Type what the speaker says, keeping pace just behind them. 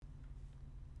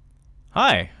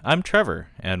Hi, I'm Trevor,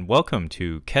 and welcome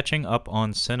to Catching Up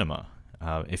on Cinema.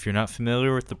 If you're not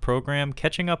familiar with the program,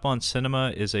 Catching Up on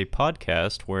Cinema is a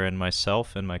podcast wherein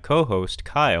myself and my co host,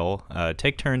 Kyle,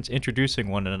 take turns introducing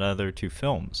one another to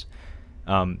films.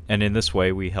 And in this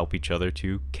way, we help each other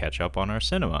to catch up on our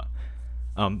cinema.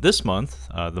 This month,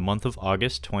 the month of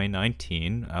August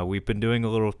 2019, we've been doing a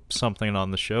little something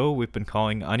on the show we've been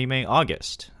calling Anime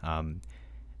August.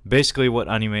 Basically, what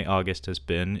Anime August has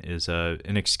been is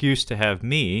an excuse to have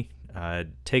me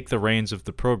take the reins of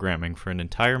the programming for an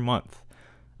entire month.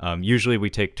 Usually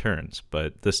we take turns,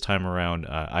 but this time around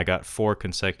I got 4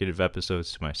 consecutive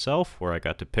episodes to myself where I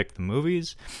got to pick the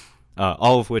movies,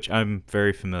 all of which I'm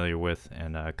very familiar with,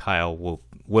 and Kyle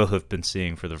will have been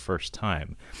seeing for the first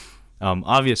time.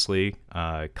 Obviously,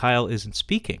 Kyle isn't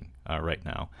speaking right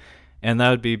now. And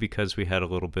that would be because we had a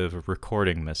little bit of a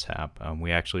recording mishap.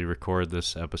 We actually recorded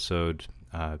this episode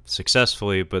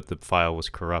successfully, but the file was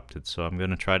corrupted, so I'm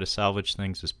going to try to salvage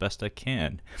things as best I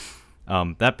can.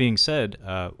 That being said,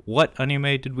 what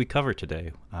anime did we cover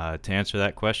today? To answer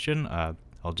that question,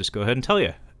 I'll just go ahead and tell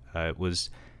you. It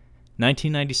was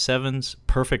 1997's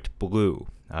Perfect Blue,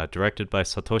 directed by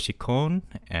Satoshi Kon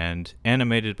and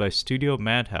animated by Studio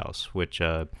Madhouse, which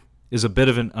is a bit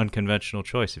of an unconventional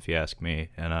choice if you ask me,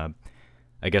 and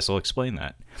I guess I'll explain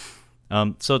that.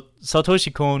 So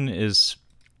Satoshi Kon is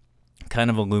kind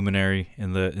of a luminary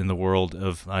in the world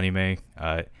of anime.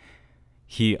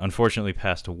 He unfortunately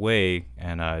passed away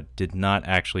and did not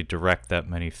actually direct that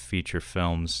many feature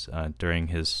films during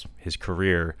his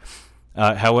career.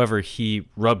 However, he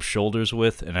rubbed shoulders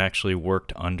with and actually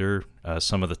worked under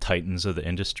some of the titans of the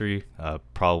industry,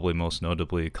 probably most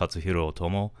notably Katsuhiro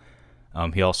Otomo.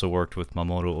 He also worked with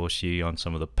Mamoru Oshii on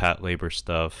some of the Patlabor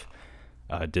stuff.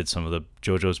 Did some of the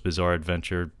JoJo's Bizarre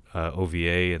Adventure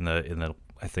OVA in the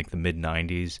I think the mid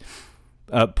 '90s.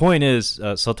 Point is,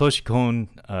 Satoshi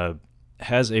Kon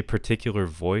has a particular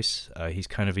voice. He's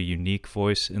kind of a unique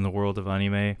voice in the world of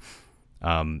anime.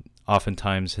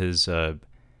 Oftentimes,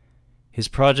 his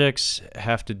projects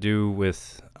have to do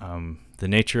with the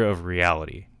nature of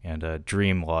reality and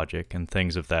dream logic and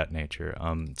things of that nature.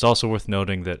 It's also worth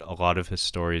noting that a lot of his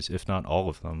stories, if not all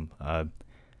of them,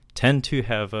 tend to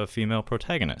have female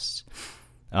protagonists.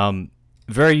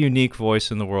 Very unique voice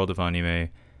in the world of anime.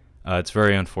 It's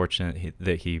very unfortunate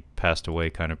that he passed away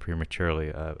kind of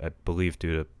prematurely, I believe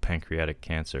due to pancreatic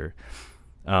cancer.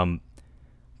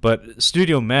 But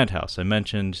Studio Madhouse, I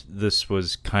mentioned this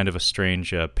was kind of a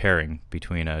strange pairing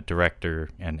between a director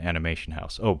and animation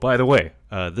house. Oh, by the way,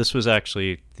 this was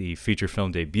actually the feature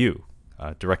film debut,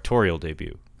 directorial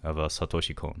debut of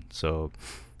Satoshi Kon. So,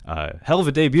 hell of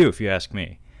a debut if you ask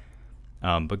me.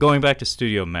 But going back to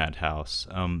Studio Madhouse,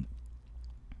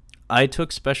 I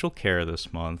took special care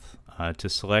this month to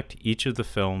select each of the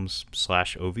films /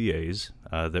 OVAs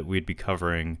that we'd be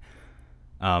covering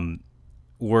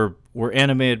were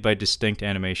animated by distinct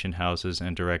animation houses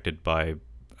and directed by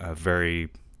very,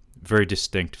 very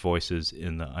distinct voices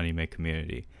in the anime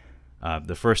community.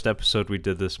 The first episode we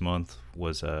did this month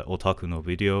was Otaku no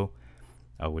Video,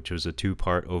 which was a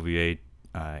 2-part OVA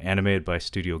animated by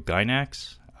Studio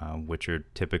Gainax, which are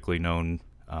typically known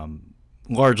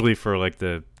largely for like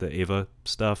the Eva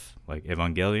stuff, like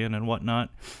Evangelion and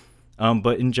whatnot.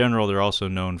 But in general, they're also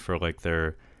known for like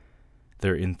their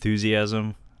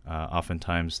enthusiasm.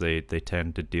 Oftentimes, they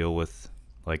tend to deal with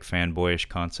like fanboyish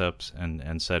concepts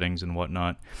and settings and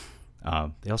whatnot.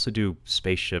 They also do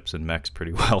spaceships and mechs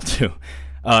pretty well too.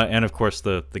 And of course,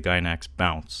 the Gainax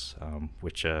Bounce,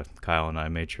 which Kyle and I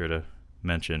made sure to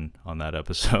mention on that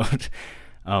episode.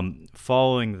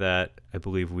 Following that, I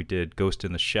believe we did Ghost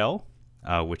in the Shell,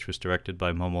 which was directed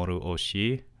by Mamoru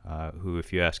Oshii, who,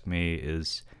 if you ask me,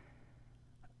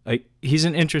 he's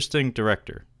an interesting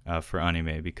director for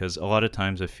anime, because a lot of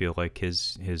times I feel like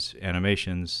his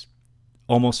animations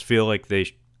almost feel like they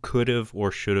could have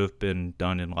or should have been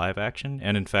done in live action,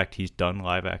 and in fact he's done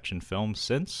live action films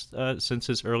since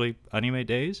his early anime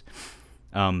days.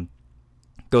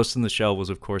 Ghost in the Shell was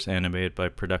of course animated by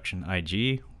Production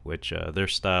IG, which their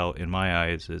style in my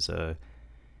eyes is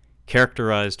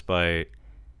characterized by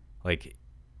like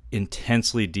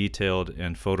intensely detailed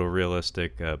and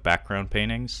photorealistic background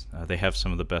paintings. They have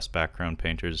some of the best background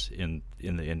painters in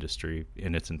the industry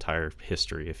in its entire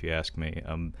history, if you ask me.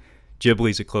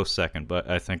 Ghibli's a close second, but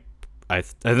I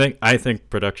think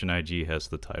Production IG has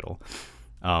the title.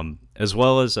 As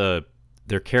well as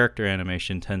their character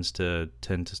animation tends to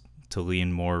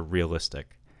lean more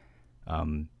realistic.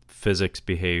 Physics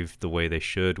behave the way they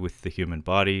should with the human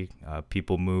body.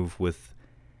 People move with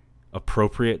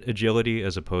appropriate agility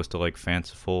as opposed to like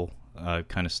fanciful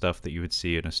kind of stuff that you would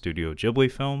see in a Studio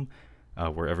Ghibli film.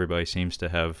 where everybody seems to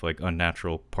have like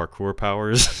unnatural parkour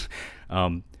powers.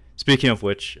 Speaking of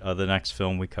which, the next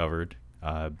film we covered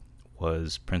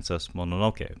was Princess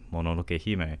Mononoke, Mononoke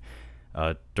Hime,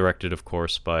 directed, of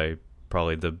course, by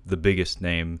probably the biggest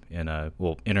name in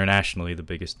internationally the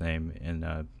biggest name in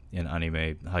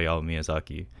anime, Hayao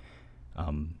Miyazaki.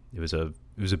 It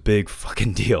was a big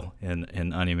fucking deal in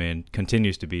anime and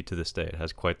continues to be to this day. It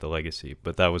has quite the legacy.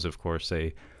 But that was, of course,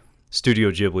 a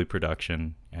Studio Ghibli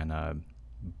production and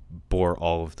bore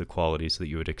all of the qualities that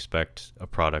you would expect a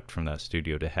product from that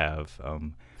studio to have.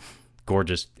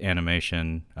 Gorgeous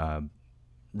animation,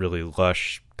 really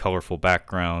lush, colorful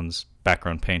background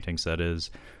paintings, that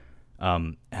is.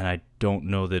 And I don't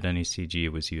know that any CG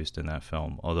was used in that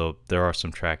film, although there are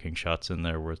some tracking shots in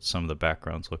there where some of the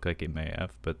backgrounds look like it may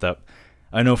have. But that,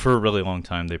 I know for a really long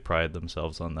time they prided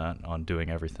themselves on that, on doing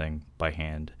everything by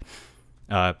hand.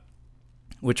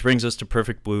 Which brings us to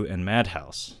Perfect Blue and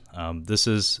Madhouse. This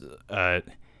is an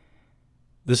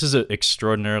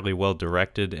extraordinarily well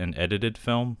directed and edited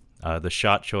film. The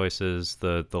shot choices,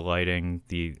 the lighting,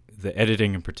 the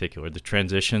editing in particular, the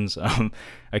transitions.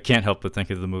 I can't help but think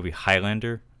of the movie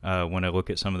Highlander when I look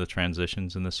at some of the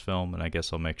transitions in this film, and I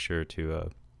guess I'll make sure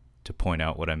to point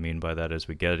out what I mean by that as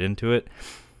we get into it.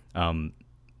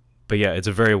 But yeah, it's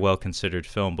a very well considered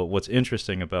film. But what's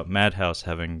interesting about Madhouse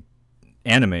having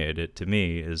animated it to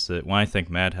me is that when I think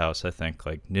Madhouse, I think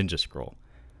like Ninja Scroll.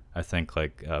 I think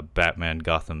like Batman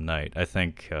Gotham Knight. I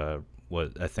think it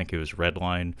was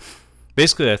Redline.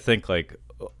 Basically, I think like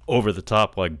over the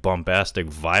top, like bombastic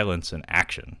violence and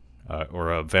action,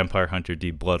 or a Vampire Hunter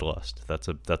D Bloodlust. That's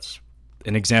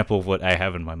an example of what I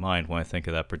have in my mind when I think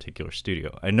of that particular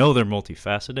studio. I know they're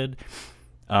multifaceted,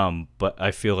 but I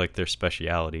feel like their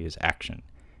speciality is action,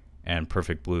 and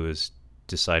Perfect Blue is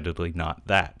decidedly not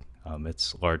that.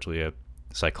 It's largely a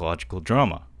psychological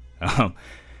drama.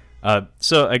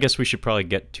 So I guess we should probably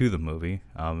get to the movie.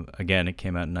 Again, it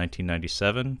came out in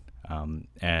 1997,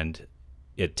 and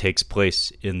it takes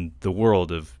place in the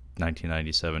world of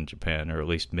 1997 Japan, or at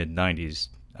least mid-90s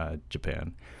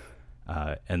Japan.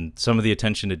 And some of the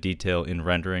attention to detail in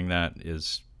rendering that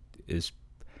is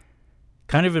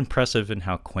kind of impressive in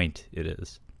how quaint it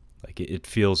is. Like it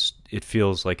feels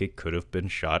like it could have been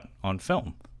shot on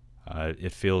film.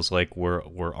 It feels like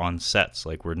we're on sets,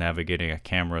 like we're navigating a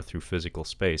camera through physical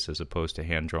space as opposed to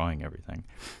hand drawing everything.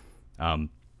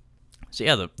 So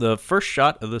yeah, the first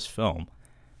shot of this film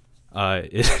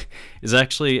is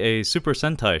actually a Super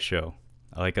Sentai show,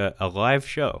 like a live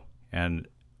show. And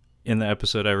in the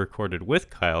episode I recorded with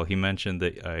Kyle, he mentioned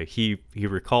that he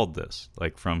recalled this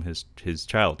like from his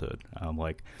childhood,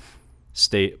 like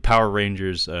Power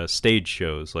Rangers stage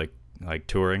shows, like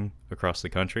touring across the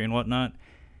country and whatnot.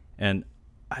 And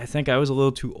I think I was a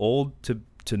little too old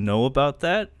to know about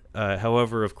that.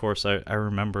 However, of course, I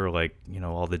remember like,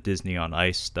 all the Disney on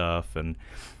Ice stuff, and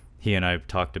he and I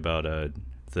talked about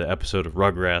the episode of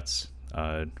Rugrats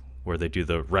where they do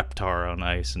the Reptar on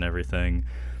ice and everything.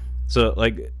 So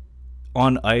like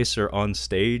on ice or on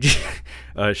stage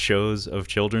shows of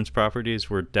children's properties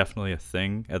were definitely a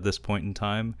thing at this point in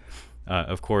time.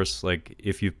 Of course, like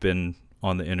if you've been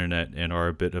on the internet and are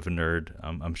a bit of a nerd,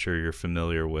 I'm sure you're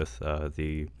familiar with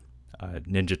the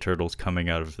Ninja Turtles coming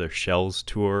out of their Shells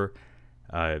tour.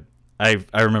 I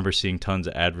remember seeing tons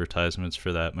of advertisements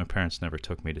for that. My parents never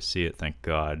took me to see it, thank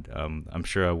God. I'm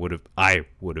sure I would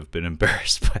have been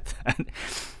embarrassed by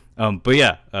that. But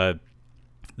yeah,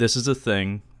 this is a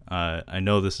thing. I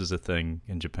know this is a thing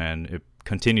in Japan. It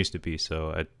continues to be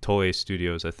so. Toei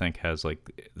Studios, I think, has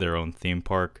like their own theme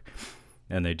park,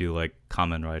 and they do like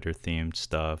Kamen Rider themed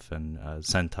stuff and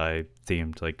Sentai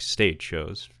themed like stage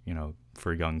shows,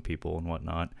 for young people and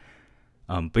whatnot.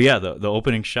 But yeah, the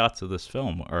opening shots of this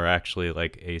film are actually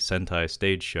like a Sentai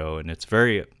stage show, and it's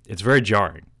very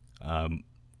jarring.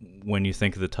 When you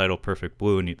think of the title Perfect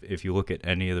Blue, and if you look at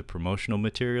any of the promotional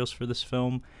materials for this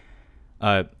film,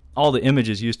 all the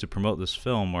images used to promote this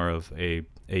film are of a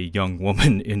young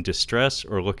woman in distress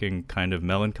or looking kind of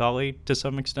melancholy to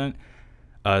some extent.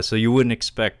 So you wouldn't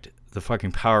expect the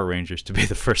fucking Power Rangers to be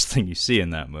the first thing you see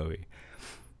in that movie.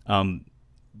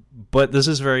 But this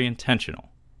is very intentional,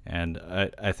 and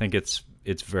I think it's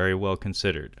very well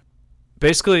considered.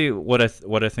 Basically, what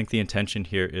I think the intention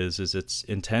here is it's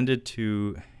intended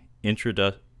to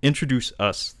introduce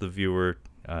us, the viewer,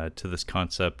 to this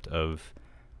concept of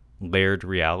layered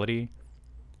reality.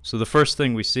 So the first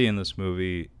thing we see in this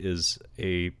movie is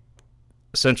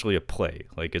essentially a play,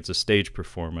 like it's a stage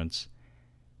performance.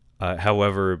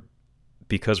 However,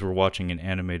 because we're watching an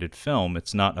animated film,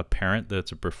 it's not apparent that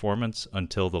it's a performance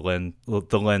until the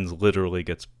lens literally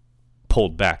gets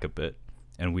pulled back a bit,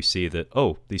 and we see that,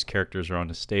 oh, these characters are on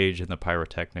a stage and the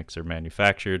pyrotechnics are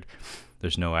manufactured.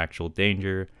 There's no actual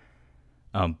danger.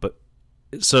 But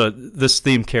so this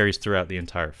theme carries throughout the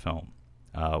entire film,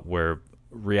 where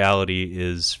reality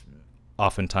is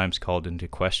oftentimes called into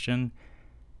question,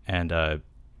 and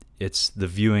it's the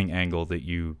viewing angle that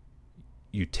you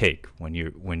take when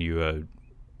you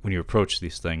approach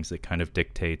these things that kind of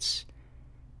dictates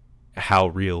how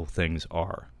real things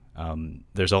are.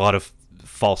 There's a lot of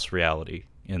false reality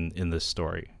in this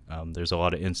story. There's a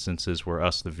lot of instances where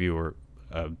us, the viewer,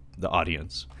 the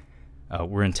audience,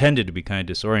 we're intended to be kind of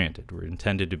disoriented. We're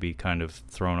intended to be kind of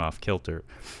thrown off kilter.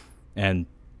 And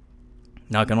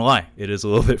not gonna lie, it is a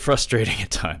little bit frustrating at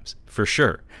times, for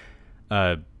sure.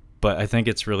 But I think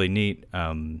it's really neat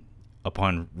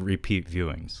upon repeat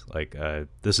viewings. Like,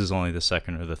 this is only the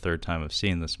second or the third time I've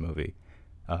seen this movie,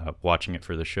 watching it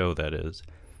for the show, that is.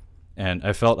 And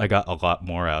I felt I got a lot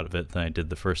more out of it than I did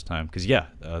the first time. Because,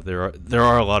 there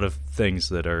are a lot of things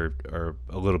that are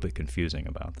a little bit confusing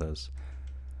about this.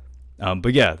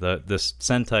 But yeah, this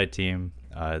Sentai team,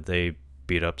 they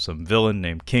beat up some villain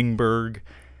named Kingberg.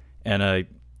 And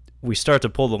we start to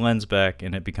pull the lens back,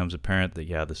 and it becomes apparent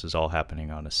that, this is all happening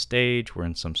on a stage. We're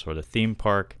in some sort of theme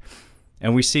park.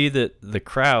 And we see that the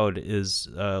crowd is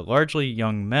largely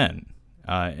young men.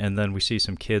 And then we see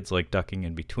some kids, like, ducking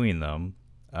in between them.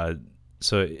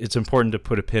 So it's important to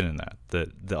put a pin in that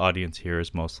the audience here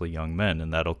is mostly young men,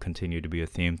 and that'll continue to be a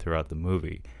theme throughout the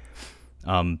movie.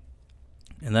 And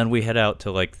then we head out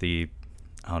to, like, the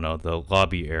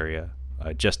lobby area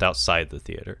just outside the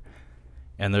theater.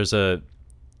 And there's a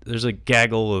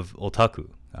gaggle of otaku,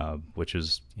 which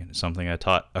is something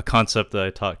a concept that I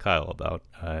taught Kyle about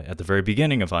at the very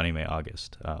beginning of Anime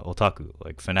August. Otaku,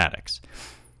 like fanatics.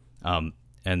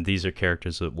 And these are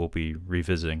characters that we'll be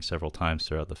revisiting several times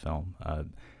throughout the film.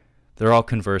 They're all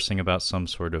conversing about some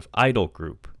sort of idol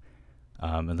group,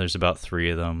 and there's about 3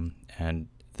 of them. And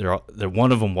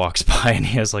one of them walks by, and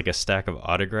he has, like, a stack of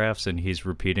autographs, and he's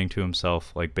repeating to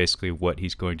himself, like, basically what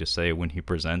he's going to say when he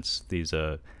presents these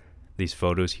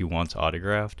photos he wants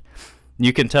autographed.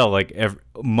 You can tell, like,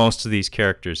 most of these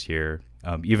characters here,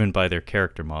 even by their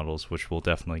character models, which we'll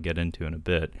definitely get into in a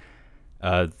bit,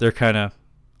 they're kind of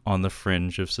on the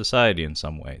fringe of society in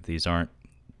some way. These aren't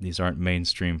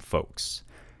mainstream folks.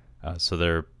 So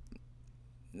they're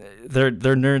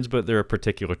nerds, but they're a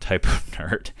particular type of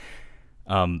nerd.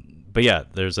 But yeah,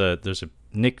 there's a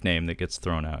nickname that gets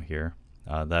thrown out here,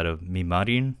 that of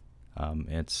Mimarin.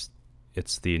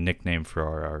 It's the nickname for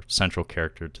our central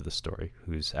character to the story,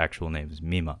 whose actual name is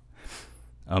Mima.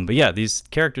 But yeah, these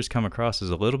characters come across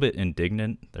as a little bit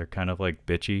indignant. They're kind of, like,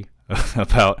 bitchy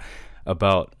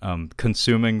about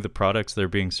consuming the products that are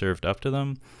being served up to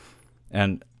them.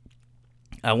 And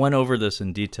I went over this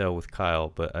in detail with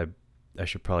Kyle, but I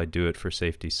should probably do it for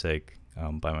safety's sake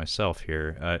by myself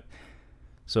here.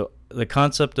 So the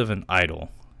concept of an idol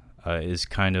is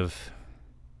kind of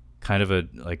a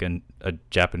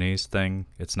Japanese thing.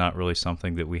 It's not really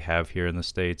something that we have here in the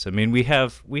States. I mean, we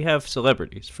have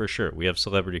celebrities, for sure. We have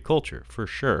celebrity culture, for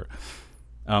sure.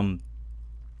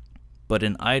 But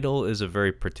an idol is a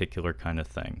very particular kind of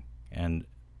thing, and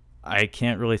I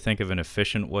can't really think of an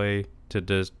efficient way to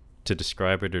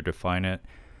describe it or define it.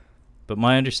 But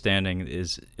my understanding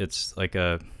is it's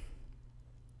a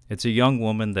young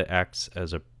woman that acts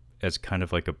as kind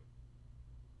of like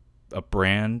a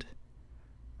brand.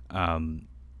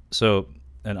 So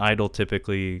an idol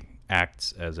typically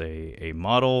acts as a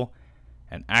model,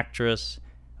 an actress,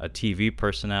 a TV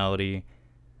personality,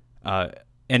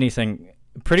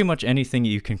 pretty much anything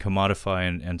you can commodify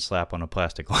and slap on a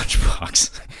plastic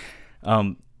lunchbox.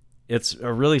 It's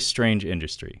a really strange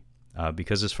industry,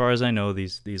 because as far as I know,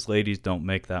 these ladies don't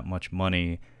make that much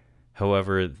money.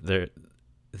 However,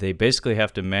 they basically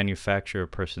have to manufacture a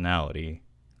personality,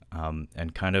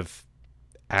 and kind of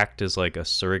act as, like, a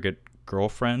surrogate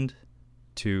girlfriend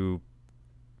to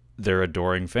their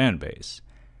adoring fan base.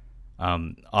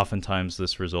 Oftentimes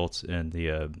this results in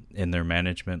their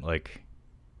management, like,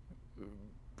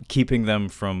 keeping them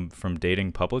from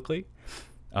dating publicly,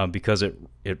 because it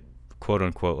quote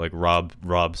unquote, like,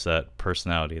 robs that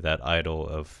personality, that idol,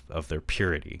 of their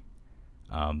purity.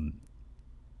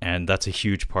 And that's a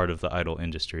huge part of the idol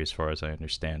industry, as far as I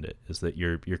understand it, is that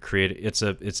you're creating.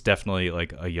 It's definitely,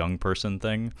 like, a young person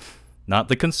thing, not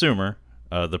the consumer,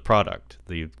 the product,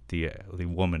 the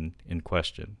woman in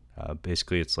question.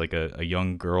 Basically, it's like a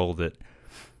young girl that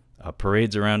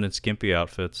parades around in skimpy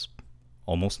outfits,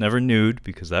 almost never nude,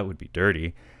 because that would be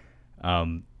dirty,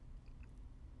 and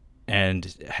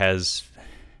has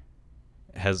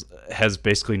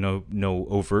basically no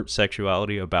overt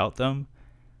sexuality about them.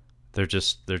 they're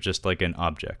just like an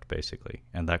object basically,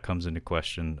 and that comes into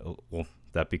question. Well,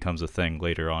 that becomes a thing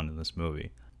later on in this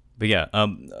movie. But yeah,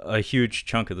 a huge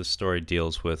chunk of the story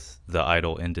deals with the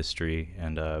idol industry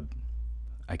and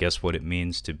I guess what it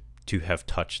means to have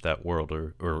touched that world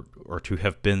or to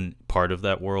have been part of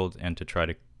that world and to try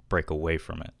to break away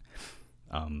from it.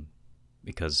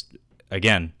 Because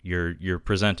again, you're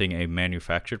presenting a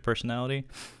manufactured personality,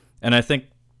 and I think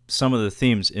some of the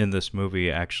themes in this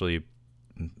movie actually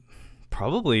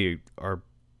probably are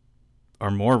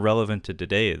more relevant to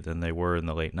today than they were in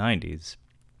the late 90s.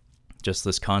 Just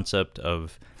this concept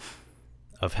of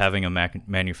having a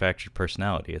manufactured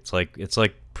personality. It's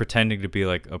like pretending to be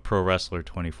like a pro wrestler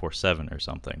 24/7 or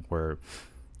something, where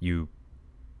you,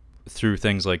 through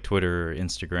things like Twitter or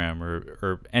Instagram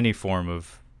or any form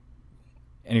of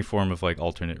like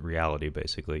alternate reality,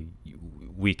 basically,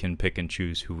 we can pick and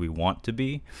choose who we want to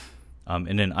be.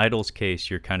 In an idol's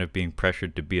case, you're kind of being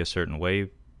pressured to be a certain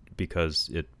way because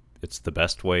it's the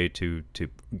best way to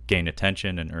gain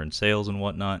attention and earn sales and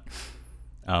whatnot.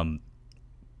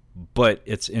 But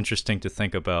it's interesting to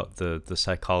think about the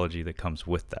psychology that comes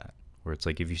with that, where it's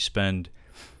like if you spend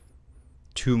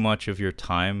too much of your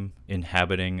time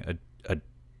inhabiting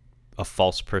a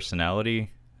false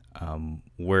personality,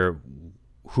 where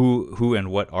who and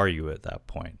what are you at that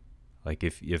point? Like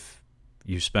if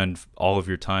you spend all of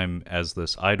your time as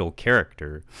this idol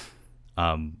character,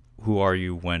 who are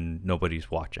you when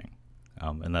nobody's watching?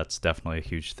 And that's definitely a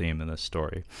huge theme in this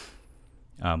story.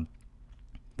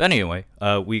 But anyway,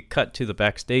 we cut to the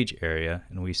backstage area,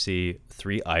 and we see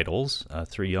three idols,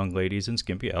 three young ladies in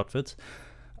skimpy outfits,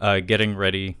 getting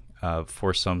ready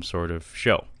for some sort of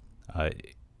show.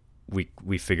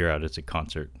 We figure out it's a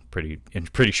concert in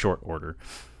pretty short order,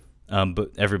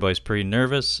 but everybody's pretty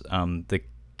nervous. The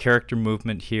character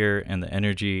movement here and the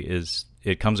energy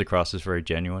it comes across as very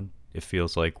genuine. It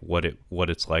feels like what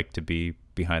it's like to be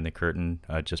behind the curtain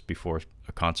just before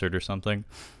a concert or something.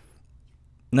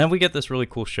 And then we get this really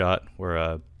cool shot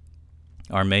where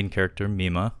our main character,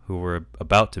 Mima, who we're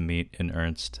about to meet in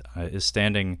earnest, is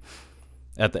standing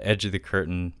at the edge of the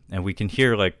curtain, and we can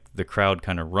hear like the crowd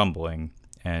kind of rumbling,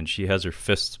 and she has her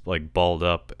fists like balled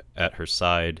up at her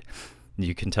side.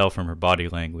 You can tell from her body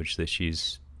language that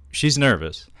she's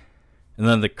nervous. And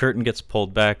then the curtain gets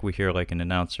pulled back. We hear like an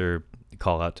announcer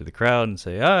call out to the crowd and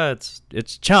say,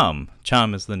 it's Chum.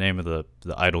 Chum is the name of the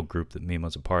idol group that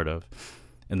Mima's a part of.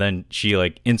 And then she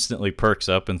like instantly perks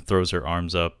up and throws her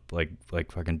arms up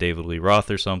like fucking David Lee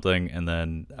Roth or something. And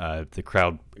then the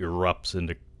crowd erupts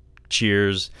into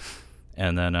cheers.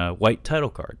 And then a white title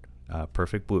card,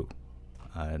 perfect blue.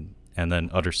 And then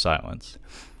utter silence.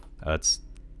 It's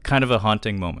kind of a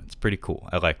haunting moment. It's pretty cool.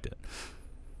 I liked it.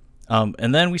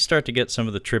 And then we start to get some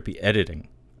of the trippy editing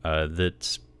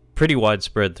that's pretty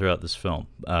widespread throughout this film,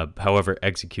 however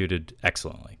executed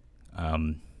excellently.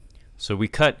 So we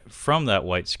cut from that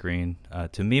white screen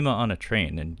to Mima on a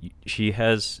train, and she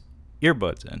has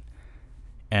earbuds in.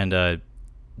 And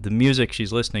the music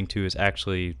she's listening to is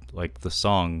actually like the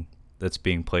song that's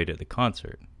being played at the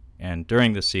concert. And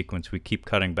during this sequence, we keep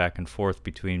cutting back and forth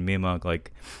between Mima,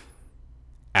 like,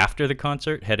 after the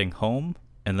concert, heading home,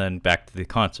 and then back to the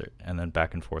concert, and then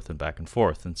back and forth and back and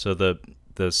forth. And so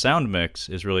the sound mix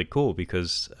is really cool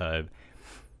because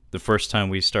the first time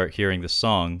we start hearing the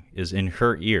song is in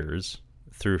her ears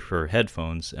through her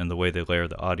headphones, and the way they layer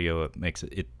the audio, it makes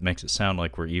it sound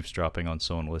like we're eavesdropping on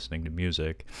someone listening to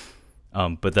music.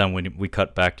 But then when we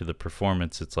cut back to the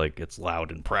performance, it's like it's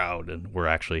loud and proud, and we're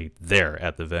actually there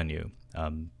at the venue.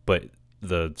 But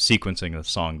the sequencing of the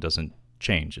song doesn't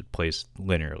change; it plays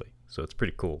linearly, so it's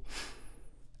pretty cool.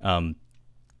 And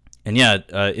yeah,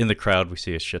 in the crowd we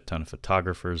see a shit ton of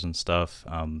photographers and stuff.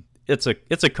 It's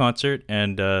a concert,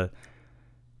 and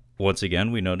once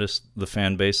again we notice the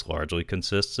fan base largely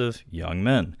consists of young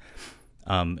men.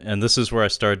 And this is where I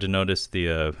started to notice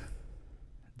the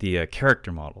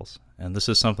character models. And this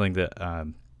is something that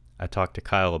I talked to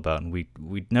Kyle about, and we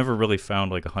never really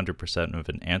found like 100% of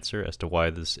an answer as to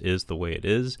why this is the way it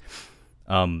is.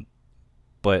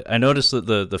 But I noticed that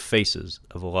the faces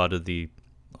of a lot of the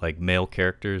like male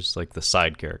characters, like the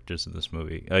side characters in this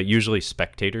movie, usually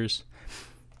spectators,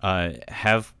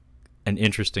 have an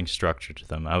interesting structure to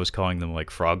them. I was calling them like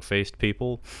frog-faced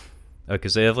people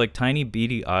because they have like tiny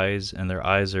beady eyes, and their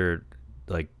eyes are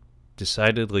like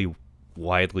decidedly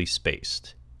widely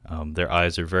spaced. Their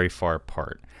eyes are very far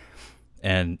apart,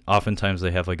 and oftentimes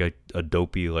they have like a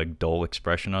dopey, like dull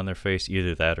expression on their face.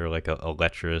 Either that or like a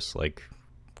lecherous, like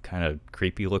kind of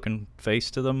creepy looking face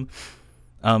to them.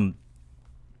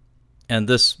 And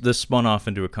this spun off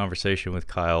into a conversation with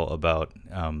Kyle about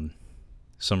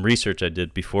some research I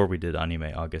did before we did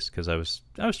Anime August, because I was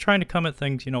trying to come at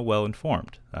things, well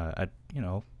informed. I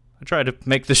try to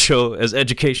make the show as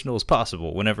educational as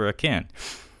possible whenever I can.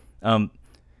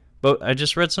 But I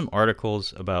just read some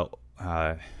articles about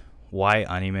why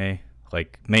anime,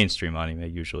 like mainstream anime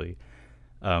usually,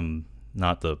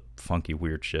 not the funky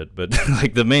weird shit, but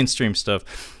like the mainstream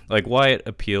stuff, like why it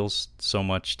appeals so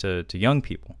much to young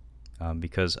people.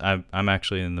 Because I'm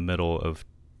actually in the middle of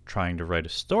trying to write a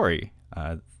story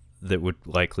that would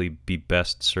likely be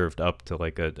best served up to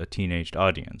like a teenaged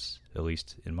audience, at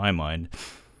least in my mind.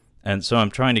 And so I'm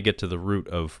trying to get to the root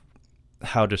of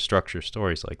how to structure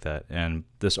stories like that. And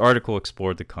this article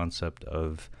explored the concept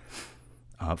of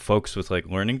folks with like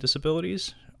learning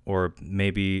disabilities, or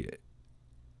maybe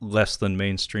less than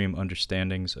mainstream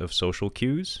understandings of social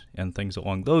cues and things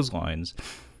along those lines,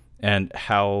 and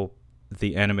how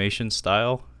the animation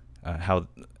style,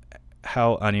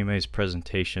 how anime's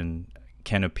presentation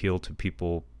can appeal to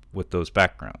people with those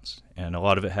backgrounds. And a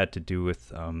lot of it had to do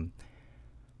with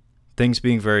things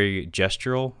being very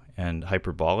gestural and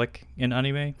hyperbolic in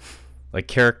anime, like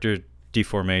character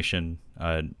deformation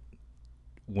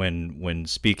when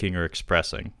speaking or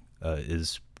expressing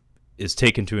is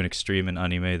taken to an extreme in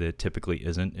anime that typically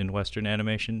isn't in Western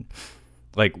animation.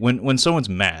 Like when someone's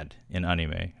mad in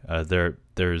anime,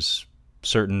 there's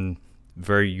certain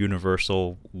very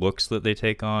universal looks that they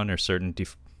take on, or certain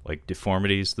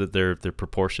deformities that their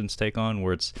proportions take on,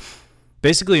 where it's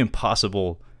basically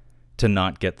impossible to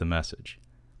not get the message.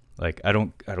 Like I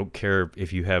don't care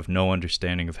if you have no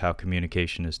understanding of how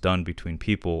communication is done between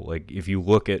people. Like if you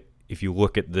look at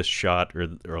this shot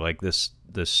or like this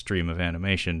stream of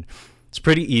animation, it's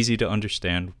pretty easy to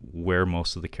understand where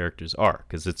most of the characters are,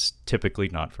 because it's typically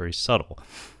not very subtle.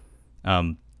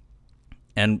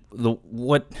 And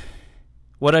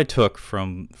what I took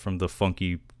from the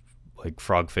funky, like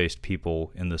frog-faced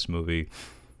people in this movie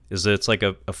is that it's like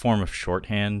a form of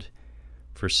shorthand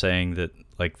for saying that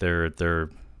like they're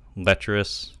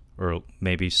lecherous or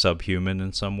maybe subhuman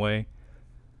in some way,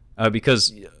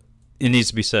 because it needs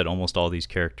to be said, almost all these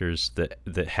characters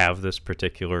that have this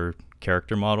particular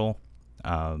character model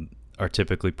are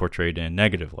typically portrayed in a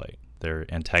negative light. They're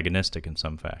antagonistic in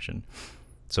some fashion.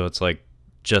 So it's like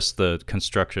just the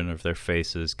construction of their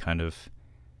faces kind of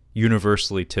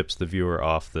universally tips the viewer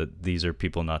off that these are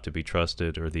people not to be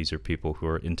trusted, or these are people who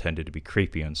are intended to be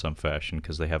creepy in some fashion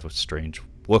because they have a strange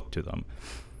look to them.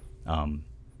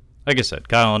 Like I said,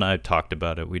 Kyle and I talked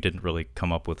about it. We didn't really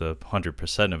come up with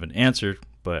 100% of an answer,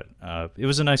 but it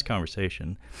was a nice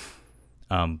conversation.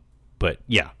 But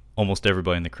yeah, almost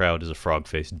everybody in the crowd is a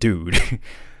frog-faced dude.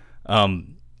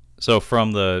 So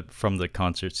from the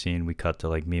concert scene, we cut to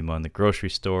like Mima in the grocery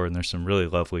store, and there's some really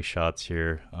lovely shots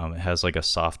here. It has like a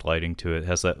soft lighting to it. It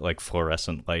has that like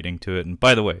fluorescent lighting to it. And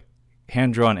by the way,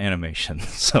 hand-drawn animation.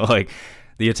 So like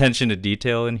the attention to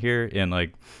detail in here, and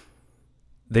like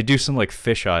they do some like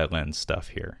fisheye lens stuff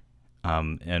here.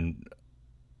 And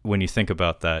when you think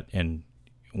about that and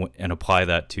apply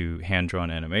that to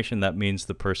hand-drawn animation, that means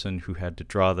the person who had to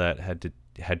draw that had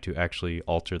to actually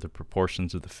alter the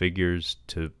proportions of the figures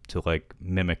to like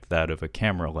mimic that of a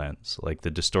camera lens, like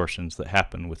the distortions that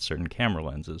happen with certain camera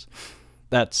lenses.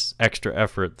 That's extra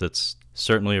effort that's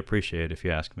certainly appreciated if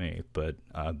you ask me, but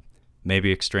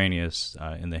maybe extraneous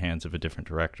in the hands of a different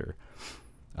director.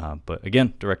 But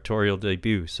again, directorial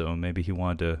debut, so maybe he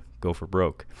wanted to go for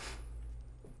broke.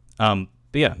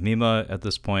 But yeah, Mima at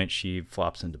this point, she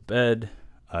flops into bed.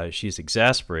 She's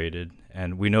exasperated,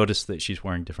 and we notice that she's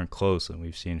wearing different clothes than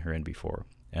we've seen her in before.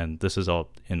 And this is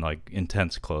all in like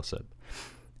intense close-up.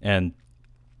 And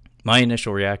my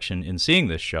initial reaction in seeing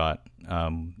this shot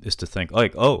is to think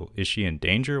like, oh, is she in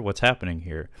danger? What's happening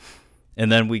here?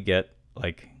 And then we get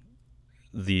like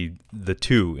the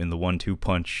two in the 1-2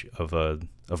 punch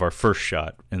of our first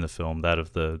shot in the film, that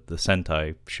of the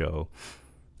Sentai show,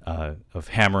 of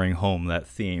hammering home that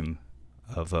theme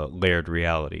of layered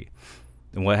reality.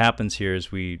 And what happens here is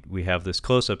we have this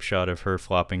close-up shot of her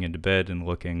flopping into bed and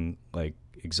looking like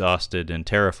exhausted and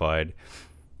terrified,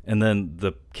 and then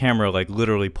the camera like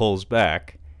literally pulls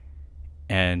back,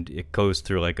 and it goes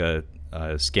through like a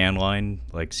scan line,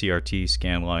 like CRT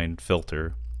scan line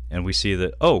filter, and we see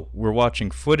that, oh, we're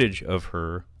watching footage of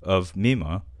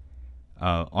Mima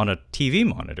on a TV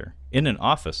monitor in an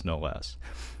office, no less.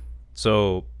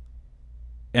 So,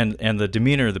 and the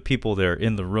demeanor of the people there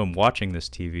in the room watching this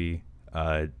TV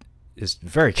is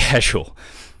very casual.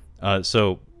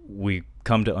 So we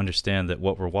come to understand that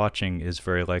what we're watching is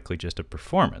very likely just a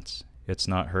performance. It's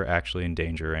not her actually in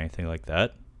danger or anything like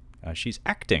that. She's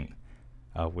acting,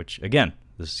 which again,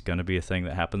 this is going to be a thing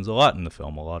that happens a lot in the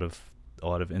film. A lot of a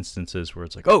lot of instances where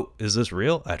it's like, oh, is this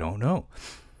real? I don't know.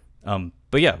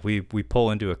 But yeah, we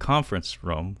pull into a conference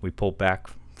room. We pull back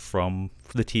from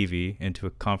the TV into a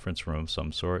conference room of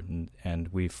some sort, and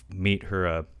we meet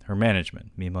her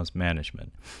management, Mima's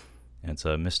management. And it's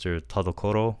Mr.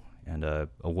 Tadokoro and a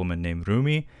woman named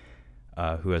Rumi,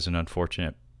 who has an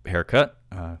unfortunate haircut.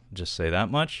 Just say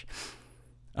that much.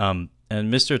 And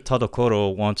Mr.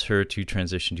 Tadokoro wants her to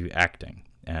transition to acting.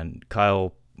 And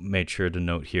Kyle made sure to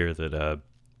note here that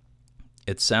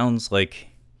it sounds like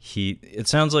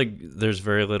there's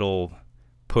very little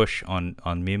push on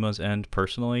Mima's end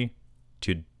personally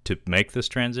to make this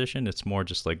transition. It's more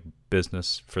just like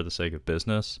business for the sake of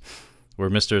business, where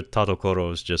Mr.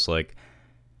 Tadokoro is just like,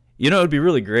 it'd be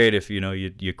really great if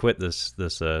you quit this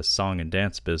song and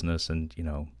dance business and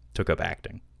took up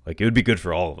acting. Like, it would be good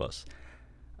for all of us.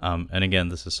 And again,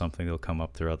 this is something that'll come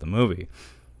up throughout the movie.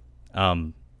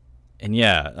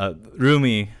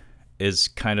 Rumi is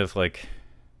kind of like,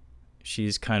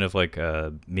 she's kind of like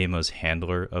Mima's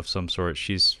handler of some sort.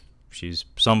 She's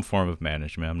some form of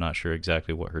management. I'm not sure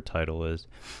exactly what her title is,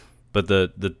 but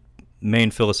the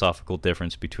main philosophical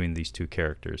difference between these two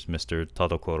characters, Mr.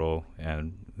 Tadokoro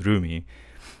and Rumi,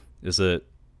 is that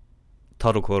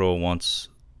Tadokoro wants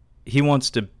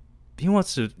to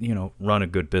run a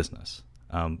good business.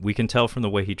 We can tell from the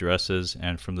way he dresses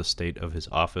and from the state of his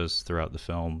office throughout the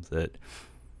film that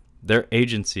their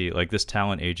agency, like this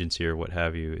talent agency or what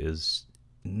have you, is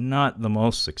not the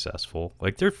most successful.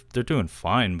 Like, they're doing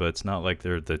fine, but it's not like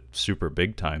they're the super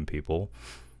big time people.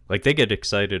 Like, they get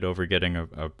excited over getting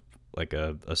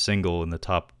a single in the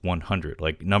top 100,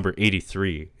 like number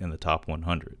 83 in the top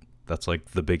 100. That's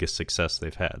like the biggest success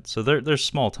they've had. So they're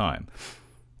small time.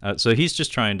 So he's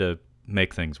just trying to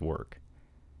make things work.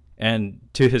 And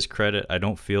to his credit, I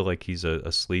don't feel like he's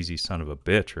a sleazy son of a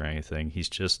bitch or anything. He's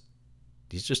just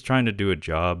trying to do a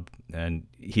job, and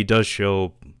he does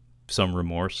show some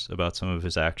remorse about some of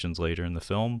his actions later in the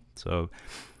film. So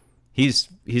he's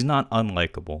not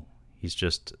unlikable. He's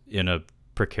just in a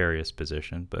precarious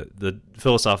position. But the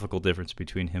philosophical difference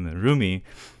between him and Rumi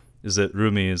is that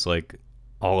Rumi is like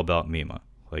all about Mima.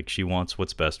 Like, she wants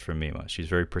what's best for Mima. She's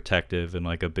very protective in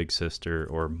like a big sister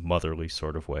or motherly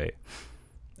sort of way.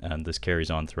 And this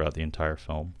carries on throughout the entire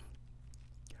film.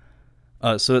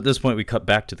 So at this point, we cut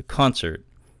back to the concert,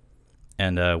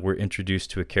 and we're introduced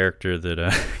to a character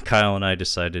that Kyle and I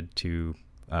decided to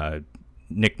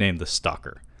nickname the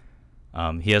Stalker.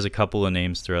 He has a couple of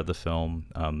names throughout the film.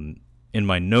 In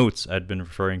my notes, I'd been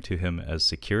referring to him as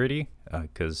Security,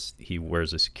 because he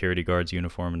wears a security guard's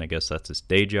uniform, and I guess that's his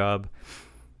day job.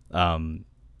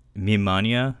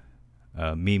 Me-Mania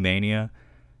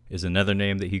is another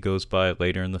name that he goes by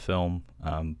later in the film,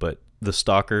 but the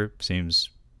Stalker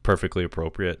seems perfectly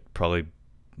appropriate, probably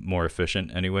more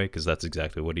efficient anyway, because that's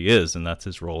exactly what he is, and that's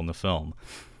his role in the film.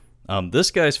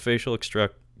 This guy's facial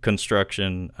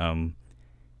construction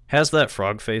has that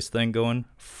frog face thing going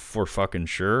for fucking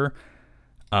sure.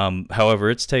 However,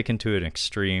 it's taken to an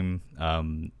extreme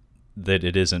that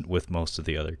it isn't with most of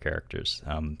the other characters.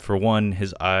 For one,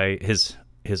 his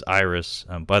iris,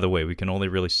 by the way, we can only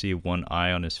really see one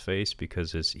eye on his face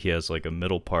because he has like a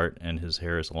middle part and his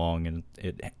hair is long and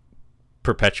it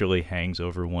perpetually hangs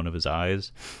over one of his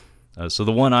eyes. So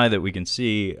the one eye that we can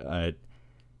see,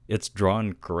 it's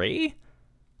drawn gray.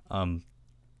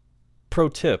 Pro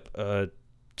tip,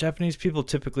 Japanese people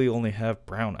typically only have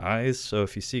brown eyes, so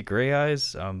if you see gray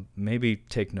eyes, maybe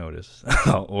take notice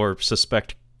or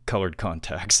suspect colored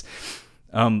contacts.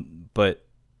 But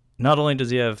not only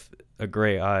does he have a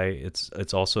gray eye,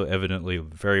 it's also evidently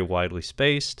very widely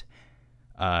spaced.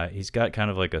 He's got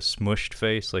kind of like a smushed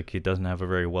face, like he doesn't have a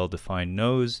very well-defined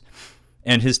nose,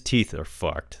 and his teeth are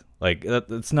fucked. Like,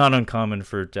 it's not uncommon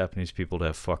for Japanese people to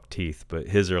have fucked teeth, but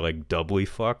his are like doubly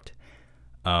fucked.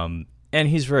 And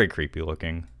he's very creepy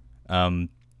looking.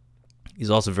 He's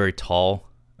also very tall.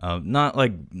 Not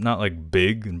like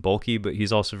big and bulky, but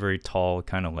he's also very tall,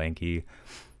 kind of lanky.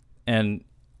 And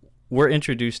we're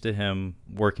introduced to him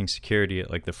working security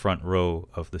at like the front row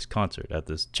of this concert, at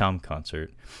this Cham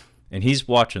concert. And he's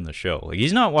watching the show. Like,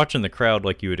 he's not watching the crowd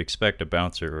like you would expect a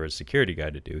bouncer or a security guy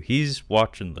to do. He's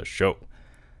watching the show.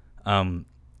 And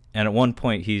at one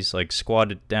point, he's like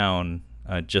squatted down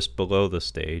just below the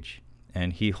stage,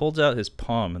 and he holds out his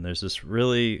palm, and there's this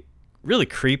really, really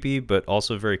creepy but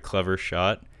also very clever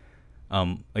shot.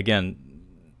 Again,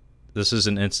 this is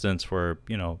an instance where,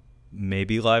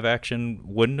 maybe live action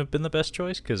wouldn't have been the best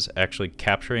choice, because actually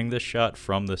capturing this shot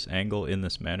from this angle in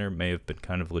this manner may have been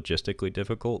kind of logistically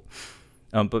difficult.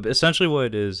 But essentially what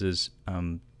it is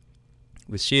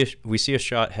we see a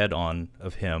shot head on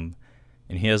of him,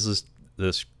 and he has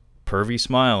this pervy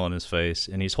smile on his face,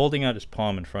 and he's holding out his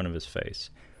palm in front of his face.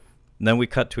 And then we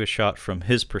cut to a shot from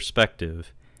his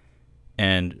perspective,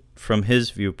 and from his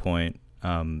viewpoint,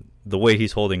 the way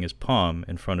he's holding his palm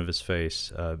in front of his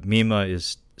face, Mima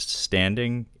is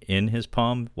standing in his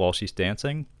palm while she's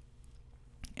dancing,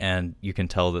 and you can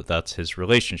tell that that's his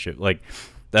relationship. Like,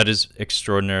 that is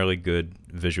extraordinarily good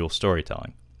visual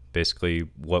storytelling. Basically,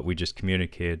 what we just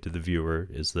communicated to the viewer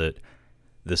is that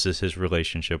this is his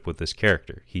relationship with this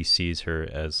character. He sees her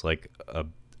as like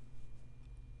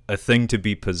a thing to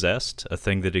be possessed, a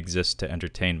thing that exists to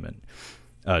entertain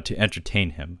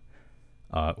him,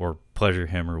 or pleasure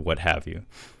him, or what have you.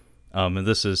 And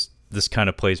this kind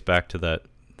of plays back to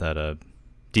that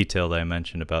detail that I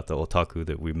mentioned about the otaku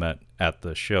that we met at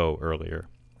the show earlier,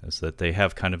 is that they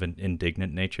have kind of an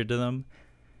indignant nature to them.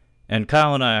 And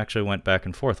Kyle and I actually went back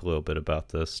and forth a little bit about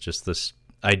this, just this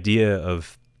idea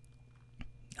of,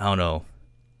 I don't know,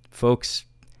 folks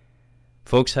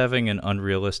having an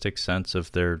unrealistic sense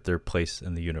of their place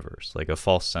in the universe, like a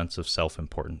false sense of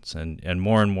self-importance. And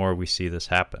more we see this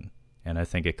happen. And I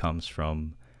think it comes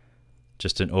from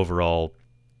just an overall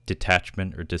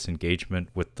detachment or disengagement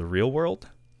with the real world,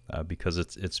 because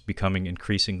it's becoming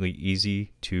increasingly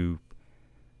easy to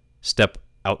step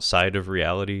outside of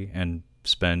reality and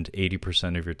spend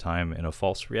 80% of your time in a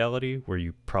false reality where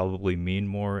you probably mean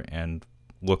more and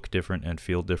look different and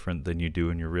feel different than you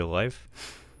do in your real life.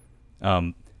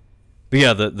 But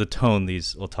yeah, the tone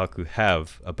these otaku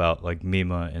have about like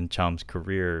Mima and Cham's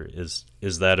career is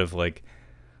that of like,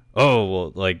 oh,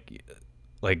 well, like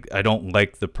I don't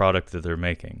like the product that they're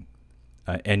making,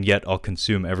 and yet I'll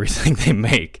consume everything they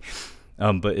make.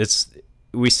 But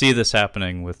we see this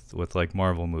happening with like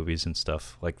Marvel movies and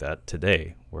stuff like that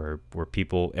today, where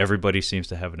everybody seems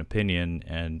to have an opinion,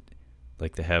 and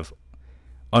like they have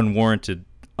unwarranted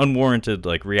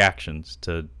like reactions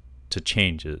to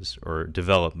changes or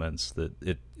developments,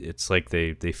 that it's like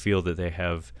they feel that they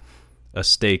have a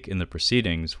stake in the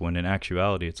proceedings, when in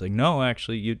actuality it's like, no,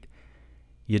 actually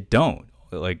you don't.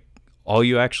 Like, all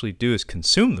you actually do is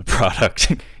consume the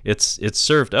product. It's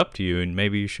served up to you, and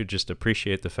maybe you should just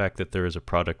appreciate the fact that there is a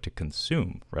product to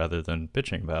consume rather than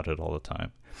bitching about it all the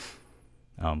time.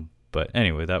 But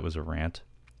anyway, that was a rant.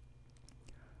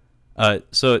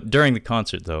 So during the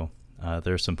concert, though,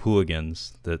 there are some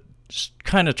hooligans that just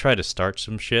kind of try to start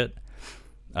some shit.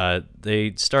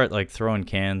 They start like throwing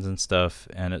cans and stuff,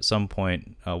 and at some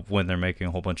point, when they're making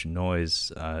a whole bunch of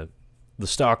noise, the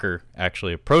stalker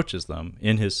actually approaches them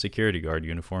in his security guard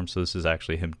uniform. So this is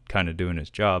actually him kind of doing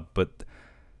his job, but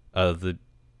the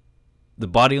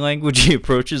body language he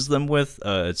approaches them with,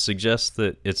 it suggests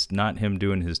that it's not him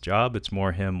doing his job. It's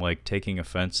more him like taking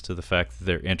offense to the fact that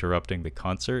they're interrupting the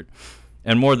concert.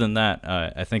 And more than that,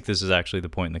 I think this is actually the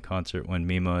point in the concert when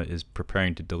Mima is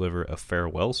preparing to deliver a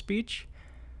farewell speech,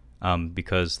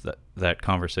 because that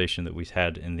conversation that we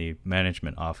had in the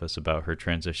management office about her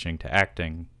transitioning to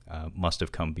acting must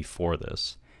have come before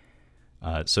this.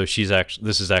 So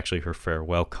this is actually her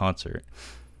farewell concert.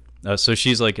 So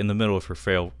she's like in the middle of her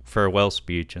farewell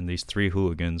speech, and these three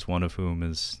hooligans, one of whom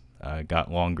has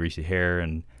got long greasy hair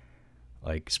and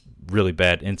like really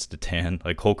bad insta-tan,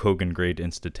 like Hulk Hogan grade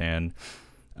insta-tan.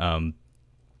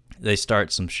 They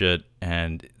start some shit,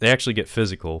 and they actually get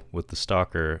physical with the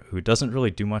stalker, who doesn't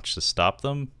really do much to stop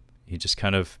them. He just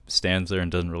kind of stands there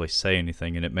and doesn't really say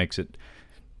anything, and it makes it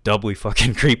doubly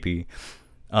fucking creepy.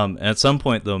 And at some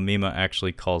point, though, Mima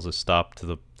actually calls a stop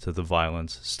to the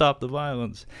violence. Stop the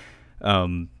violence.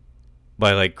 By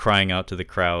like crying out to the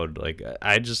crowd, like,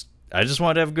 I just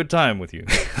want to have a good time with you.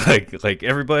 like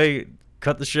everybody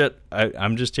cut the shit.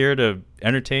 I'm just here to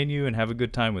entertain you and have a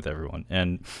good time with everyone.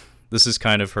 And this is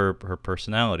kind of her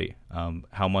personality.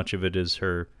 How much of it is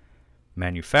her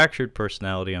manufactured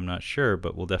personality, I'm not sure,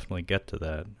 but we'll definitely get to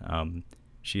that.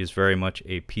 She is very much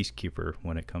a peacekeeper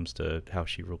when it comes to how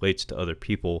she relates to other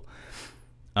people.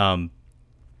 But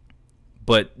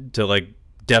to like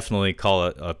definitely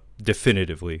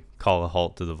definitively call a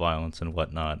halt to the violence and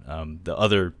whatnot. The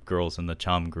other girls in the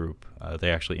Cham group, they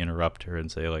actually interrupt her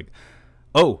and say like,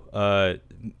 oh,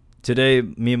 today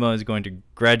Mima is going to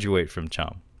graduate from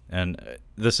Cham. And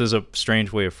this is a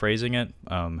strange way of phrasing it.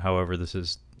 However,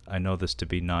 I know this to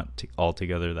be not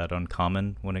altogether that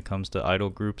uncommon when it comes to idol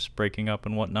groups breaking up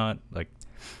and whatnot. Like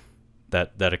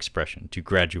that expression, to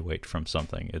graduate from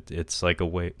something. It's like a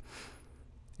way.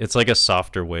 It's like a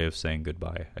softer way of saying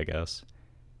goodbye, I guess.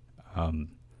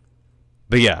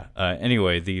 But yeah.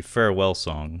 Anyway, the farewell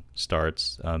song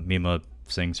starts. Mima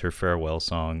sings her farewell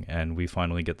song, and we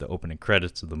finally get the opening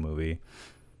credits of the movie,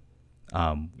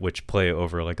 which play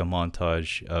over like a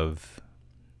montage of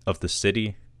the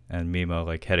city and Mima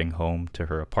like heading home to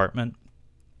her apartment.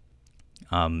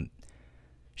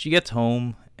 She gets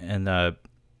home, and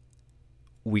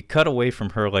we cut away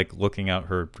from her like looking out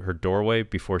her doorway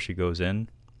before she goes in.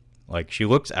 Like she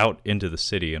looks out into the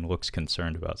city and looks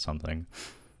concerned about something.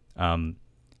 And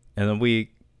then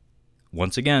we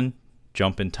once again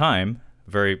jump in time,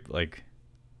 very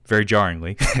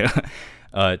jarringly,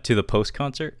 to the Post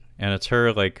concert, and it's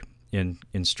her like in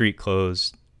street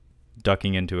clothes,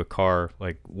 ducking into a car,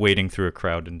 like wading through a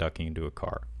crowd and ducking into a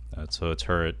car. So it's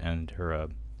her and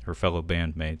her fellow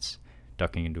bandmates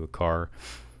ducking into a car.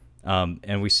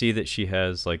 And we see that she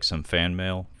has like some fan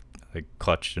mail like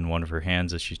clutched in one of her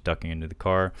hands as she's ducking into the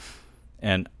car.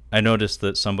 And I noticed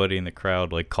that somebody in the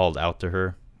crowd like called out to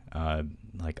her,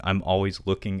 like, "I'm always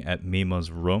looking at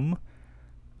Mima's room,"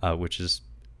 which is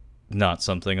not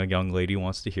something a young lady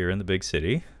wants to hear in the big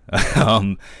city.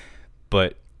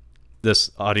 But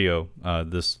this audio,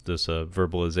 this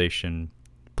verbalization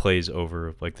plays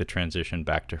over like the transition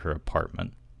back to her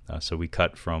apartment. So we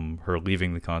cut from her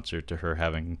leaving the concert to her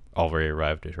having already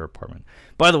arrived at her apartment.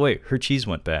 By the way, her cheese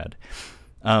went bad.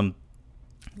 And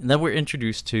then we're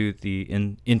introduced to the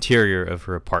interior of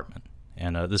her apartment.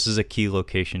 And this is a key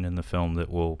location in the film that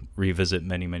we'll revisit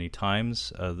many, many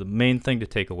times. The main thing to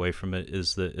take away from it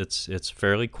is that it's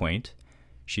fairly quaint.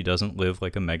 She doesn't live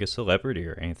like a mega celebrity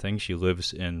or anything. She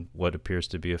lives in what appears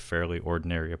to be a fairly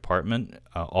ordinary apartment,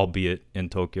 albeit in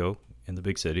Tokyo, in the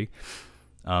big city.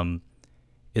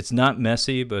 It's not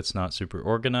messy, but it's not super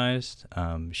organized.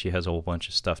 She has a whole bunch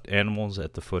of stuffed animals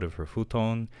at the foot of her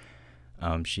futon.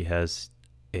 She has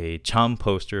a Cham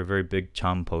poster, a very big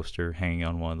Cham poster, hanging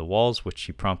on one of the walls, which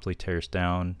she promptly tears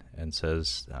down and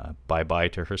says bye-bye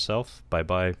to herself.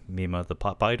 Bye-bye, Mima the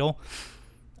pop idol.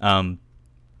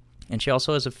 And she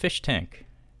also has a fish tank.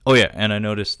 Oh yeah, and I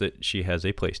noticed that she has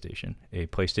a PlayStation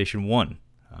 1,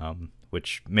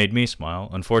 which made me smile.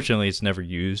 Unfortunately, it's never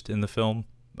used in the film,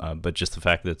 but just the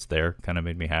fact that it's there kind of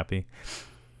made me happy.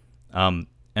 And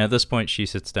at this point, she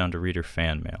sits down to read her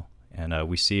fan mail. And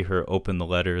we see her open the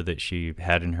letter that she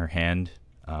had in her hand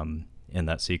in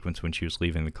that sequence when she was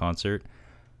leaving the concert.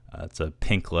 It's a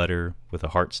pink letter with a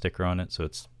heart sticker on it, so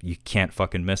you can't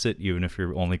fucking miss it, even if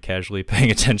you're only casually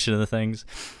paying attention to the things.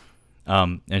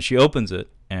 And she opens it,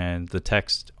 and the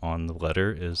text on the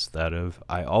letter is that of,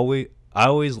 I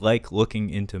always like looking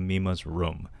into Mima's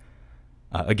room.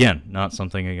 Again, not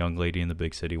something a young lady in the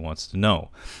big city wants to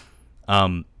know.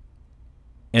 And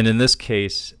in this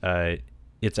case,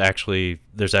 there's actually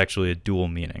a dual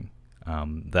meaning.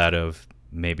 That of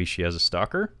maybe she has a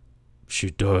stalker. She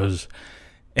does.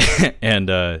 And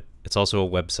it's also a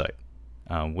website,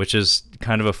 which is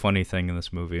kind of a funny thing in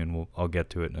this movie, and I'll get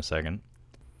to it in a second.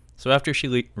 So after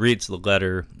she reads the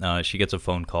letter, she gets a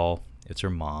phone call. It's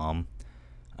her mom.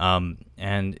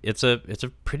 And it's a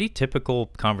pretty typical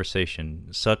conversation,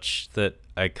 such that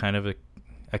I kind of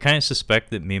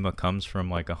suspect that Mima comes from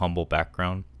like a humble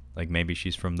background. Like maybe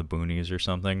she's from the boonies or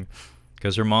something,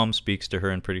 because her mom speaks to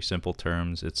her in pretty simple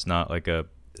terms. It's not like a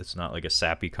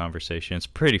sappy conversation. It's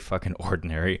pretty fucking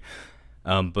ordinary.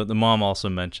 But the mom also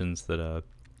mentions that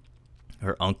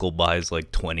her uncle buys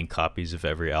like 20 copies of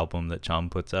every album that Cham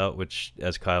puts out, which,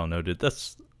 as Kyle noted,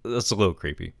 that's a little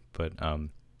creepy, but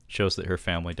shows that her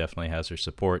family definitely has her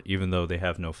support, even though they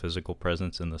have no physical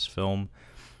presence in this film.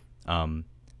 And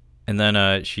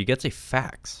then she gets a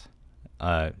fax.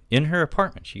 In her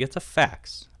apartment, she gets a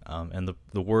fax, and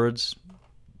the words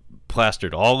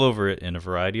plastered all over it in a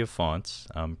variety of fonts,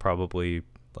 probably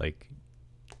like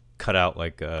cut out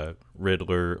like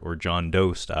Riddler or John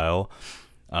Doe style,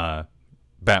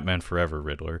 Batman Forever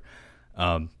Riddler,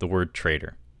 the word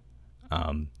traitor.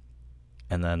 And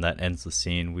then that ends the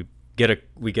scene. We get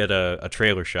a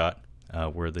trailer shot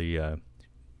where the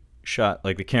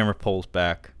the camera pulls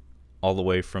back all the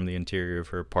way from the interior of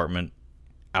her apartment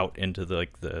out into the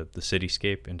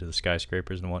cityscape, into the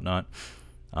skyscrapers and whatnot.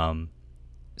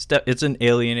 It's an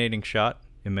alienating shot.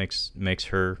 It makes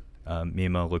her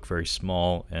Mima look very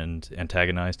small and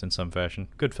antagonized in some fashion.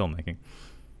 Good filmmaking.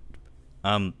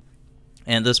 And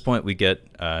at this point we get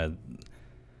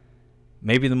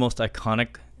maybe the most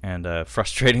iconic and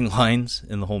frustrating lines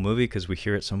in the whole movie, because we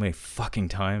hear it so many fucking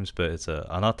times, but it's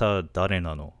Anata dare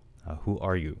nano? Who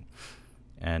are you?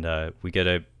 And we get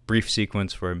a brief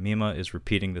sequence where Mima is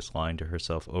repeating this line to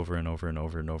herself over and over and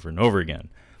over and over and over again.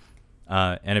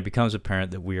 And it becomes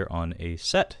apparent that we are on a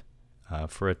set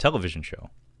for a television show.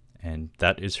 And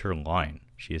that is her line.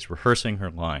 She is rehearsing her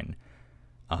line.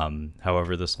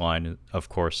 However, this line, of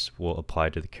course, will apply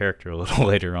to the character a little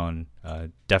later on,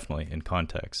 definitely in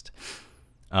context.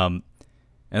 At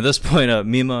this point,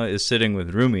 Mima is sitting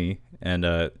with Rumi,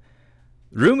 and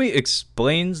Rumi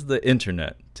explains the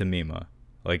internet to Mima.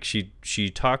 Like she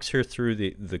talks her through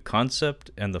the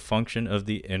concept and the function of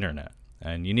the internet.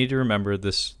 And you need to remember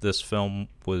this film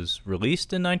was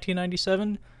released in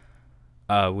 1997,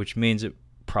 which means it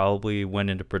probably went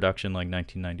into production like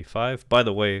 1995. By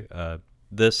the way,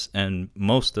 this and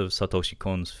most of Satoshi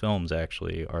Kon's films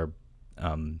actually are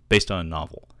based on a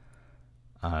novel.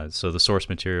 So the source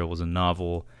material was a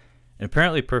novel, and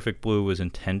apparently Perfect Blue was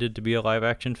intended to be a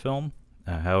live-action film.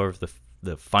 However,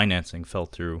 the financing fell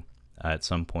through at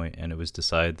some point, and it was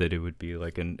decided that it would be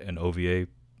like an OVA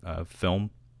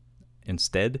film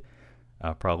instead,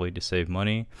 probably to save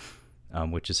money,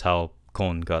 which is how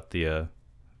Kon got the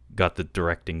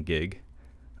directing gig,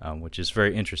 which is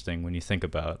very interesting when you think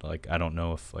about, like, I don't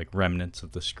know if like remnants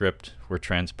of the script were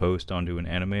transposed onto an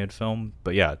animated film,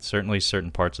 but yeah, certainly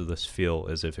certain parts of this feel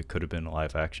as if it could have been a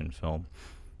live action film.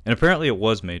 And apparently it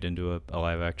was made into a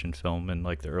live action film in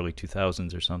like the early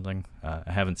 2000s or something. I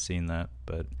haven't seen that,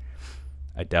 but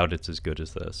I doubt it's as good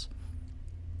as this.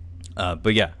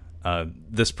 But yeah,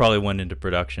 this probably went into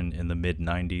production in the mid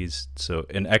 90s, so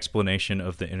an explanation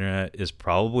of the internet is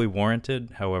probably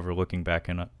warranted. However, looking back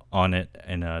on it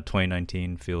in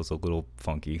 2019 feels a little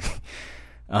funky.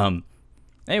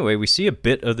 Anyway, we see a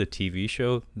bit of the TV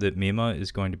show that Mima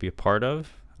is going to be a part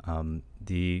of.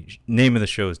 The name of the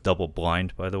show is Double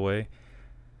Blind, by the way.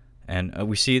 And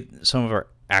we see some of our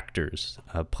actors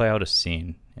play out a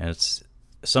scene, and it's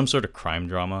some sort of crime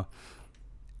drama.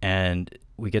 And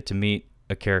we get to meet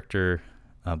a character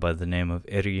by the name of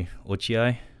Eri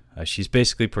Ochiai. She's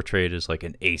basically portrayed as like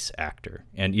an ace actor.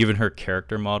 And even her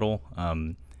character model,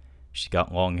 she's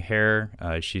got long hair.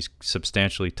 She's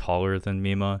substantially taller than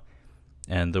Mima.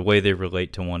 And the way they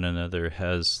relate to one another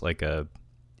has like a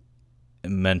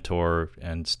mentor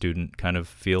and student kind of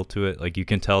feel to it. Like you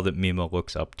can tell that Mima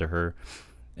looks up to her,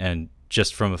 and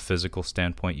just from a physical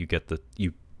standpoint, you get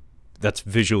that's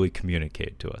visually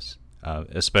communicated to us,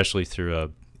 especially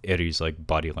through Eri's like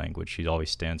body language. She always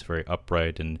stands very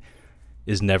upright and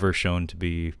is never shown to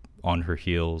be on her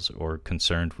heels or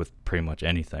concerned with pretty much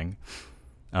anything.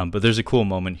 But there's a cool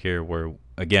moment here where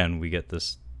again we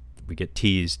get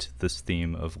teased this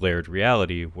theme of layered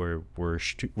reality where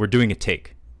we're doing a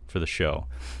take for the show,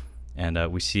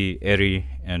 and we see Eri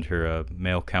and her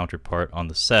male counterpart on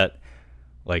the set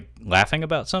like laughing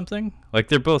about something, like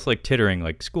they're both like tittering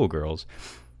like schoolgirls,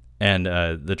 and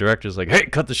the director's like, hey,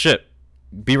 cut the shit,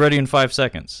 be ready in 5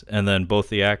 seconds, and then both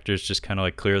the actors just kind of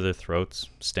like clear their throats,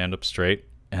 stand up straight,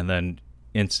 and then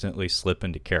instantly slip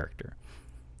into character.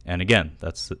 And again,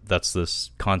 that's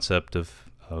this concept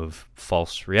of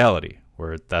false reality,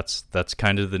 where that's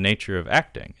kind of the nature of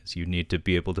acting, is you need to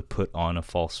be able to put on a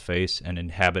false face and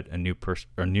inhabit a new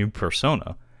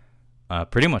persona,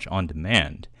 pretty much on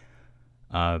demand.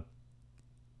 And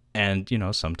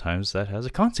sometimes that has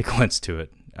a consequence to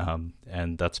it,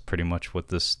 and that's pretty much what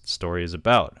this story is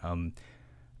about.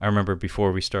 I remember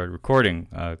before we started recording,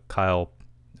 Kyle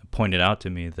pointed out to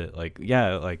me that like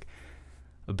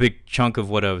a big chunk of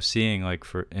what I was seeing like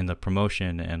in the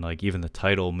promotion and like even the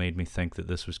title made me think that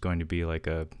this was going to be like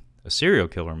a serial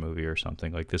killer movie or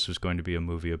something. Like this was going to be a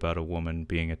movie about a woman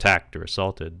being attacked or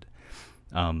assaulted.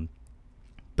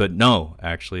 But no,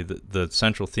 actually the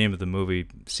central theme of the movie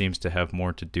seems to have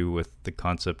more to do with the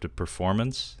concept of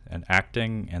performance and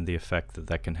acting and the effect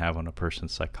that can have on a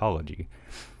person's psychology.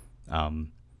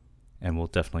 And we'll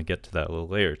definitely get to that a little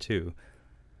later too.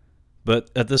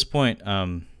 But at this point,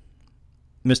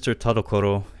 Mr.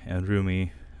 Tadokoro and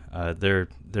Rumi, they're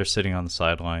sitting on the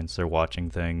sidelines, they're watching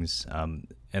things, and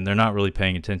they're not really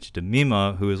paying attention to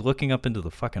Mima, who is looking up into the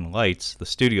fucking lights, the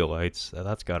studio lights.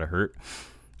 That's gotta hurt.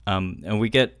 And we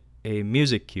get a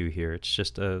music cue here. It's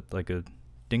just like a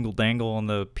dingle dangle on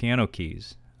the piano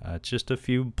keys. It's just a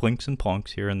few blinks and plonks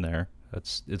here and there.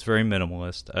 It's very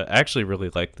minimalist. I actually really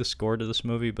like the score to this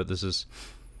movie, but this is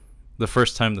the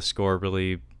first time the score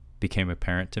really became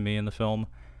apparent to me in the film.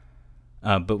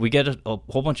 But we get a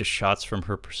whole bunch of shots from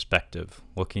her perspective,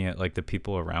 looking at like the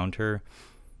people around her,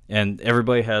 and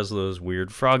everybody has those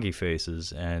weird froggy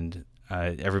faces, and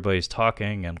everybody's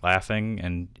talking and laughing,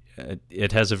 and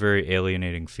it has a very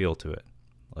alienating feel to it.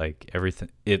 Like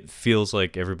everything, it feels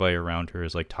like everybody around her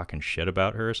is like talking shit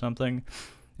about her or something,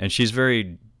 and she's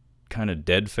very kind of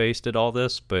dead-faced at all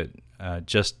this, but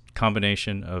just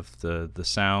combination of the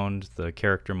sound, the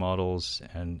character models,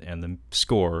 and the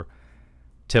score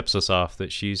tips us off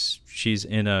that she's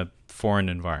in a foreign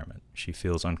environment. She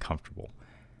feels uncomfortable.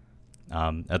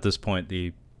 At this point,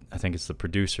 I think it's the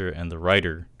producer and the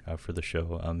writer for the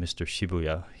show, Mr.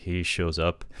 Shibuya, he shows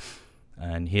up,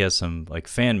 and he has some like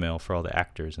fan mail for all the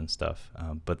actors and stuff.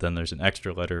 But then there's an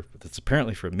extra letter that's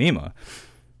apparently from Mima.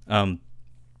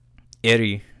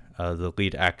 Eri, the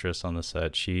lead actress on the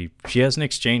set, she has an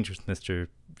exchange with Mr.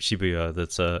 Shibuya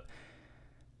that's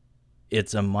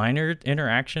it's a minor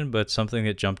interaction, but something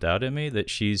that jumped out at me, that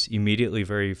she's immediately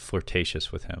very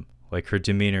flirtatious with him. Like, her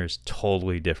demeanor is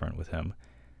totally different with him.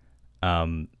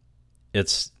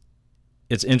 It's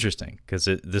interesting because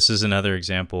this is another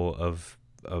example of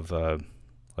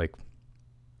like,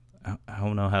 I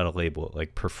don't know how to label it,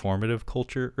 like performative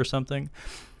culture or something.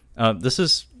 This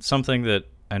is something that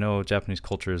I know Japanese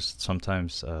culture is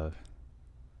sometimes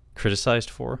criticized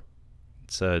for.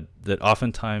 It's that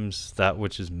oftentimes that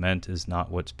which is meant is not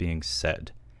what's being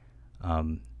said.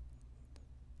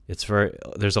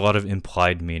 There's a lot of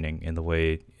implied meaning in the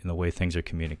way things are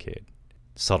communicated.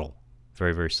 Subtle,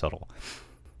 very, very subtle.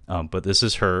 But this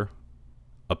is her,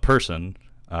 a person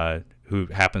who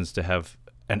happens to have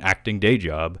an acting day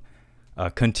job,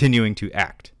 continuing to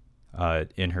act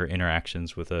in her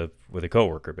interactions with a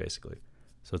coworker, basically.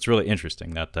 So it's really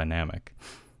interesting, that dynamic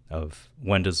of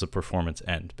when does the performance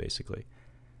end, basically.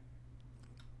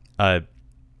 And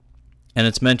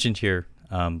it's mentioned here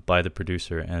by the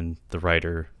producer and the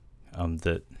writer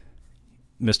that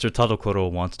Mr.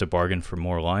 Tadokoro wants to bargain for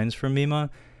more lines from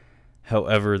Mima.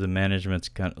 However, the management's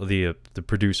kind of, the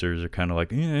producers are kind of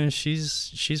like,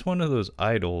 she's one of those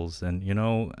idols, and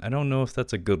I don't know if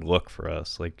that's a good look for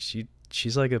us. Like,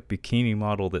 she's like a bikini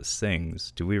model that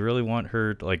sings. Do we really want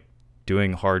her like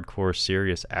doing hardcore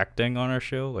serious acting on our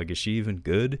show? Like, is she even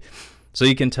good? So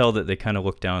you can tell that they kind of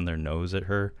look down their nose at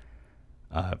her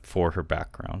for her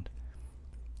background.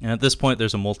 And at this point,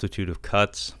 there's a multitude of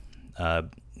cuts.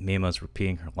 Mima's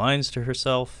repeating her lines to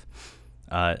herself,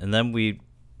 and then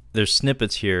there's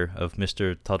snippets here of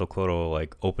Mr. Tadokoro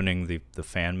like opening the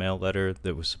fan mail letter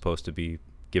that was supposed to be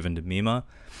given to Mima,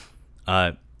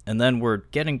 and then we're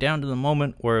getting down to the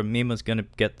moment where Mima's gonna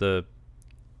get the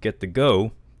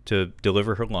go to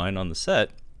deliver her line on the set,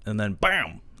 and then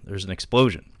bam, there's an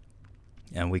explosion.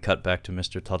 And we cut back to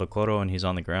Mr. Tadokoro, and he's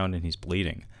on the ground and he's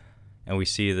bleeding. And we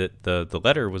see that the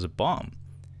letter was a bomb.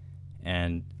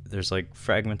 And there's like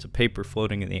fragments of paper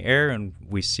floating in the air, and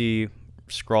we see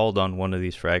scrawled on one of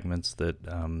these fragments that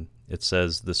it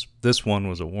says, this one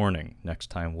was a warning. Next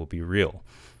time will be real.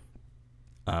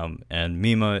 And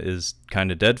Mima is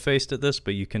kind of dead-faced at this,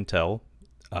 but you can tell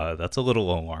that's a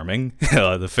little alarming.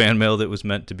 The fan mail that was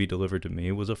meant to be delivered to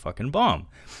me was a fucking bomb.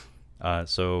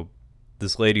 So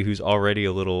this lady, who's already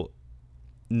a little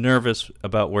nervous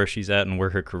about where she's at and where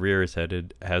her career is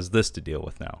headed, has this to deal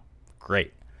with now.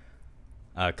 Great.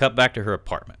 Cut back to her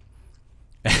apartment.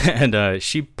 And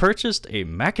she purchased a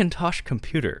Macintosh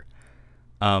computer.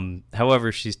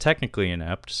 However, she's technically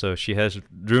inept, so she has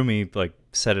Rumi like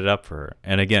set it up for her.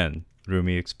 And again,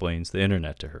 Rumi explains the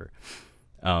internet to her.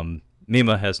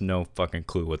 Mima has no fucking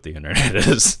clue what the internet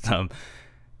is.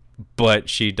 But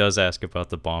she does ask about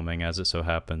the bombing. As it so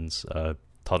happens,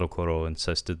 Tadokoro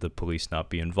insisted the police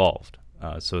not be involved.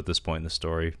 So at this point in the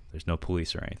story, there's no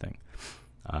police or anything.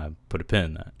 Put a pin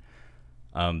in that.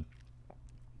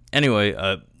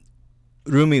 Anyway,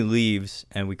 Rumi leaves,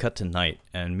 and we cut to night,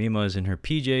 and Mima is in her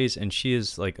PJs, and she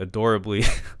is like adorably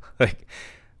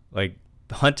like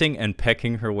hunting and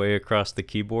pecking her way across the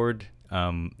keyboard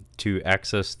to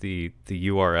access the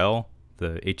URL,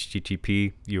 the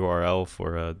HTTP URL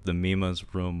for the Mima's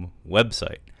Room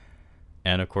website.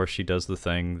 And of course, she does the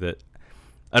thing that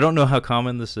I don't know how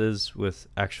common this is with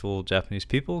actual Japanese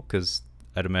people, because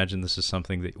I'd imagine this is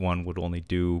something that one would only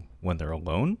do when they're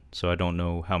alone. So I don't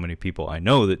know how many people I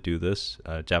know that do this,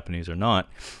 Japanese or not.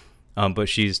 But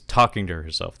she's talking to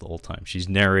herself the whole time. She's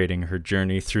narrating her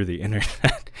journey through the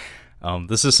internet.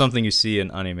 This is something you see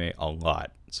in anime a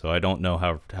lot. So I don't know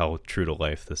how true to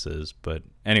life this is. But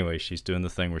anyway, she's doing the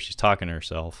thing where she's talking to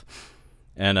herself.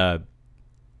 And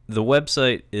the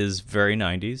website is very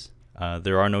 90s.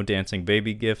 There are no dancing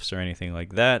baby gifs or anything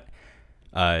like that.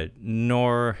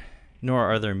 Nor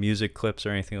are there music clips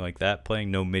or anything like that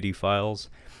playing. No MIDI files.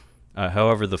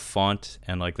 However, the font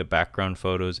and like the background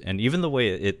photos and even the way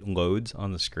it loads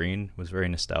on the screen was very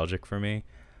nostalgic for me.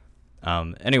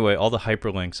 Anyway, all the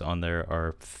hyperlinks on there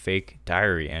are fake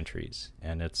diary entries,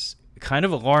 and it's kind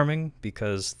of alarming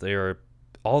because they are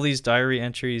all these diary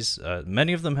entries.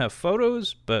 Many of them have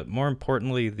photos, but more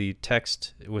importantly, the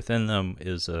text within them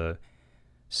is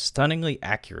stunningly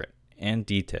accurate and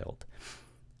detailed.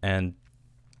 And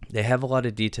they have a lot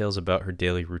of details about her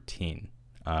daily routine.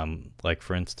 Like,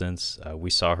 for instance, we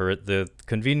saw her at the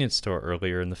convenience store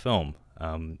earlier in the film.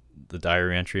 The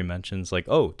diary entry mentions, like,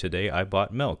 oh, today I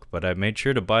bought milk, but I made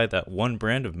sure to buy that one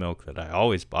brand of milk that I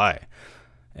always buy.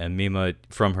 And Mima,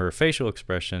 from her facial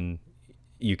expression,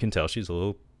 you can tell she's a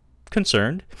little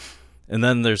concerned. And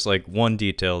then there's like one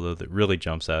detail though that really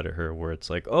jumps out at her, where it's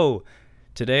like, oh,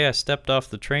 today I stepped off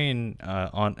the train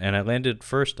and I landed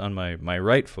first on my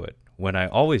right foot when I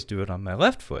always do it on my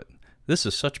left foot. This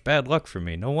is such bad luck for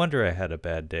me. No wonder I had a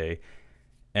bad day.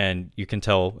 And you can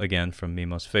tell again from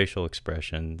Mima's facial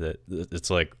expression that it's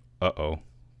like, uh-oh,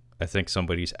 I think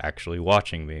somebody's actually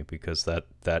watching me, because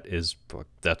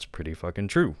that's pretty fucking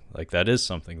true. Like, that is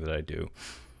something that I do.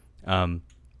 And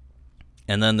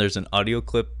then there's an audio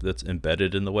clip that's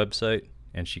embedded in the website,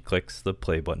 and she clicks the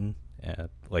play button,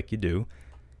 like you do,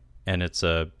 and it's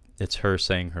her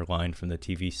saying her line from the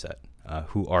TV set,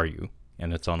 "Who are you?"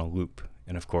 And it's on a loop.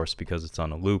 And of course, because it's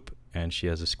on a loop and she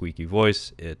has a squeaky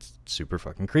voice, it's super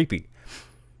fucking creepy.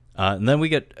 And then we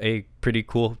get a pretty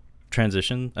cool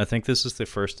transition. I think this is the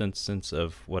first instance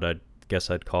of what I'd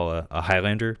call a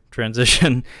Highlander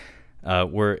transition,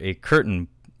 where a curtain,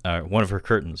 one of her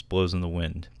curtains, blows in the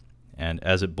wind. And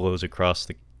as it blows across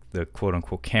the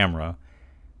quote-unquote camera,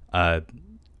 all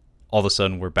of a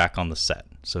sudden we're back on the set.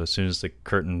 So as soon as the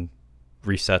curtain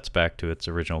resets back to its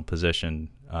original position,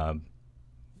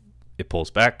 it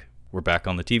pulls back, we're back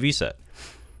on the TV set.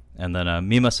 And then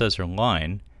Mima says her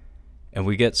line, and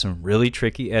we get some really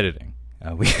tricky editing.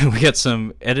 We get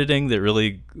some editing that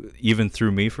really even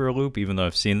threw me for a loop, even though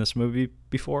I've seen this movie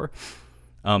before.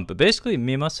 But basically,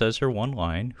 Mima says her one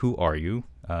line, "Who are you?"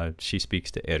 She speaks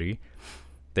to Eri.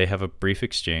 They have a brief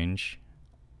exchange,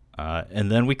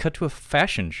 and then we cut to a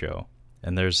fashion show,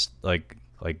 and there's like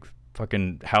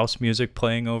fucking house music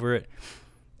playing over it,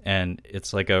 and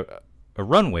it's like a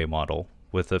runway model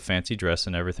with a fancy dress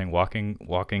and everything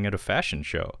walking at a fashion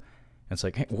show. And it's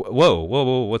like, hey, whoa,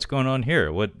 what's going on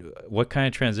here? What kind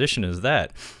of transition is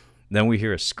that? Then we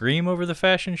hear a scream over the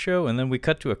fashion show, and then we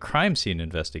cut to a crime scene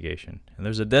investigation, and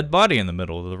there's a dead body in the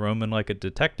middle of the room and like a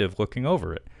detective looking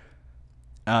over it.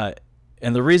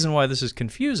 And the reason why this is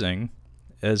confusing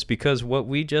is because what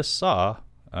we just saw,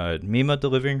 Mima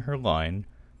delivering her line,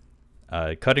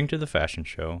 cutting to the fashion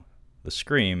show, the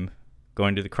scream,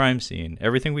 going to the crime scene,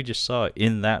 everything we just saw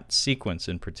in that sequence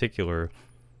in particular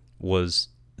was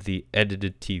the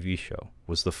edited TV show,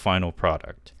 was the final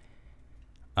product.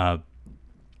 And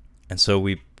so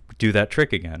we do that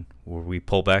trick again, where we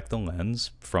pull back the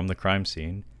lens from the crime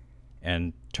scene,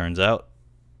 and turns out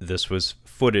this was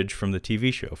footage from the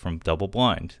TV show, from Double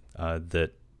Blind,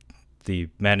 that the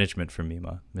management for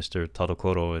Mima, Mr.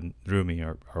 Tadokoro and Rumi,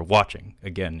 are watching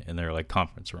again in their like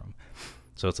conference room.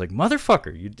 So it's like,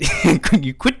 motherfucker,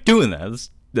 you quit doing that.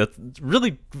 That's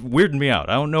really weirding me out.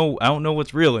 I don't know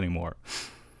what's real anymore.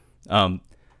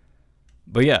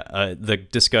 But yeah, the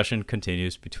discussion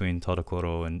continues between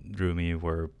Tadokoro and Rumi,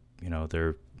 where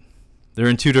they're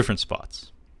in two different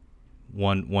spots.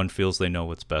 One feels they know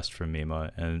what's best for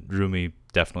Mima, and Rumi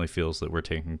definitely feels that we're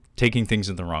taking things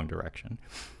in the wrong direction.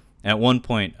 At one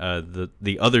point,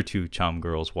 the other two Cham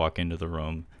girls walk into the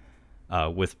room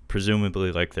with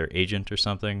presumably like their agent or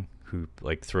something, who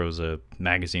like throws a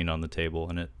magazine on the table,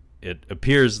 and it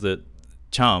appears that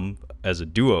Cham as a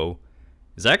duo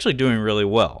is actually doing really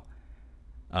well,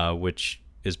 which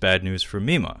is bad news for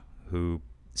Mima, who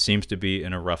seems to be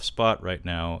in a rough spot right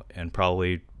now and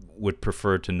probably would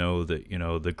prefer to know that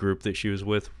the group that she was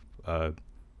with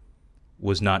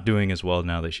was not doing as well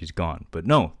now that she's gone. But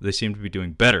no, they seem to be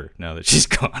doing better now that she's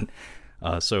gone.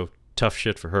 So tough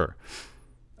shit for her.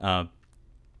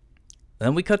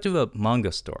 Then we cut to a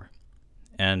manga store,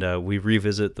 and we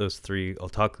revisit those three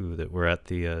otaku that were at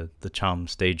the Cham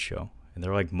stage show, and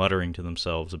they're like muttering to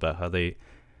themselves about how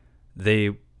they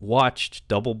watched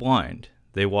Double Blind.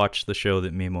 They watched the show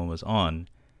that Mima was on,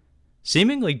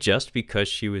 seemingly just because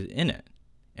she was in it.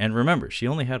 And remember, she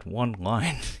only had one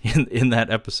line in that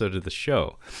episode of the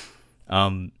show.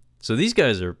 So these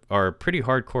guys are pretty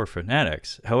hardcore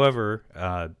fanatics. However,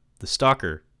 the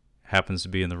stalker happens to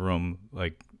be in the room,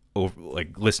 like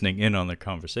listening in on their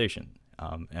conversation.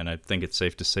 And I think it's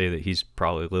safe to say that he's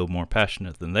probably a little more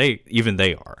passionate than they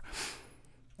are.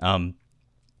 Then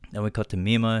we cut to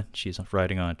Mima. She's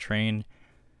riding on a train.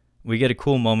 We get a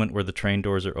cool moment where the train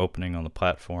doors are opening on the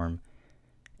platform,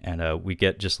 and we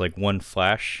get just like one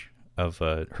flash of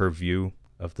her view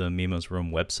of the Mima's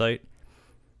Room website,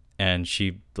 and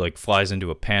she like flies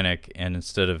into a panic, and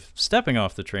instead of stepping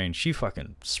off the train, she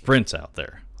fucking sprints out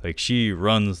there. Like, she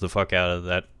runs the fuck out of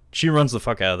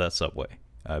that subway,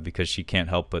 because she can't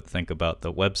help but think about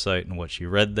the website and what she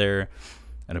read there,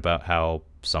 and about how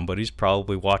somebody's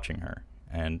probably watching her,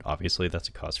 and obviously that's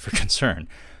a cause for concern.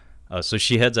 So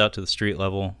she heads out to the street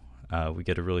level. We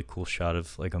get a really cool shot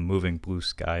of like a moving blue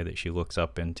sky that she looks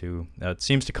up into. It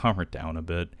seems to calm her down a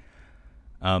bit.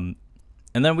 And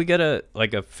then we get a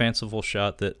fanciful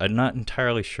shot that I'm not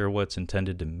entirely sure what it's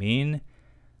intended to mean,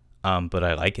 but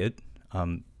I like it.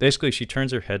 Basically, she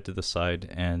turns her head to the side,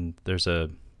 and there's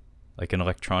an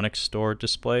electronics store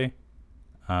display,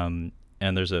 and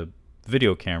there's a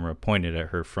video camera pointed at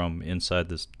her from inside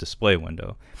this display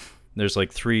window. There's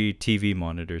 3 TV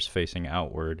monitors facing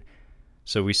outward,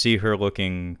 so we see her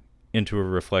looking into a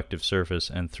reflective surface,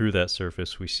 and through that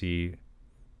surface we see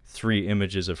 3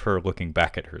 images of her looking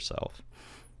back at herself.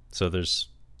 So there's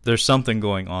something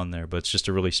going on there, but it's just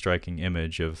a really striking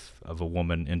image of a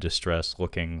woman in distress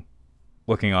looking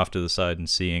off to the side and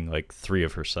seeing 3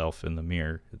 of herself in the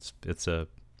mirror. It's a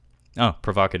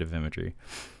provocative imagery.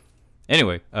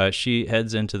 Anyway, she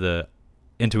heads into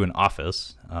an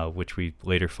office, which we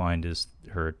later find is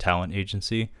her talent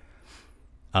agency.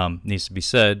 Needs to be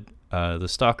said, the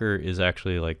stalker is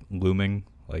actually looming.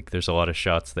 There's a lot of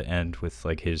shots that end with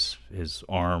his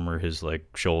arm or his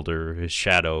shoulder, his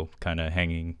shadow kind of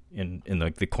hanging in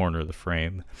the corner of the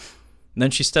frame. And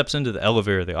then she steps into the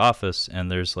elevator of the office, and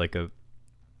there's a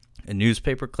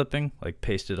newspaper clipping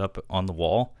pasted up on the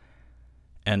wall.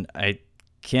 And I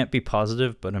can't be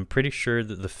positive, but I'm pretty sure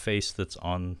that the face that's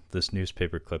on this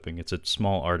newspaper clipping, it's a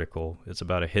small article, it's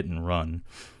about a hit and run.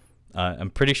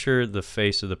 I'm pretty sure the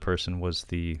face of the person was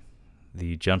the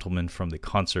gentleman from the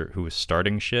concert who was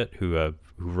starting shit, who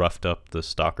roughed up the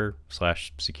stalker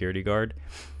 / security guard.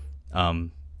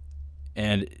 And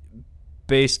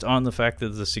based on the fact that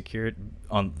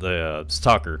the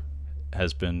stalker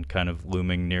has been kind of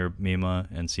looming near Mima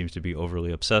and seems to be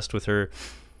overly obsessed with her,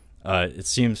 it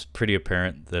seems pretty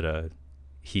apparent that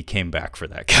he came back for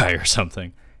that guy or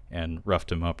something and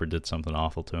roughed him up or did something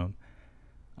awful to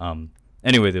him.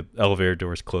 Anyway, the elevator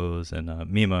doors close, and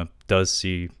Mima does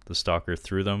see the stalker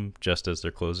through them just as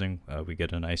they're closing. We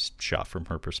get a nice shot from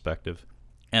her perspective.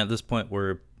 And at this point,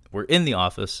 we're in the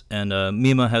office, and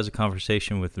Mima has a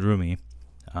conversation with Rumi,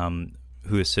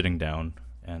 who is sitting down,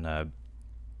 and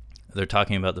they're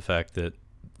talking about the fact that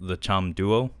the Cham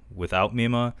duo, without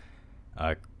Mima,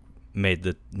 made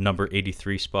the number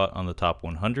 83 spot on the top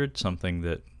 100, something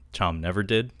that Cham never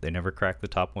did. They never cracked the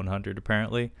top 100,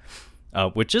 apparently.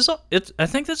 Which is, I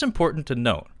think that's important to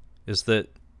note, is that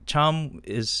Cham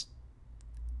is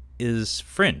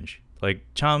fringe.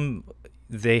 Cham,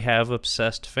 they have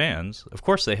obsessed fans. Of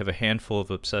course, they have a handful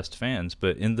of obsessed fans,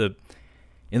 but in the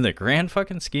grand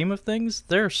fucking scheme of things,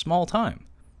 they're small time.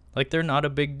 They're not a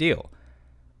big deal.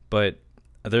 But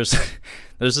there's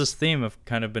this theme I've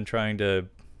kind of been trying to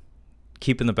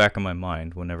keep in the back of my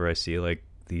mind whenever I see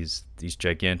these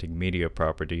gigantic media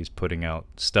properties putting out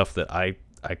stuff that I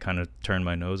kind of turn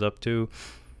my nose up to.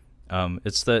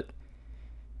 It's that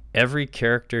every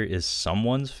character is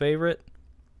someone's favorite.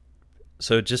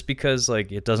 So just because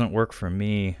it doesn't work for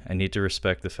me, I need to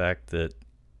respect the fact that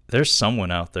there's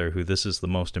someone out there who this is the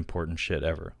most important shit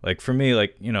ever. For me,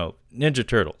 Ninja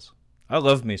Turtles. I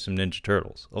love me some Ninja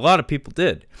Turtles. A lot of people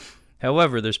did.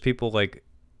 However, there's people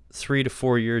 3 to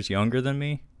 4 years younger than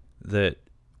me that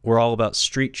were all about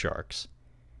Street Sharks.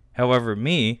 However,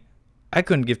 me, I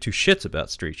couldn't give 2 shits about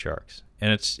Street Sharks.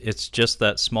 And it's just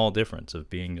that small difference of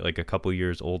being a couple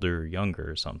years older or younger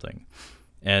or something.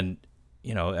 And,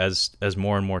 as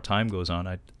more and more time goes on,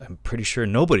 I'm pretty sure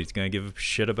nobody's going to give a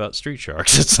shit about Street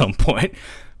Sharks at some point.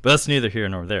 But that's neither here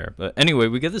nor there. But anyway,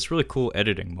 we get this really cool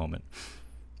editing moment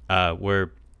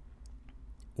where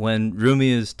when Rumi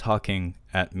is talking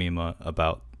at Mima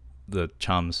about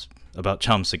Cham's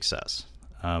success,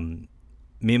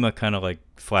 Mima kind of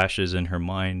flashes in her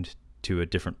mind to a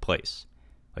different place,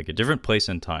 a different place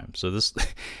in time. So this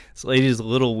lady is a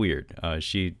little weird.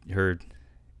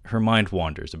 Her mind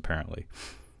wanders, apparently,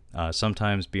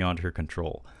 sometimes beyond her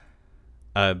control.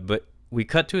 But we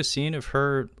cut to a scene of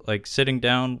her sitting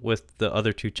down with the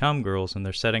other 2 Cham girls, and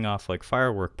they're setting off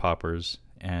firework poppers,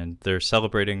 and they're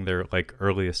celebrating their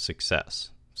earliest success.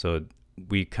 So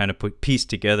we kind of piece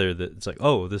together that it's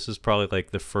oh, this is probably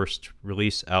the first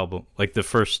release album, the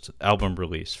first album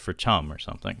release for Cham or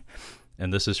something.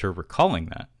 And this is her recalling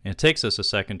that. And it takes us a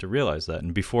second to realize that.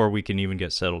 And before we can even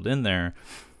get settled in there,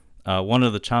 one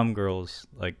of the Cham girls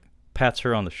pats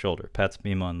her on the shoulder, pats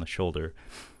Mima on the shoulder.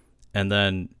 And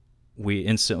then we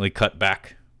instantly cut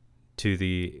back to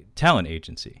the talent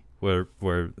agency where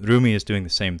Rumi is doing the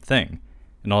same thing.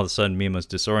 And all of a sudden Mima's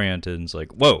disoriented and is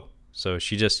whoa. So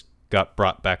she just got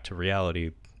brought back to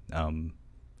reality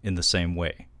in the same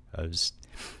way. It's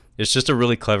just a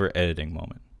really clever editing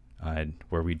moment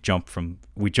where we jump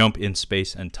in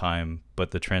space and time,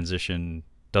 but the transition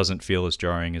doesn't feel as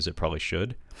jarring as it probably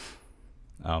should.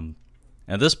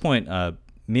 At this point,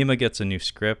 Mima gets a new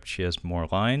script. She has more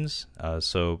lines.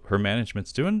 So her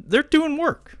management's they're doing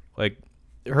work. Like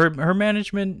her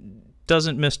management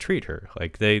doesn't mistreat her.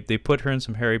 Like they put her in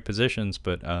some hairy positions,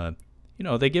 but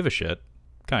they give a shit,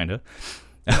 kind of.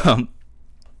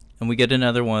 And we get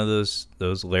another one of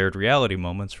those layered reality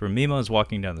moments where Mima is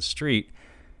walking down the street,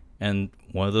 and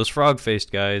one of those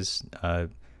frog-faced guys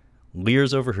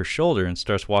leers over her shoulder and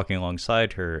starts walking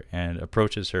alongside her and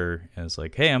approaches her and is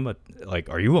like, "Hey,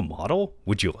 are you a model?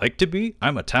 Would you like to be?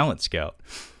 I'm a talent scout."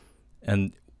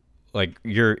 And like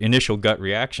your initial gut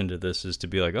reaction to this is to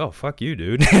be like, "Oh, fuck you,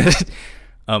 dude."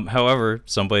 However,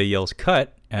 somebody yells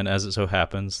cut, and as it so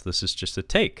happens, this is just a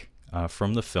take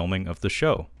from the filming of the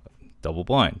show, Double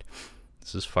Blind.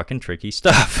 This is fucking tricky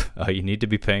stuff. You need to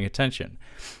be paying attention.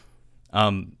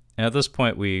 And at this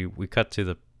point, we cut to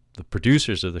the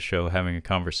producers of the show having a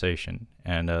conversation,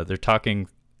 and they're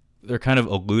kind of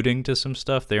alluding to some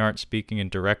stuff. They aren't speaking in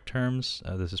direct terms.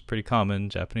 This is pretty common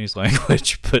Japanese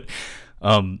language, but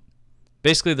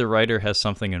basically the writer has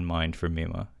something in mind for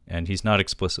Mima, and he's not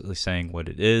explicitly saying what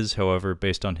it is. However,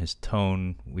 based on his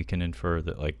tone, we can infer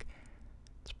that like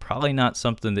it's probably not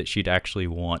something that she'd actually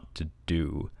want to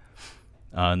do.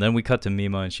 And then we cut to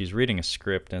Mima, and she's reading a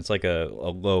script, and it's like a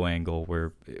low angle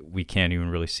where we can't even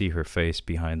really see her face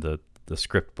behind the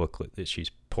script booklet that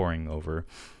she's poring over.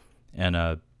 And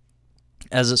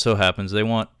as it so happens, they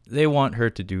want her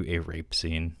to do a rape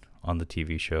scene on the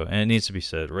TV show. And it needs to be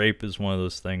said, rape is one of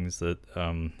those things that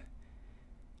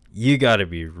you got to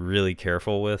be really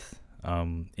careful with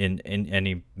in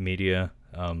any media.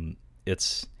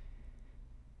 It's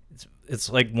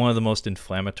like one of the most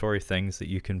inflammatory things that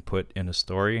you can put in a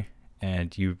story,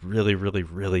 and you really, really,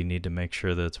 really need to make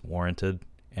sure that it's warranted.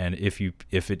 And if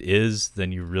it is,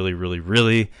 then you really, really,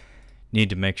 really need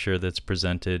to make sure that it's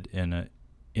presented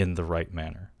in the right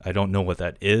manner. I don't know what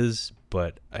that is,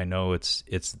 but I know it's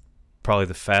probably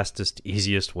the fastest,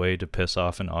 easiest way to piss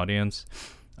off an audience,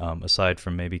 aside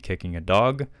from maybe kicking a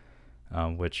dog,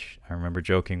 which I remember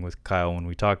joking with Kyle when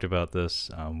we talked about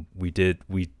this.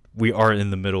 We are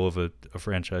in the middle of a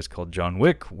franchise called John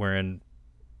Wick, wherein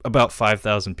about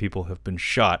 5,000 people have been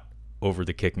shot over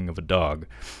the kicking of a dog,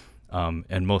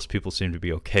 and most people seem to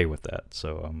be okay with that.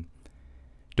 So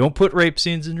don't put rape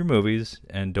scenes in your movies,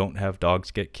 and don't have dogs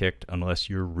get kicked unless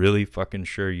you're really fucking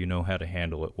sure you know how to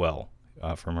handle it well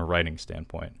from a writing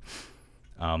standpoint.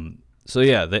 So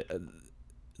yeah,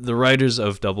 the writers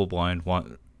of Double Blind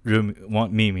want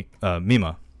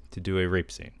Mima to do a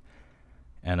rape scene.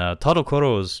 And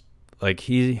Tadokoro is like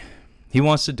he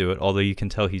wants to do it, although you can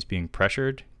tell he's being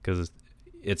pressured because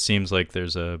it seems like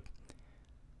there's some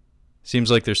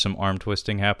arm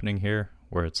twisting happening here,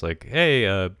 where it's like,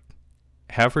 hey,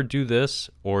 have her do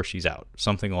this or she's out,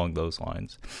 something along those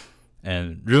lines.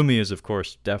 And Rumi is of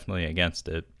course definitely against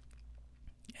it,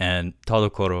 and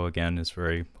Tadokoro again is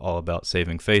very all about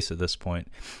saving face at this point.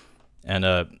 And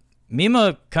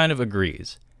Mima kind of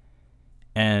agrees,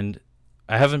 and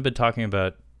I haven't been talking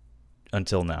about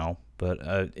until now, but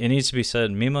it needs to be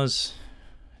said, Mima's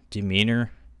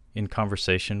demeanor in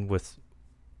conversation with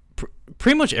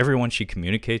pretty much everyone she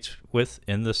communicates with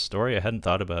in this story, I hadn't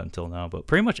thought about until now, but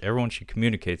pretty much everyone she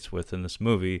communicates with in this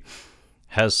movie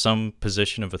has some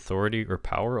position of authority or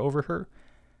power over her.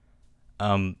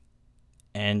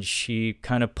 And she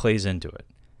kind of plays into it.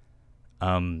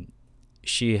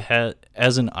 She has,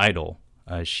 as an idol,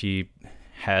 she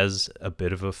has a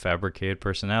bit of a fabricated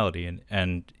personality,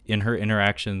 and in her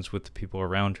interactions with the people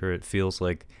around her, it feels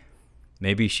like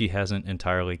maybe she hasn't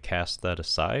entirely cast that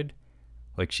aside.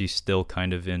 Like she's still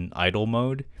kind of in idol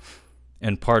mode,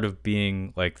 and part of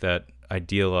being like that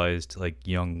idealized like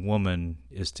young woman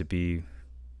is to be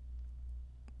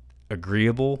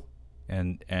agreeable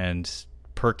and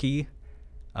perky,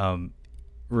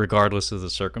 regardless of the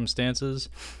circumstances.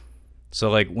 So,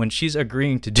 like, when she's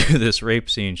agreeing to do this rape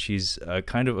scene, she's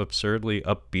kind of absurdly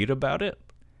upbeat about it.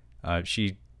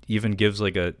 She even gives,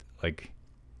 like, a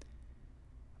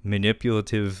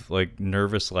manipulative, like,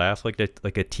 nervous laugh, like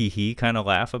a tee-hee kind of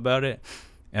laugh about it.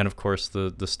 And, of course,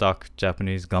 the stock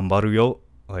Japanese "gambaru yo,"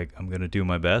 like, I'm going to do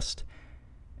my best.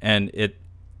 And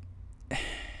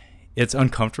it's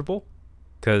uncomfortable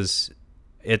because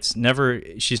she's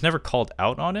never called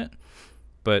out on it.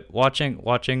 But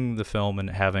watching the film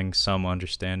and having some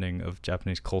understanding of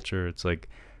Japanese culture, it's like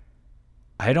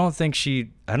I don't think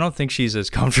she's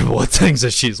as comfortable with things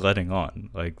as she's letting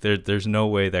on. Like there's no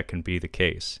way that can be the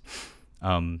case.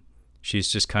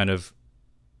 She's just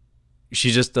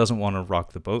she just doesn't want to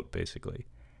rock the boat, basically.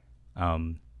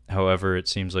 However, it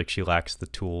seems like she lacks the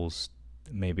tools,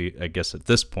 maybe I guess at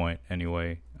this point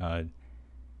anyway,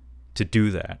 to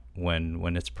do that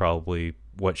when it's probably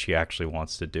what she actually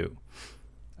wants to do.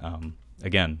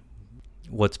 Again,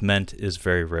 what's meant is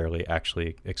very rarely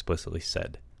actually explicitly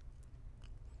said.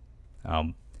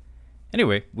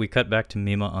 Anyway, we cut back to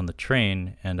Mima on the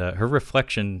train, and her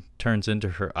reflection turns into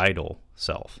her idol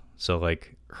self. So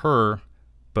like her,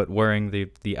 but wearing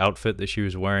the outfit that she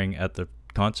was wearing at the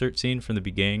concert scene from the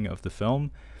beginning of the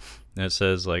film. And it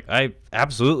says, like, I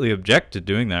absolutely object to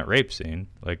doing that rape scene.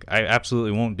 Like, I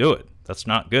absolutely won't do it. That's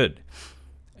not good.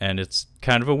 And it's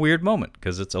kind of a weird moment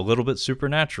because it's a little bit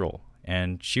supernatural.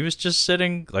 And she was just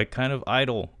sitting, like, kind of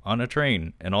idle on a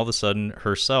train. And all of a sudden,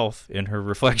 herself in her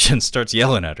reflection starts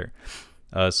yelling at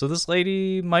her. So this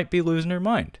lady might be losing her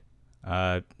mind.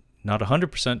 Not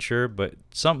 100% sure, but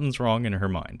something's wrong in her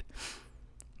mind.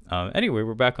 Anyway,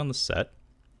 we're back on the set.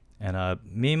 And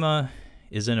Mima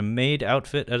is in a maid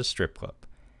outfit at a strip club.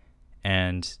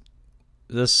 And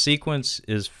the sequence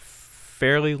is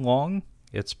fairly long.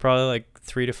 It's probably like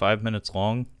 3 to 5 minutes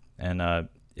long. And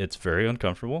it's very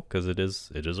uncomfortable because it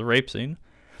is a rape scene.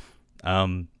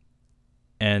 And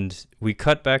we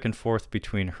cut back and forth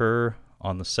between her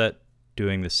on the set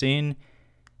doing the scene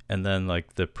and then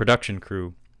like the production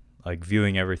crew like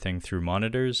viewing everything through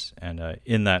monitors. And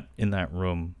in that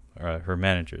room, her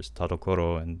managers,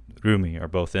 Tadokoro and Rumi, are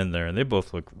both in there, and they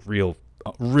both look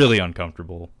really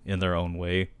uncomfortable in their own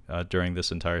way during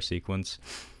this entire sequence.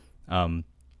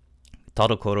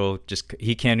 Tadokoro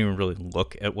he can't even really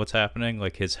look at what's happening.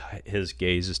 Like his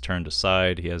gaze is turned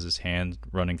aside. He has his hand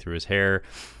running through his hair,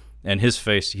 and his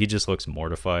face, he just looks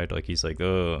mortified. Like he's like,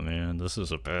 oh man, this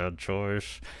is a bad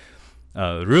choice.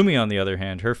 Rumi, on the other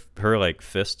hand, her like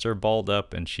fists are balled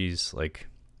up, and she's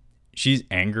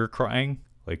anger crying.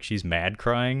 Like she's mad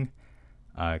crying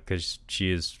because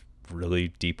she is really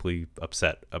deeply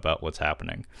upset about what's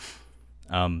happening.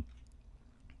 But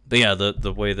yeah,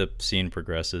 the way the scene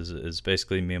progresses is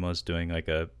basically Mima's doing like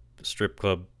a strip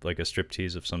club, like a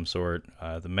striptease of some sort.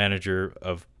 The manager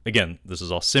again, this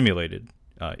is all simulated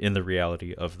in the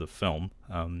reality of the film.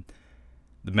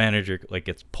 The manager like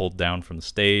gets pulled down from the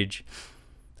stage.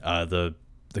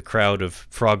 The crowd of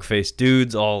frog-faced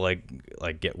dudes all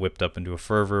like get whipped up into a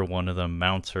fervor. One of them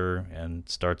mounts her and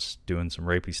starts doing some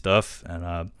rapey stuff.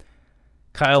 And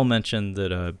Kyle mentioned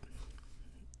that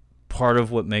part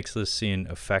of what makes this scene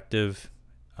effective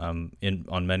on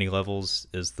many levels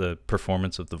is the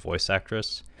performance of the voice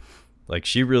actress. Like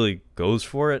she really goes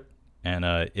for it, and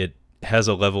it has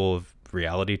a level of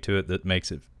reality to it that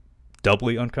makes it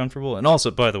doubly uncomfortable. And also,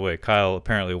 by the way, Kyle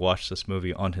apparently watched this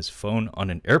movie on his phone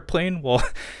on an airplane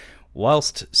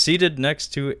whilst seated next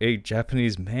to a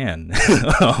Japanese man.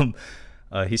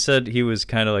 He said he was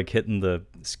kind of like hitting the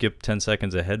skip 10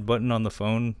 seconds ahead button on the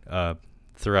phone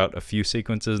throughout a few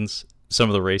sequences, some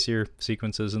of the racier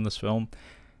sequences in this film.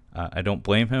 I don't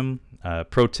blame him.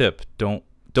 Pro tip, don't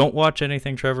watch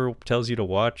anything Trevor tells you to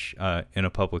watch in a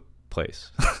public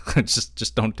place.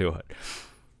 just don't do it.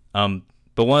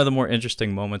 But one of the more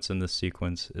interesting moments in this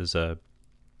sequence is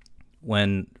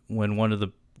when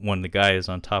the guy is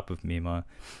on top of Mima.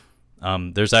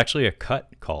 There's actually a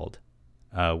cut called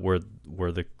where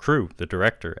the crew, the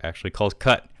director, actually calls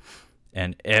cut,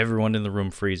 and everyone in the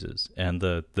room freezes, and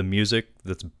the music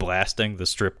that's blasting, the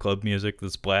strip club music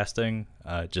that's blasting,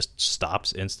 just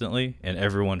stops instantly, and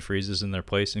everyone freezes in their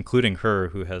place, including her,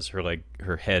 who has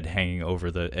her head hanging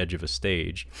over the edge of a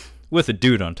stage with a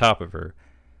dude on top of her.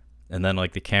 And then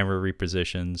like the camera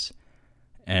repositions,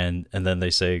 and then they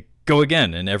say go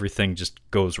again, and everything just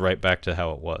goes right back to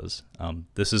how it was.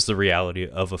 This is the reality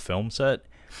of a film set,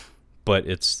 but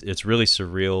it's really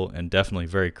surreal and definitely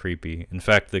very creepy. In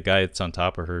fact, the guy that's on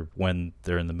top of her, when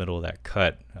they're in the middle of that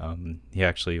cut, he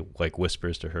actually like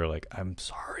whispers to her like, "I'm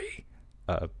sorry."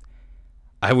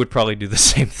 I would probably do the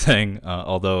same thing,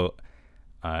 although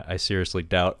I seriously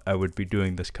doubt I would be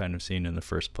doing this kind of scene in the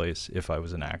first place if I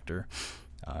was an actor.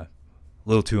 A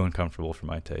little too uncomfortable for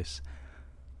my taste.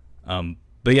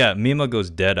 But yeah, Mima goes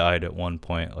dead-eyed at one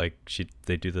point. Like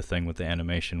they do the thing with the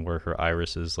animation where her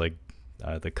iris is like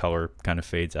the color kind of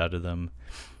fades out of them.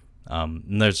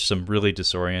 And there's some really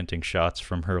disorienting shots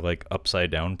from her like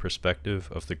upside down perspective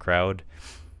of the crowd.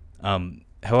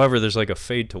 However, there's like a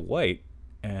fade to white,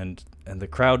 and the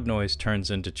crowd noise turns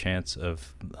into chants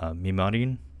of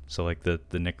Mimarin, so like the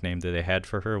nickname that they had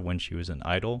for her when she was an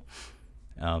idol.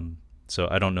 So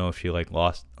I don't know if she like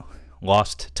lost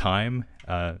time,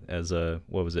 as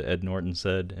what was it, Ed Norton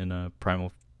said in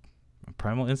Primal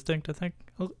Instinct, I think.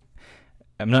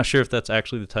 I'm not sure if that's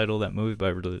actually the title of that movie, but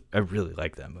I really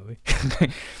like that movie.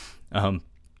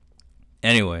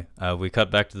 Anyway, we cut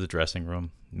back to the dressing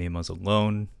room. Mima's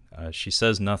alone. She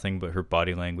says nothing, but her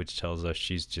body language tells us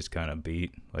she's just kind of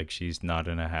beat, like she's not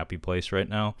in a happy place right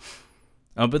now.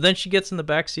 But then she gets in the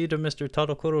backseat of Mr.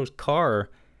 Tadokoro's car,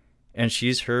 and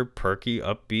she's her perky,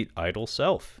 upbeat, idle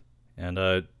self. And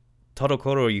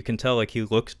Tadokoro, you can tell, like, he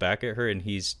looks back at her and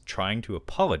he's trying to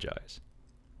apologize.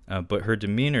 But her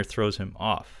demeanor throws him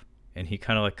off, and he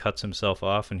kind of like cuts himself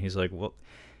off, and he's like, well,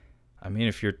 I mean,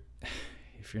 if you're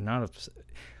not upset,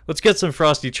 let's get some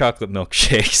frosty chocolate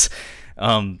milkshakes.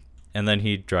 And then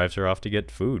he drives her off to get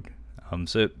food.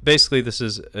 So basically this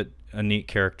is a neat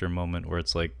character moment where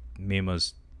it's like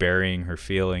Mima's burying her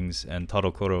feelings, and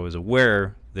Tadokoro is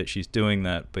aware that she's doing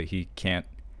that, but he can't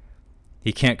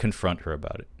confront her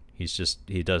about it.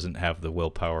 He doesn't have the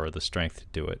willpower or the strength to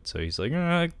do it. So he's like,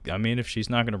 I mean, if she's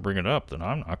not going to bring it up, then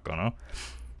I'm not gonna.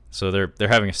 So they're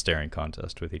having a staring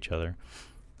contest with each other.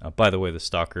 By the way, the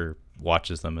stalker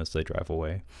watches them as they drive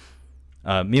away.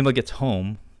 Mima gets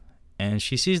home, and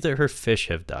she sees that her fish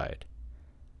have died.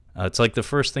 It's like the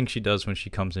first thing she does when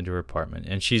she comes into her apartment,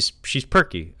 and she's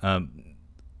perky.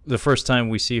 The first time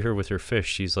we see her with her fish,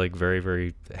 she's like very,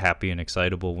 very happy and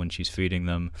excitable when she's feeding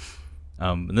them.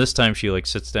 And this time she like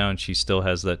sits down, she still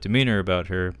has that demeanor about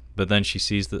her, but then she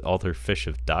sees that all her fish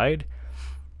have died.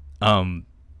 And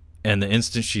the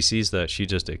instant she sees that, she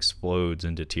just explodes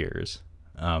into tears.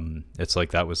 It's like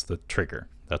that was the trigger.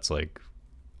 That's like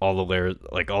all the layers,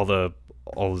 like all the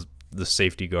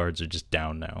safety guards are just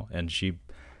down now, and she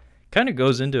kind of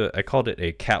goes into, I called it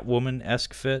a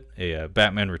Catwoman-esque fit, a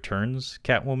Batman Returns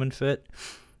Catwoman fit,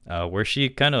 where she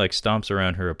kind of like stomps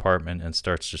around her apartment and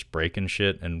starts just breaking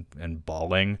shit and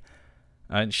bawling.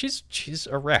 And she's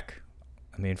a wreck.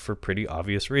 I mean, for pretty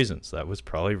obvious reasons. That was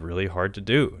probably really hard to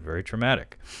do, very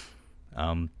traumatic.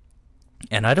 And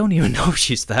I don't even know if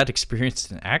she's that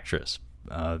experienced an actress.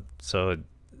 So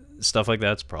stuff like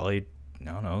that's probably, I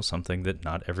don't know, something that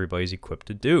not everybody's equipped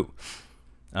to do.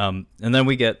 And then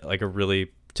we get like a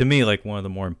really, to me, like one of the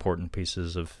more important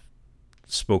pieces of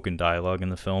spoken dialogue in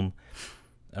the film,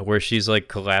 where she's like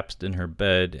collapsed in her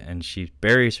bed and she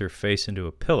buries her face into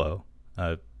a pillow.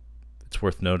 It's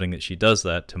worth noting that she does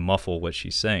that to muffle what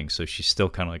she's saying, so she's still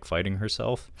kind of like fighting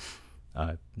herself,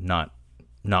 not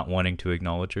wanting to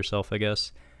acknowledge herself, I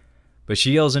guess. But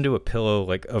she yells into a pillow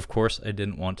like, of course I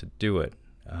didn't want to do it,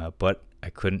 but I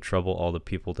couldn't trouble all the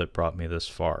people that brought me this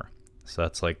far. So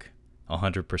that's like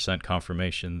 100%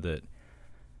 confirmation that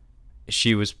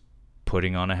she was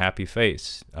putting on a happy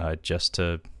face, just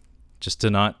to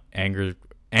not anger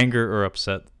or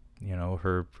upset, you know,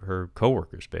 her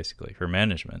coworkers, basically her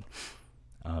management.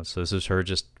 So this is her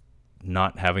just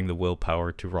not having the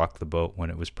willpower to rock the boat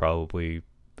when it was probably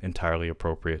entirely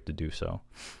appropriate to do so.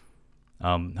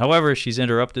 However, she's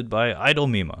interrupted by Idol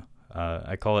Mima.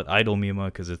 I call it Idol Mima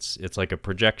because it's like a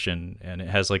projection and it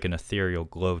has like an ethereal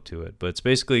glow to it. But it's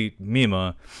basically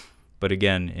Mima, but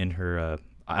again in her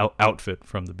outfit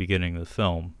from the beginning of the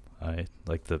film,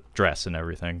 like the dress and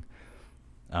everything.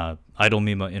 Idol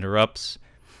Mima interrupts,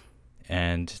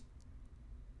 and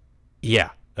yeah,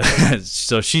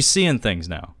 so she's seeing things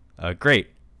now.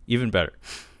 Great, even better.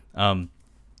 And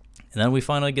then we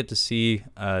finally get to see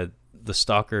the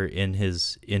stalker in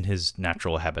his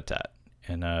natural habitat.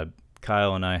 And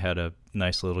Kyle and I had a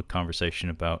nice little conversation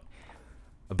about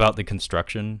the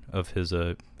construction of his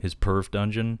perv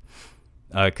dungeon,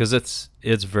 because it's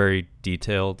very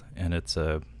detailed and it's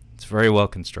very well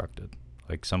constructed.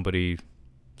 Like somebody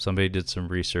did some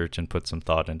research and put some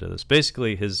thought into this.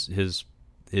 Basically, his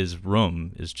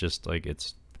room is just like,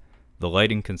 the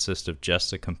lighting consists of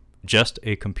just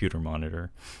a computer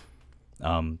monitor.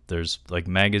 There's like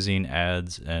magazine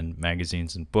ads and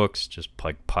magazines and books just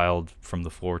like piled from the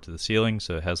floor to the ceiling,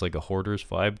 so it has like a hoarder's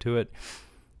vibe to it.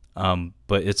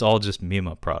 But it's all just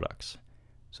Mima products.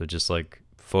 So just like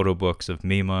photo books of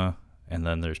Mima, and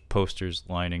then there's posters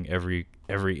lining every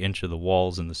inch of the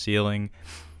walls and the ceiling.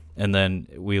 And then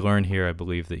we learn here, I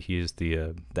believe, that he is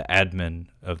the admin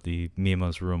of the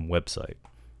Mima's Room website.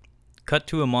 Cut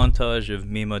to a montage of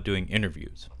Mima doing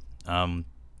interviews.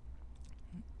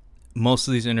 Most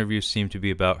of these interviews seem to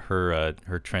be about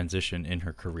her transition in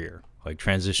her career, like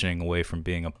transitioning away from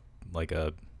being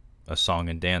a song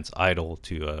and dance idol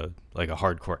to like a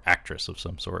hardcore actress of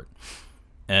some sort.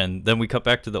 And then we cut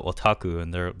back to the otaku,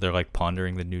 and they're like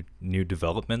pondering the new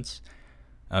developments.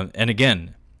 And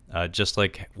again, just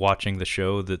like watching the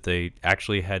show that they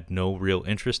actually had no real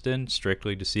interest in,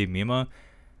 strictly to see Mima,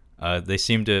 they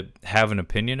seem to have an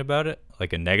opinion about it,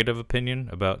 like a negative opinion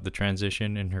about the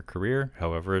transition in her career.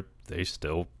 However, they're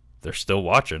still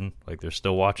watching, like they're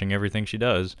still watching everything she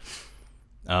does.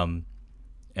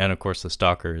 And of course, the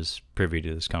stalker is privy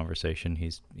to this conversation.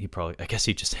 He probably, I guess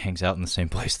he just hangs out in the same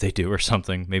place they do or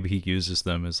something. Maybe he uses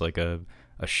them as like a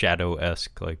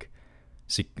shadow-esque like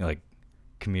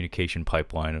communication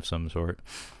pipeline of some sort.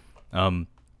 And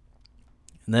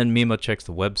then Mima checks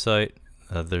the website.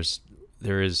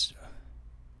 There is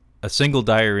a single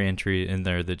diary entry in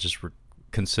there that just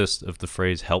consists of the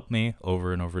phrase "help me"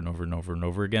 over and over and over and over and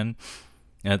over again.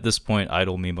 And at this point,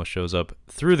 Idol Mima shows up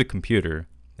through the computer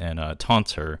and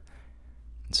taunts her.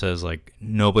 It says, like,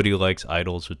 nobody likes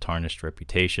idols with tarnished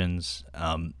reputations.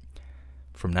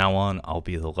 From now on, I'll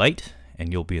be the light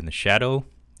and you'll be in the shadow.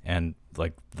 And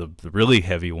like the really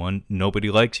heavy one,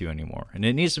 nobody likes you anymore. And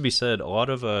it needs to be said, a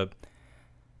lot of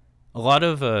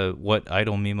what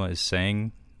Idol Mima is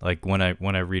saying, like when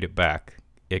I read it back,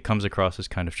 it comes across as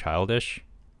kind of childish.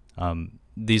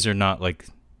 These are not like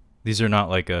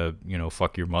a, you know,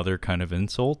 fuck your mother kind of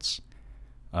insults.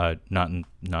 Not in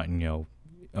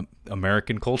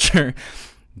American culture,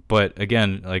 but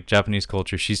again, like Japanese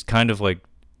culture, she's kind of like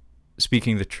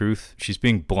speaking the truth. She's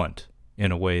being blunt in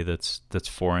a way that's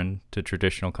foreign to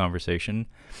traditional conversation.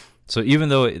 So even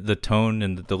though the tone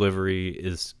and the delivery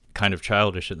is kind of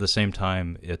childish, at the same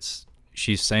time,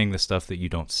 she's saying the stuff that you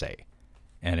don't say,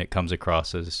 and it comes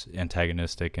across as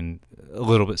antagonistic and a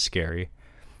little bit scary.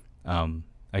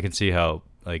 I can see how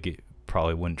like it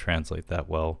probably wouldn't translate that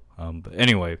well. But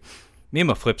anyway,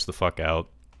 Mima flips the fuck out.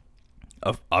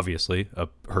 Obviously,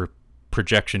 her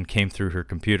projection came through her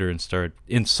computer and started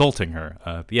insulting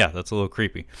her. Yeah, that's a little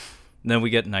creepy. And then we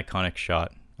get an iconic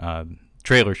shot,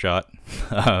 trailer shot,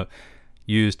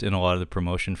 used in a lot of the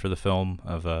promotion for the film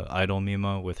of Idol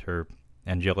Mima with her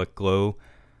angelic glow,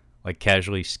 like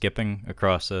casually skipping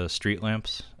across street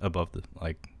lamps above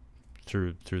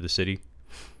through the city.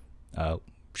 You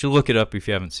should look it up if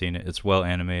you haven't seen it. It's well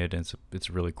animated and it's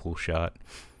a really cool shot.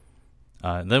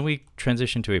 Then we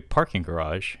transition to a parking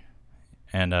garage,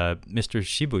 and Mr.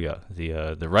 Shibuya,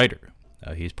 the writer,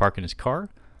 he's parking his car.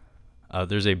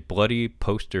 There's a bloody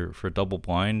poster for Double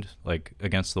Blind, like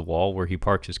against the wall where he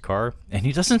parked his car, and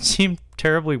he doesn't seem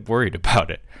terribly worried about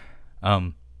it.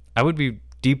 I would be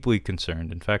deeply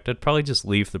concerned. In fact, I'd probably just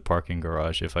leave the parking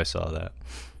garage if I saw that.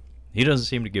 He doesn't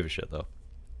seem to give a shit though.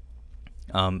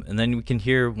 And then we can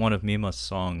hear one of Mima's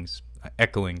songs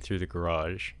echoing through the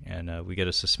garage, and we get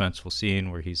a suspenseful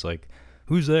scene where he's like,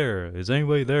 "Who's there? Is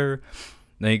anybody there?" And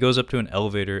then he goes up to an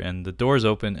elevator, and the doors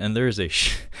open, and there's a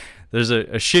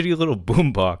shitty little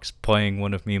boombox playing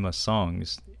one of Mima's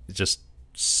songs, just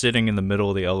sitting in the middle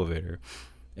of the elevator.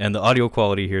 And the audio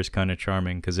quality here is kind of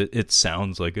charming because it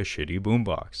sounds like a shitty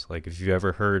boombox. Like if you've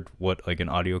ever heard what like an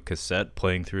audio cassette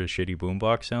playing through a shitty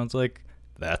boombox sounds like,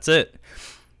 that's it.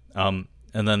 And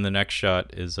then the next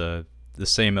shot is the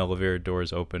same elevator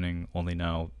doors opening, only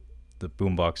now the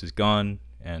boombox is gone,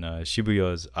 and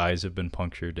Shibuya's eyes have been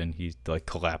punctured, and he like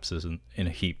collapses in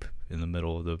a heap in the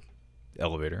middle of the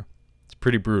elevator. It's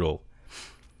pretty brutal.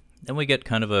 Then we get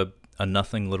kind of a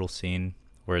nothing little scene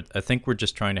where I think we're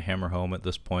just trying to hammer home at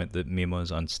this point that Mima is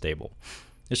unstable.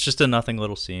 It's just a nothing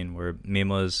little scene where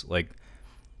Mima is like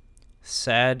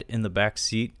sad in the back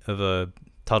seat of a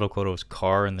Tadokoro's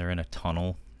car, and they're in a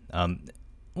tunnel.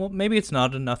 Well, maybe it's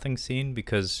not a nothing scene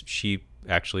because she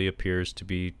actually appears to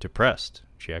be depressed.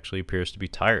 She actually appears to be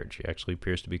tired. She actually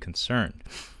appears to be concerned.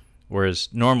 Whereas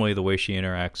normally the way she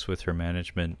interacts with her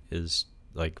management is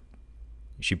like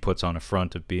she puts on a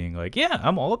front of being like, yeah,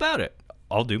 I'm all about it.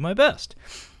 I'll do my best.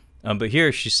 But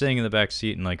here she's sitting in the back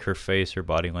seat, and like her face, her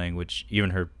body language, even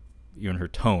her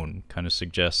tone kind of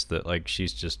suggests that like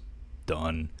she's just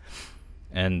done.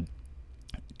 And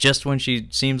just when she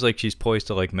seems like she's poised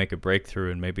to like make a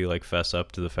breakthrough and maybe like fess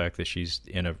up to the fact that she's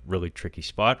in a really tricky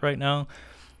spot right now,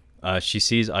 she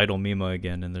sees Idol Mima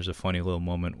again, and there's a funny little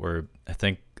moment where I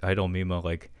think Idol Mima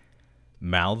like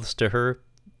mouths to her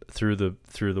through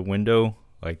the window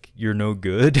like, "You're no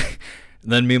good."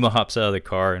 And then Mima hops out of the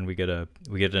car, and we get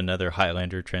another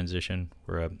Highlander transition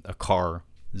where a car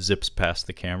zips past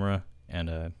the camera,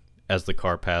 and as the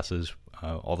car passes,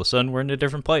 all of a sudden we're in a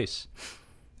different place.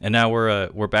 And now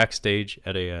we're backstage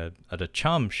at a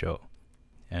Cham show,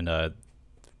 and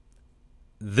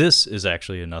this is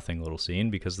actually a nothing little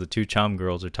scene because the two Cham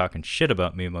girls are talking shit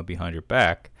about Mima behind her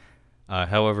back.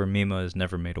 However, Mima is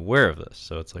never made aware of this,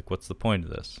 so it's like, what's the point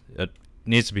of this? It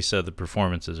needs to be said the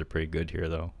performances are pretty good here,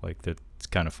 though. Like it's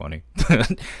kind of funny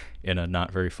in a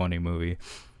not very funny movie.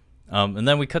 And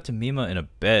then we cut to Mima in a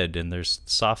bed, and there's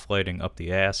soft lighting up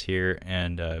the ass here,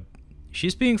 and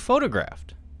she's being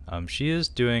photographed. She is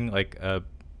doing like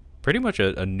pretty much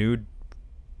a nude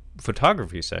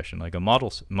photography session, like a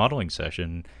modeling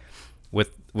session,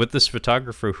 with this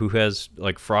photographer who has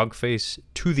like frog face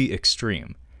to the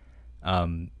extreme,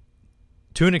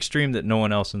 to an extreme that no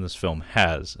one else in this film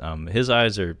has. His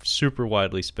eyes are super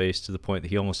widely spaced to the point that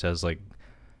he almost has like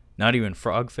not even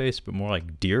frog face, but more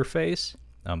like deer face.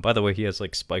 By the way, he has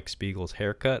like Spike Spiegel's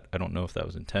haircut. I don't know if that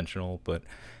was intentional, but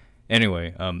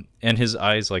anyway, and his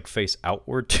eyes like face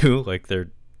outward too, like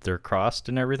they're crossed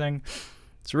and everything.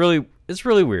 It's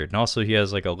really weird. And also he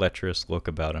has like a lecherous look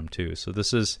about him too. So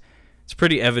it's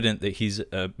pretty evident that he's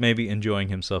maybe enjoying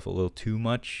himself a little too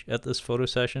much at this photo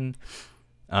session.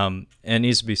 And it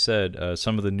needs to be said,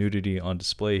 some of the nudity on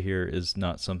display here is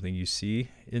not something you see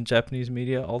in Japanese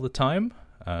media all the time.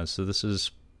 So this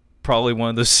is probably one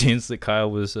of those scenes that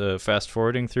Kyle was fast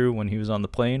forwarding through when he was on the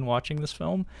plane watching this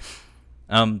film.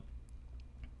 And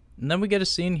then we get a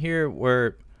scene here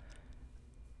where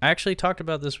I actually talked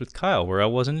about this with Kyle, where I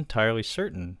wasn't entirely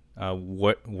certain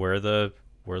where the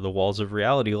walls of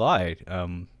reality lied.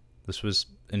 This was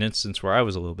an instance where I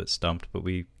was a little bit stumped, but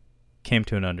we came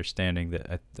to an understanding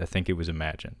that I think it was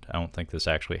imagined. I don't think this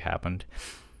actually happened.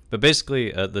 But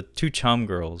basically, the two Chom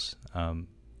girls,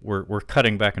 we're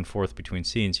cutting back and forth between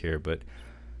scenes here, but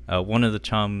one of the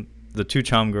two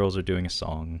Chom girls are doing a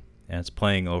song, and it's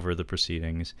playing over the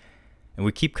proceedings. And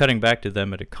we keep cutting back to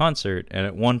them at a concert, and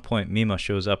at one point Mima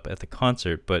shows up at the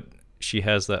concert, but she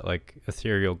has that like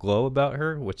ethereal glow about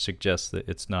her, which suggests that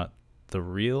it's not the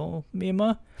real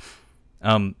Mima.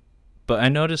 But I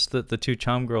noticed that the two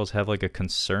Chom girls have like a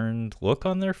concerned look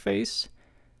on their face.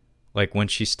 Like when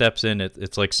she steps in,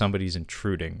 it's like somebody's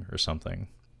intruding or something.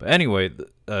 But anyway,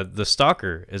 the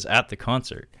stalker is at the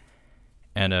concert,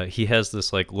 and he has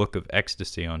this like look of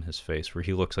ecstasy on his face where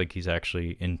he looks like he's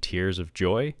actually in tears of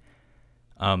joy.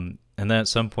 And then at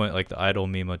some point, like the idol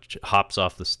Mima hops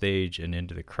off the stage and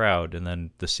into the crowd, and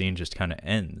then the scene just kind of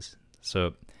ends.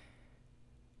 So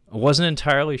I wasn't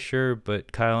entirely sure,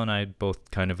 but Kyle and I both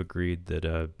kind of agreed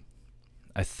that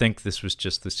I think this was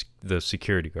just the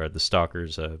security guard, the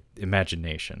stalker's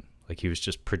imagination. Like he was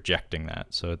just projecting that.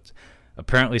 So it's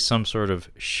apparently some sort of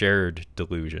shared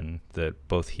delusion that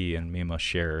both he and Mima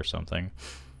share or something.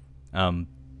 And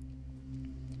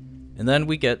then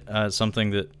we get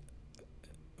something that,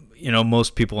 you know,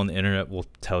 most people on the internet will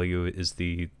tell you is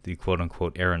the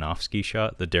quote-unquote Aronofsky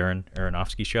shot, the Darren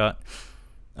Aronofsky shot.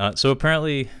 So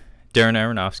apparently Darren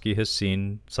Aronofsky has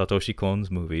seen Satoshi Kon's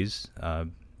movies.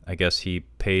 I guess he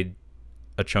paid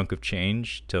a chunk of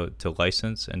change to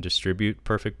license and distribute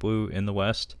Perfect Blue in the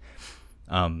West,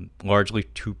 largely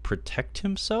to protect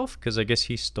himself, because I guess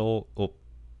he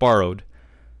borrowed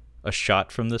a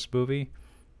shot from this movie.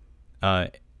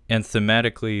 And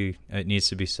thematically, it needs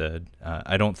to be said,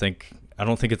 I don't think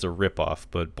it's a ripoff,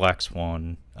 but Black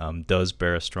Swan does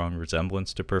bear a strong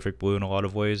resemblance to Perfect Blue in a lot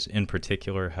of ways. In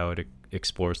particular, how it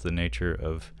explores the nature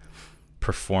of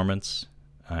performance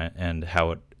and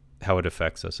how it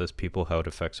affects us as people, how it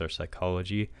affects our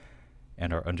psychology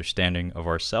and our understanding of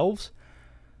ourselves.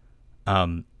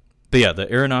 But yeah, the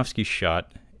Aronofsky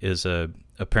shot is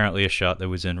apparently a shot that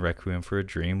was in Requiem for a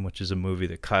Dream, which is a movie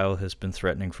that Kyle has been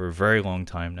threatening for a very long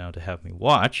time now to have me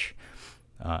watch.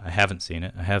 I haven't seen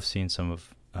it. I have seen some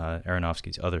of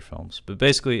Aronofsky's other films, but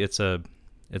basically it's a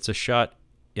shot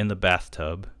in the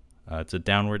bathtub. It's a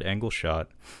downward angle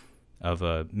shot of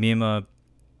Mima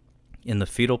in the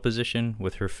fetal position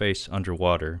with her face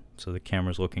underwater, so the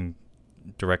camera's looking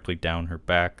directly down her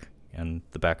back and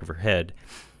the back of her head.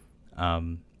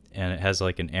 And it has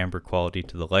like an amber quality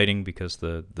to the lighting because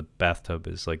the bathtub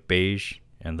is like beige,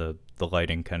 and the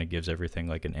lighting kind of gives everything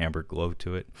like an amber glow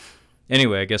to it.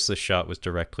 Anyway, I guess this shot was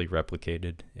directly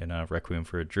replicated in Requiem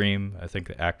for a Dream. I think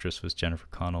the actress was Jennifer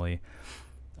Connelly.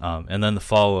 And then the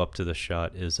follow-up to the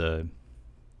shot is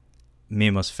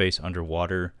Mima's face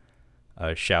underwater,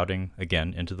 shouting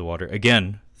again into the water,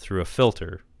 again through a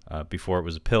filter. Before it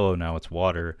was a pillow, now it's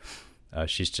water.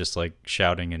 She's just like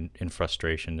shouting in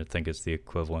frustration. I think it's the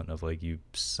equivalent of like, you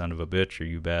son of a bitch or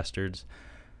you bastards.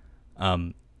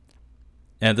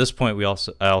 And at this point,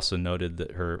 I also noted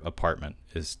that her apartment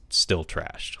is still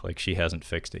trashed. Like she hasn't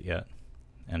fixed it yet.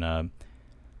 And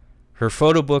her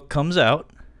photo book comes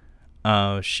out.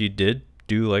 She did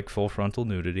do like full frontal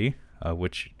nudity,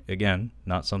 which again,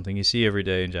 not something you see every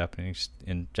day in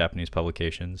Japanese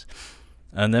publications.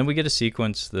 And then we get a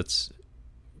sequence that's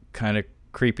kind of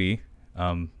creepy,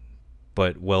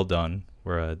 but well done,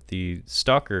 where the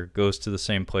stalker goes to the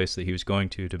same place that he was going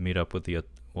to meet up with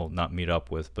not meet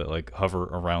up with, but like hover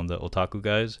around the otaku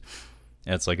guys.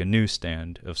 And it's like a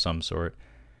newsstand of some sort,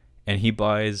 and he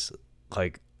buys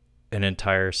like an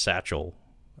entire satchel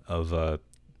of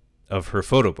her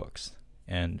photo books.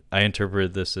 And I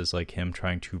interpreted this as like him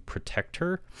trying to protect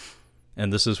her,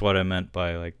 And this is what I meant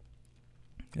by like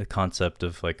the concept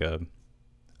of like a,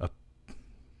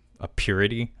 a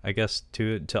purity, I guess,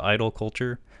 to idol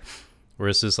culture.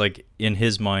 Whereas it's like in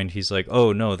his mind, he's like,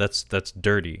 oh no, that's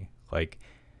dirty. Like,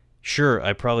 sure,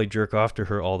 I probably jerk off to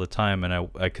her all the time and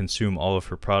I consume all of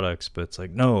her products, but it's like,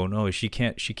 no, she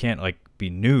can't like be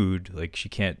nude. Like she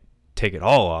can't take it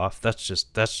all off. That's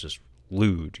just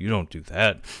lewd. You don't do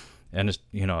that. And it's,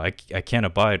 I can't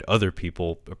abide other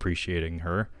people appreciating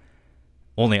her.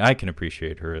 Only I can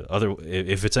appreciate her.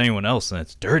 If it's anyone else, then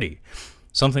it's dirty.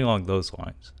 Something along those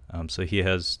lines. So he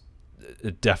has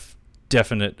a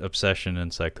definite obsession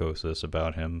and psychosis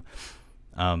about him.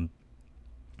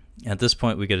 At this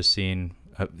point, we get a scene.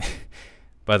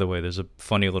 By the way, there's a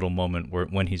funny little moment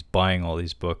when he's buying all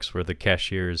these books, where the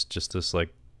cashier is just this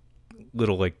like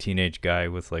little like teenage guy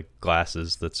with like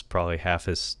glasses that's probably half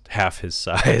his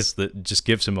size, that just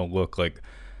gives him a look like,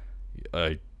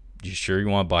 you sure you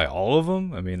want to buy all of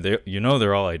them? I mean,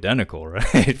 they're all identical,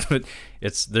 right? But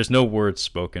there's no words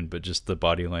spoken, but just the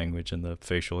body language and the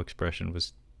facial expression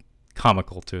was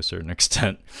comical to a certain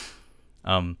extent.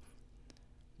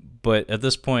 But at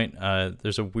this point,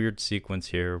 there's a weird sequence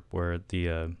here where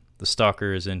the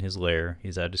stalker is in his lair.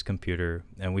 He's at his computer,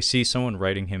 and we see someone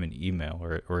writing him an email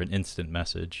or an instant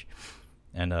message.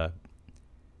 And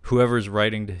whoever's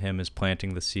writing to him is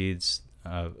planting the seeds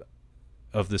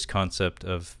of this concept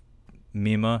of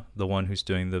Mima, the one who's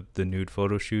doing the nude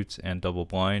photo shoots and Double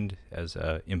Blind, as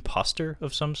an imposter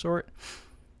of some sort.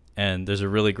 And there's a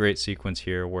really great sequence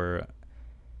here where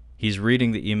he's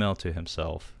reading the email to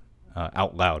himself,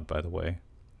 out loud, by the way.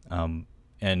 And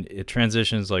it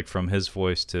transitions like from his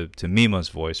voice to Mima's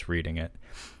voice reading it.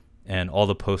 And all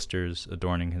the posters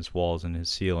adorning his walls and his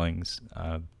ceiling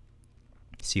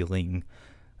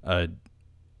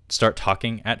start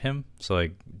talking at him. So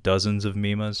like dozens of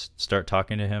Mimas start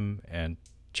talking to him, and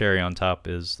cherry on top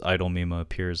is idol Mima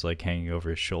appears like hanging over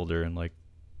his shoulder and like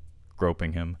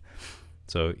groping him.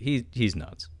 So he's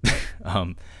nuts.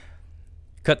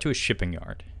 Cut to a shipping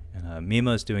yard, and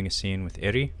Mima is doing a scene with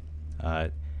Eri,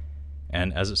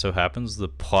 and as it so happens, the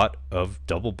plot of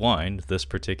Double Blind, this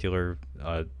particular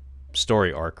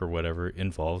story arc or whatever,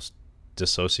 involves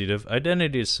dissociative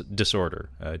identity disorder,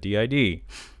 DID,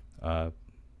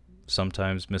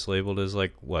 sometimes mislabeled as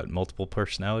like multiple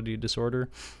personality disorder.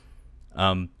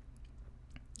 And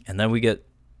then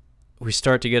we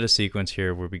start to get a sequence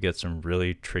here where we get some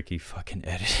really tricky fucking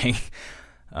editing.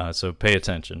 So pay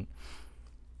attention.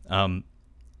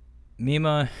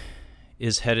 Mima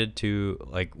is headed to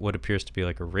like what appears to be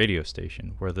like a radio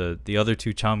station where the other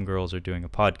two Cham girls are doing a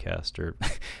podcast, or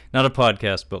not a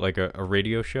podcast, but like a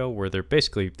radio show where they're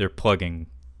plugging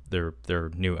their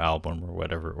new album or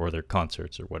whatever, or their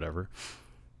concerts or whatever.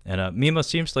 And Mima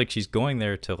seems like she's going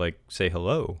there to like say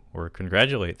hello or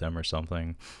congratulate them or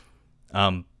something.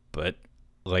 But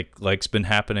like's been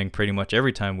happening pretty much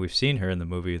every time we've seen her in the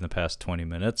movie in the past 20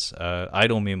 minutes.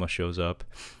 Idol Mima shows up,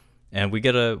 and we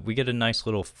get a nice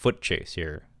little foot chase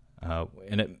here.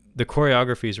 And the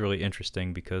choreography is really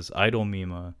interesting because Idol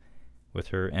Mima, with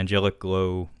her angelic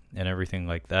glow and everything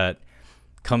like that,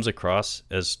 comes across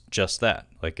as just that,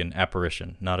 like an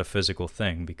apparition, not a physical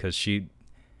thing, because she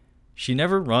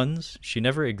never runs, she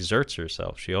never exerts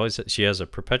herself. She has a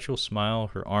perpetual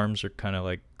smile. Her arms are kind of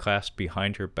like clasped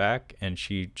behind her back, and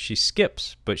she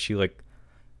skips, but she like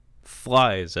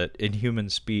flies at inhuman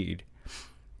speed.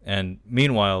 And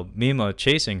meanwhile, Mima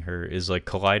chasing her is like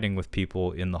colliding with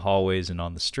people in the hallways and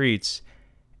on the streets,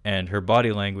 and her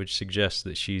body language suggests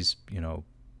that she's,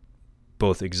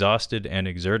 both exhausted and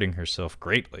exerting herself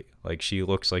greatly. Like she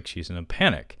looks like she's in a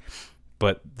panic,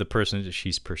 but the person that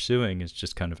she's pursuing is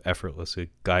just kind of effortlessly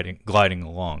gliding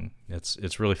along.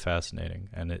 It's really fascinating,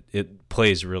 and it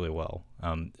plays really well.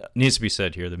 It needs to be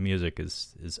said here, the music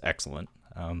is excellent.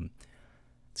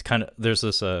 It's kind of, there's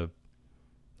this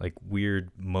like weird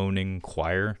moaning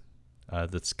choir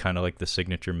that's kind of like the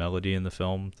signature melody in the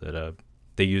film that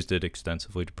they used it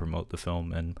extensively to promote the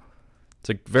film, and it's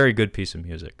a very good piece of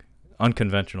music.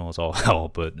 Unconventional as all hell,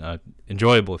 but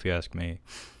enjoyable if you ask me.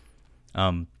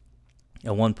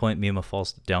 At one point, Mima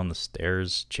falls down the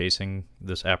stairs chasing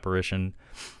this apparition,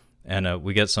 and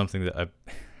we get something that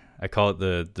I call it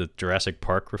the Jurassic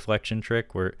Park reflection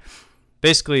trick, where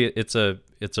basically it's a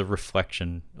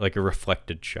reflection, like a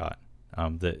reflected shot.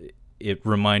 That it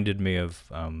reminded me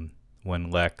of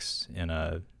when Lex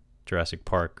in Jurassic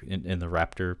Park in the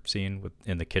raptor scene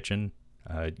in the kitchen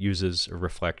uses a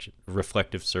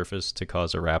reflective surface to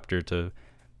cause a raptor to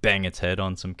bang its head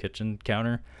on some kitchen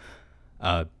counter.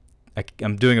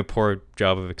 I'm doing a poor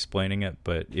job of explaining it,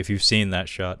 but if you've seen that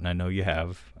shot, and I know you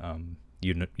have,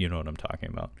 you know what I'm talking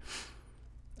about.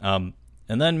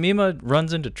 And then Mima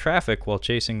runs into traffic while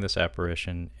chasing this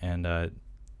apparition, and a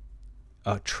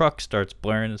truck starts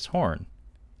blaring its horn.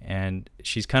 And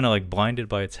she's kind of like blinded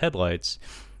by its headlights.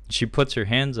 She puts her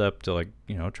hands up to, like,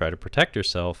 try to protect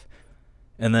herself.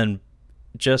 And then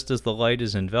just as the light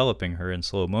is enveloping her in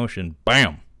slow motion,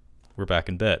 bam, we're back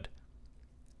in bed.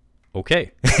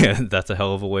 Okay, that's a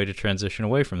hell of a way to transition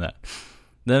away from that.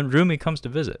 Then Rumi comes to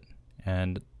visit,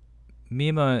 and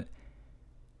Mima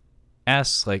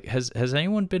asks, like, has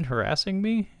anyone been harassing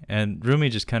me? And Rumi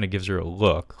just kind of gives her a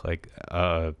look, like,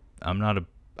 I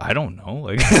don't know.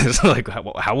 Like, it's like,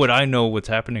 how would I know what's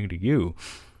happening to you?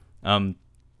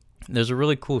 There's a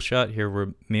really cool shot here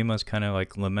where Mima's kind of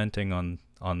like lamenting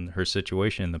on her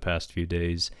situation in the past few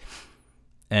days,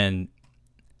 and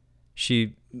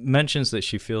she mentions that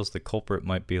she feels the culprit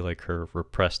might be like her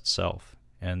repressed self.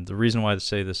 And the reason why I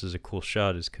say this is a cool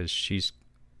shot is because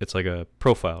it's like a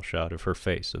profile shot of her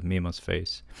face, of Mima's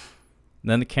face. And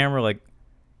then the camera like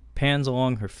pans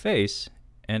along her face,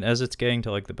 and as it's getting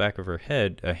to like the back of her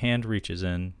head, a hand reaches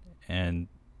in and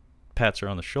pats her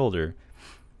on the shoulder,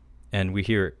 and we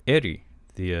hear Eri,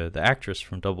 the actress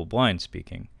from Double Blind,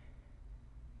 speaking.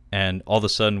 And all of a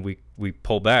sudden we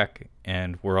pull back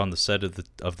and we're on the set of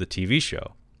the TV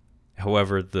show.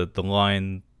 However, the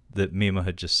line that Mima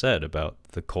had just said about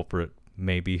the culprit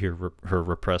may be her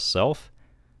repressed self,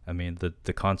 I mean,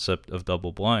 the concept of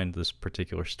Double Blind, this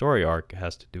particular story arc,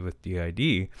 has to do with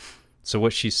DID. So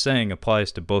what she's saying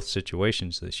applies to both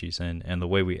situations that she's in, and the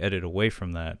way we edit away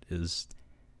from that is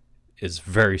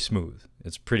very smooth.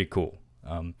 It's pretty cool.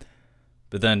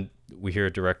 But then we hear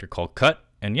a director call cut,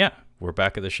 and yeah, we're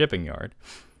back at the shipping yard.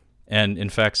 And in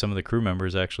fact, some of the crew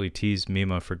members actually teased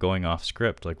Mima for going off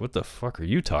script. Like, what the fuck are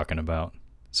you talking about?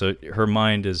 So her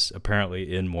mind is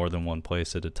apparently in more than one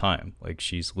place at a time. Like,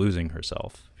 she's losing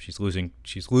herself. She's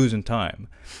losing time.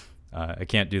 I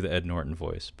can't do the Ed Norton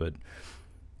voice, but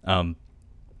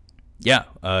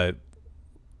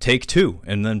take two,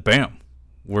 and then bam,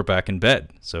 we're back in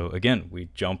bed. So again, we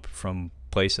jump from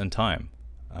place and time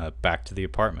back to the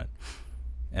apartment.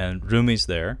 And Rumi's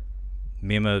there.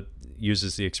 Mima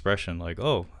uses the expression like,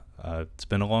 oh, it's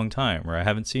been a long time, or I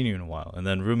haven't seen you in a while. And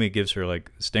then Rumi gives her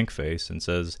like stink face and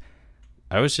says,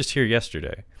 I was just here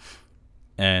yesterday.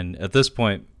 And at this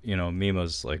point,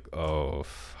 Mima's like, oh,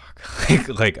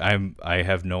 fuck. like I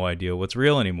have no idea what's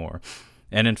real anymore.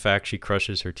 And in fact, she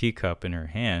crushes her teacup in her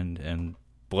hand, and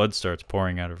blood starts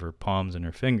pouring out of her palms and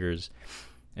her fingers.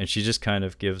 And she just kind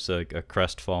of gives a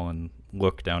crestfallen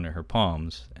look down at her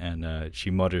palms, and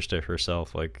she mutters to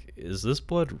herself, like, is this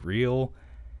blood real?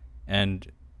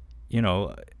 And,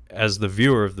 as the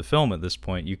viewer of the film at this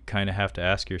point, you kind of have to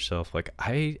ask yourself, like,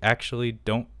 I actually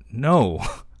don't know.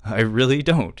 I really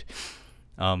don't.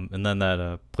 And then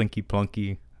that plinky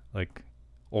plunky, like,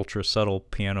 ultra subtle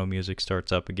piano music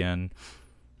starts up again.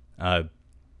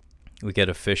 We get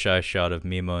a fisheye shot of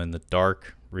Mima in the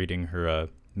dark reading her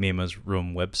Mima's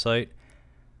Room website.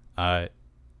 And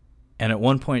at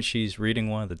one point she's reading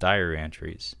one of the diary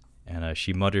entries, and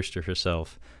she mutters to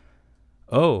herself,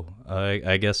 oh,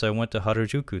 I guess I went to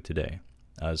Harajuku today.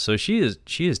 So she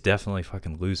is definitely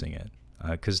fucking losing it,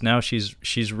 because now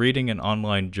she's reading an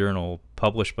online journal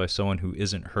published by someone who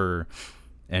isn't her,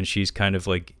 and she's kind of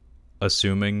like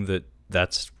assuming that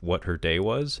that's what her day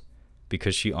was,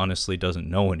 because she honestly doesn't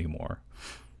know anymore.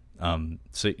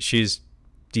 So she's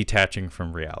detaching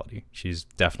from reality. She's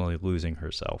definitely losing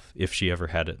herself, if she ever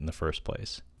had it in the first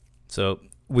place. So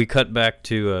we cut back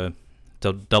to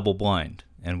Double Blind,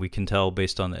 and we can tell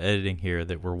based on the editing here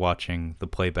that we're watching the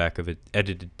playback of an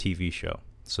edited TV show.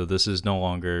 So this is no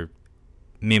longer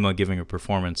Mima giving a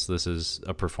performance. This is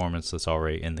a performance that's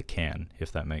already in the can,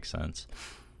 if that makes sense.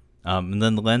 And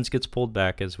then the lens gets pulled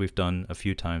back, as we've done a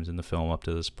few times in the film up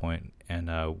to this point, and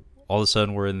all of a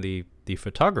sudden we're in the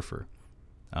photographer.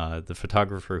 The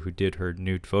photographer who did her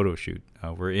nude photo shoot.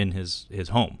 We're in his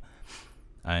home,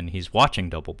 and he's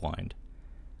watching Double Blind.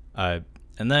 And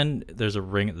then there's a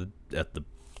ring at the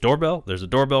doorbell. There's a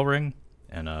doorbell ring,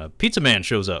 and Pizza Man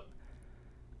shows up.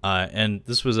 And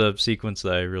this was a sequence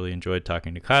that I really enjoyed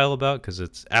talking to Kyle about, because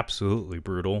it's absolutely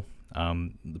brutal.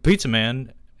 The Pizza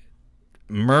Man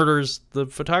murders the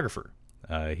photographer.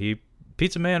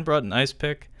 Pizza Man brought an ice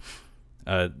pick.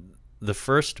 The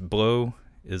first blow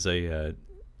is a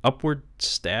upward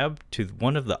stab to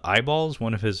one of the eyeballs,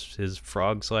 one of his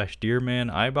frog/deer man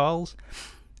eyeballs,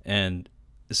 and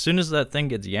as soon as that thing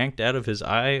gets yanked out of his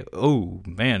eye, oh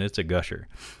man, it's a gusher.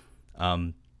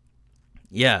 I'm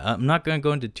not going to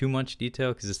go into too much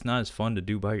detail because it's not as fun to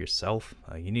do by yourself.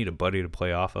 You need a buddy to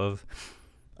play off of.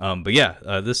 But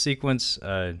this sequence,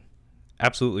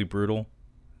 absolutely brutal.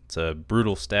 It's a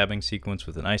brutal stabbing sequence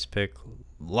with an ice pick,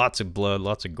 lots of blood,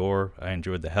 lots of gore. I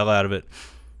enjoyed the hell out of it.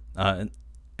 And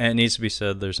it needs to be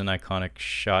said, there's an iconic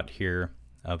shot here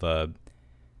of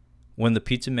when the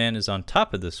pizza man is on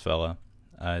top of this fella,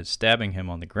 stabbing him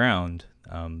on the ground.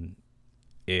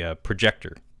 A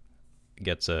projector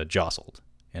gets jostled,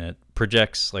 and it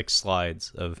projects like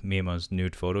slides of Mima's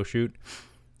nude photo shoot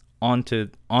onto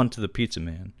the pizza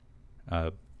man,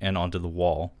 and onto the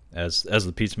wall as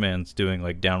the pizza man's doing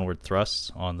like downward thrusts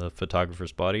on the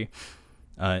photographer's body.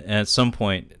 And at some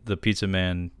point, the pizza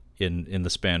man, in the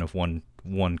span of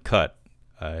one cut,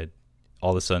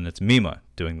 all of a sudden it's Mima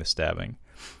doing the stabbing,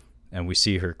 and we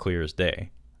see her clear as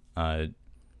day.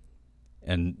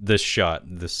 And this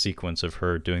sequence of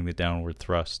her doing the downward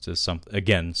thrust is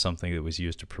something that was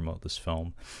used to promote this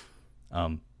film.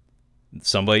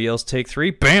 Somebody yells, "Take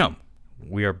 3!" Bam!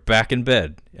 We are back in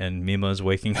bed, and Mima is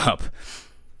waking up.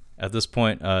 At this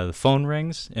point, the phone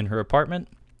rings in her apartment.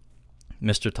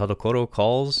 Mr. Tadokoro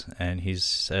calls, and he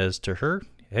says to her,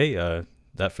 "Hey,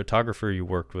 that photographer you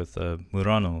worked with,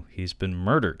 Murano, he's been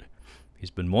murdered.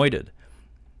 He's been moited."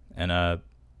 And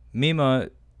Mima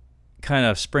kind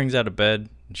of springs out of bed,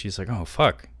 and she's like, "Oh,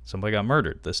 fuck, somebody got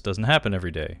murdered. This doesn't happen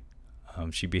every day."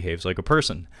 She behaves like a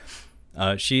person.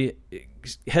 She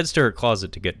heads to her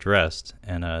closet to get dressed,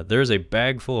 and there's a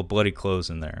bag full of bloody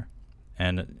clothes in there.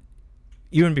 And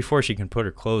even before she can put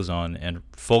her clothes on and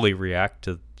fully react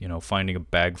to, finding a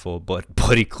bag full of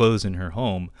bloody clothes in her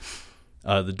home,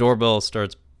 the doorbell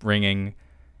starts ringing,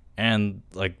 and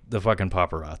like the fucking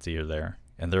paparazzi are there.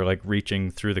 And they're like reaching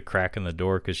through the crack in the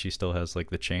door because she still has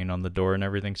like the chain on the door and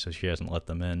everything, so she hasn't let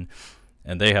them in.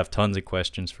 And they have tons of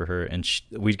questions for her. And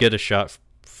we get a shot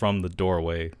from the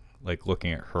doorway, like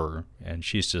looking at her, and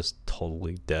she's just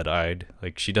totally dead-eyed.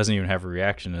 Like, she doesn't even have a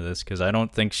reaction to this, because I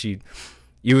don't think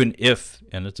even if,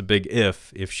 and it's a big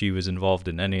if she was involved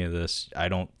in any of this, I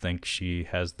don't think she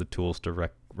has the tools to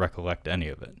recollect any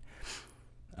of it.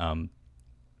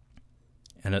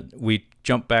 We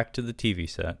jump back to the TV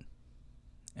set.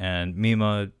 And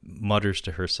Mima mutters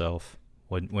to herself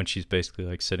when she's basically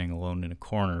like sitting alone in a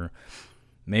corner,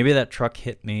 "Maybe that truck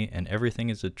hit me and everything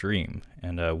is a dream."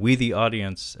 And we, the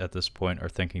audience, at this point are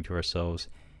thinking to ourselves,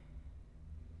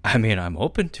 I mean, I'm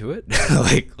open to it.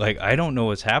 like I don't know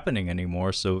what's happening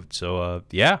anymore. So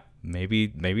yeah, maybe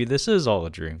this is all a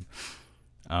dream.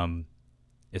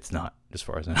 It's not, as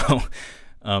far as I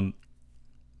know.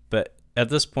 But at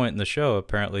this point in the show,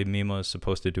 apparently Mima is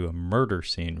supposed to do a murder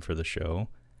scene for the show.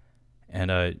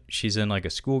 And she's in like a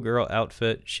schoolgirl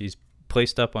outfit. She's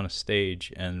placed up on a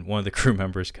stage, and one of the crew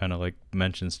members kind of like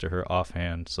mentions to her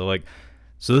offhand, so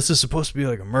this is supposed to be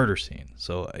like a murder scene.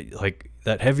 So like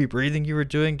that heavy breathing you were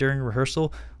doing during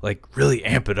rehearsal, like really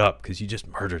amp it up because you just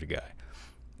murdered a guy.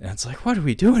 And it's like, what are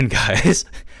we doing, guys?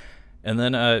 And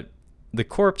then the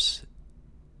corpse,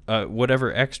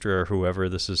 whatever extra or whoever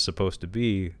this is supposed to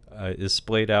be, is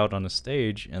splayed out on a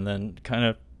stage, and then kind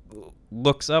of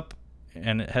looks up,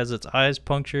 and it has its eyes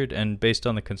punctured, and based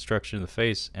on the construction of the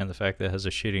face and the fact that it has a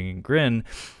shitting grin,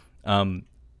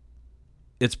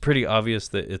 it's pretty obvious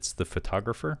that it's the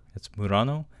photographer. It's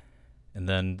Murano. And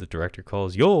then the director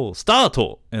calls, "Yo,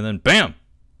 stato!" And then bam!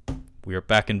 We are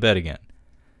back in bed again.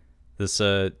 This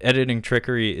editing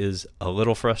trickery is a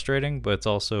little frustrating, but it's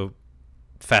also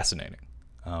fascinating.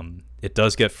 It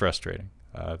does get frustrating,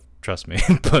 trust me,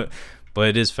 but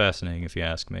it is fascinating if you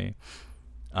ask me.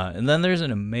 And then there's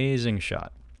an amazing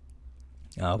shot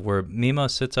where Mima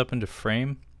sits up into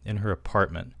frame in her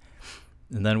apartment.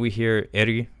 And then we hear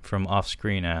Eri from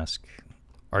off-screen ask,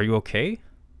 "Are you okay?"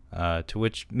 To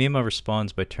which Mima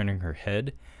responds by turning her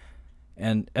head.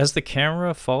 And as the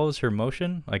camera follows her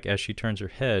motion, like as she turns her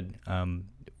head,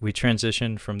 we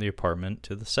transition from the apartment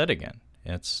to the set again.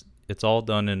 It's all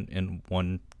done in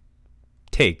one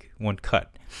take, one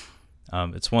cut.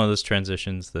 It's one of those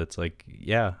transitions that's like,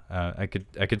 I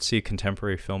could see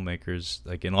contemporary filmmakers,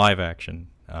 like in live action,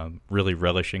 really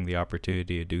relishing the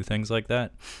opportunity to do things like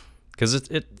that, because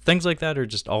things like that are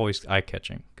just always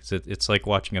eye-catching, because it's like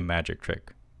watching a magic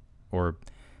trick, or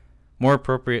more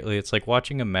appropriately, it's like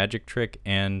watching a magic trick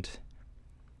and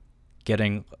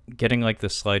getting like the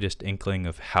slightest inkling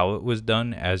of how it was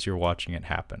done as you're watching it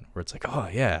happen, where it's like, oh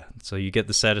yeah, so you get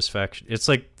the satisfaction. It's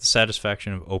like the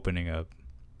satisfaction of opening a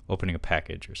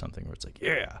package or something, where it's like,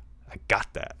 yeah, I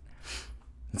got that.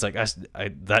 It's like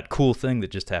I that cool thing that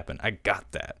just happened, I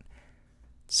got that.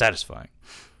 Satisfying.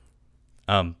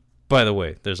 By the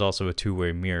way, there's also a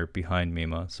two-way mirror behind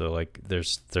Mima, so like there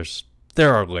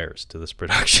are layers to this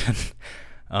production.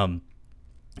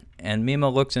 And Mima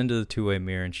looks into the two-way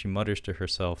mirror and she mutters to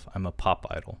herself, "I'm a pop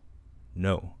idol.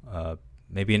 No,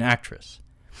 maybe an actress."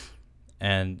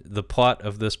 And the plot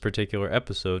of this particular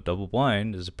episode, Double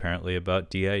Blind, is apparently about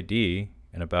DID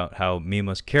and about how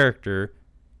Mima's character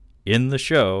in the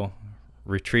show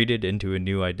retreated into a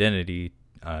new identity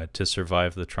to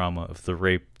survive the trauma of the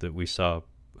rape that we saw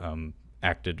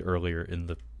acted earlier in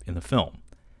the film.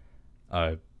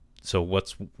 So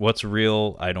what's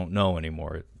real? I don't know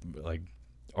anymore. Like,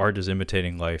 art is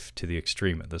imitating life to the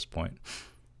extreme at this point.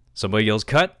 Somebody yells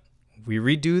 "cut." We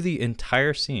redo the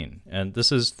entire scene, and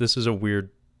this is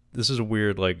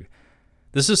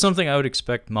something I would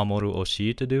expect Mamoru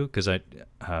Oshii to do, because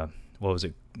what was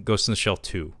it, Ghost in the Shell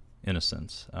 2, in a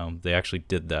sense. They actually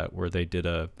did that, where they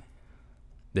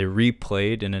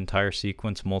replayed an entire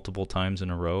sequence multiple times in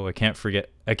a row. I can't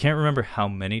remember how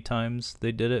many times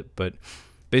they did it, but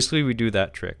basically we do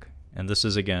that trick. And this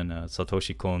is, again,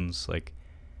 Satoshi Kon's like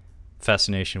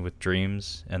fascination with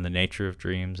dreams and the nature of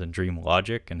dreams and dream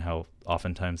logic, and how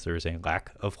oftentimes there is a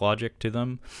lack of logic to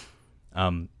them.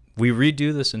 We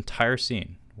redo this entire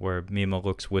scene where Mima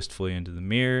looks wistfully into the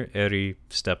mirror. Eri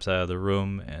steps out of the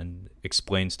room and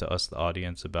explains to us, the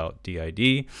audience, about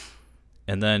DID.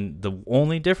 And then the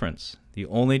only difference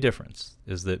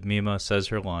is that Mima says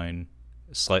her line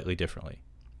slightly differently.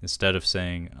 Instead of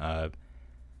saying,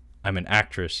 I'm an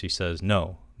actress, she says,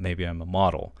 no, maybe I'm a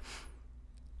model.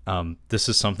 This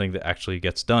is something that actually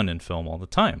gets done in film all the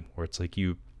time, where it's like,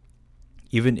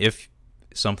 even if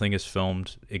something is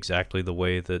filmed exactly the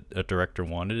way that a director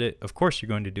wanted it, of course you're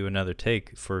going to do another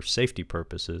take for safety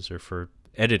purposes or for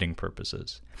editing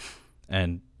purposes.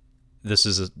 And this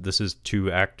is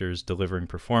two actors delivering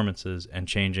performances and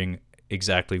changing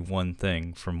exactly one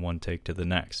thing from one take to the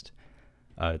next.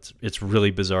 It's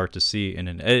really bizarre to see in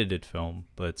an edited film,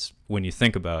 but when you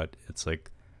think about it, it's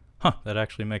like, that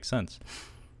actually makes sense.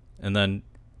 And then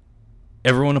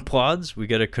everyone applauds. We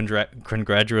get a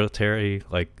congratulatory,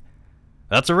 like,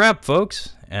 that's a wrap,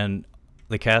 folks. And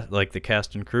the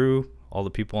cast and crew, all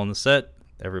the people on the set,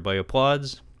 everybody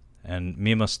applauds. And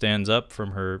Mima stands up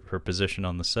from her position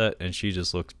on the set, and she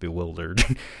just looks bewildered.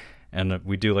 And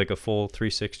we do like a full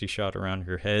 360 shot around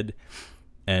her head,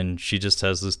 and she just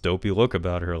has this dopey look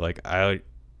about her, like, I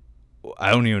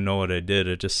don't even know what I did.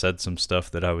 I just said some stuff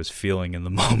that I was feeling in the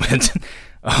moment.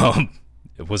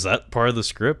 Was that part of the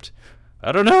script?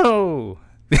 I don't know.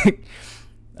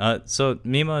 So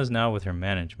Mima is now with her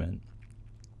management,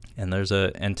 and there's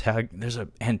a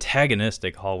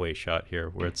antagonistic hallway shot here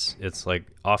where it's like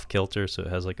off kilter, so it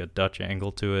has like a Dutch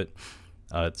angle to it.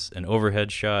 It's an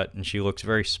overhead shot, and she looks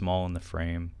very small in the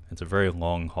frame. It's a very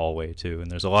long hallway too,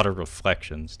 and there's a lot of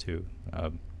reflections too.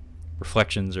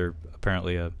 Reflections are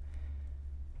apparently a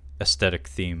aesthetic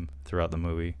theme throughout the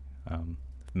movie. I've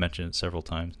mentioned it several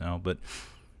times now, but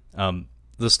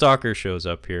the stalker shows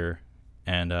up here,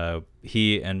 and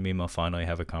he and Mima finally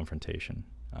have a confrontation.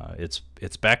 It's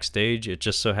backstage. It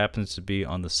just so happens to be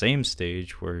on the same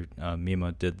stage where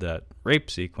Mima did that rape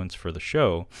sequence for the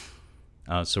show.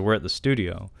 So we're at the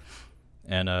studio,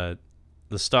 and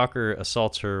the stalker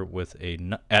assaults her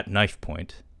at knife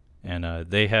point, and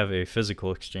they have a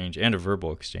physical exchange and a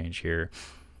verbal exchange here,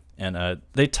 and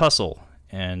they tussle,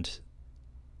 and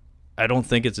I don't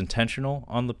think it's intentional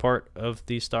on the part of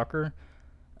the stalker,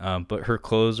 but her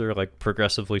clothes are like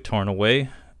progressively torn away.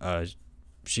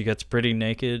 She gets pretty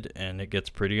naked, and it gets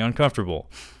pretty uncomfortable.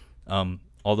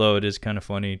 Although it is kind of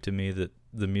funny to me that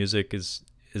the music is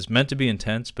meant to be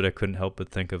intense, but I couldn't help but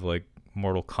think of like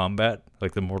Mortal Kombat,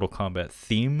 like the Mortal Kombat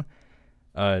theme,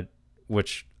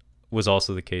 which was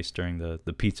also the case during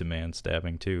the Pizza Man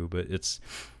stabbing too. But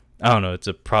I don't know, it's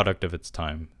a product of its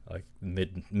time, like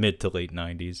mid to late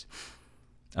 90s.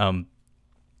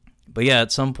 But yeah,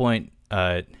 at some point,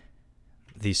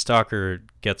 the stalker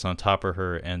gets on top of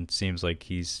her and seems like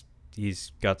he's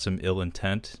got some ill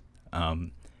intent.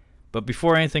 But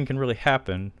before anything can really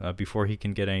happen, before he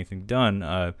can get anything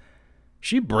done,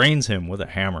 she brains him with a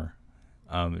hammer.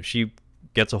 She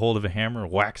gets a hold of a hammer,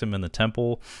 whacks him in the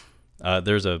temple.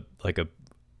 There's a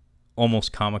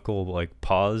almost comical like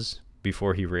pause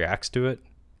before he reacts to it,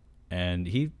 and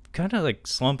he kind of like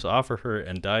slumps off of her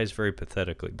and dies very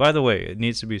pathetically. By the way, it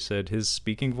needs to be said, his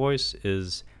speaking voice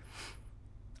is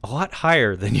a lot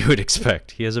higher than you would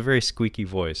expect. He has a very squeaky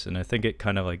voice, and I think it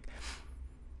kind of like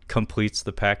completes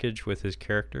the package with his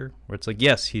character, where it's like,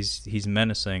 yes, he's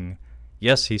menacing,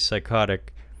 yes, he's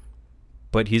psychotic,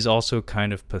 but he's also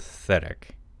kind of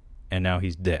pathetic, and now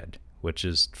he's dead, which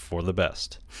is for the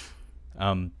best.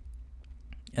 And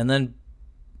then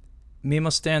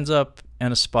Mima stands up,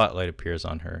 and a spotlight appears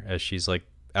on her as she's like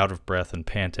out of breath and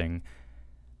panting.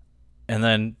 And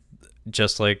then,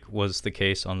 just like was the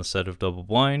case on the set of Double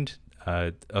Blind,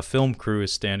 a film crew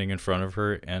is standing in front of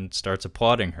her and starts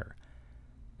applauding her.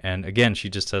 And again, she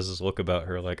just has this look about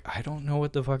her like, I don't know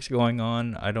what the fuck's going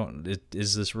on.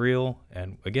 Is this real?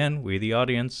 And again, we, the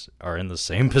audience, are in the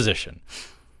same position.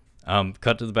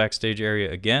 Cut to the backstage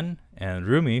area again, and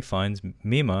Rumi finds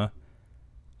Mima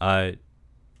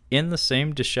in the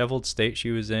same disheveled state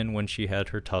she was in when she had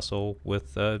her tussle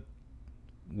with the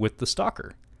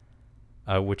stalker,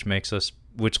 which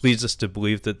leads us to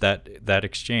believe that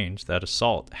exchange, that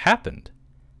assault, happened,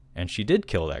 and she did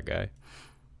kill that guy.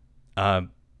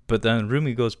 But then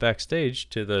Rumi goes backstage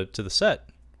to the set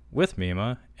with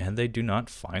Mima, and they do not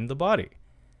find the body.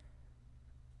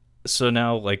 So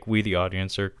now, like, we, the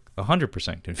audience, are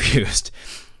 100% confused.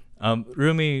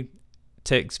 Rumi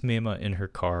takes Mima in her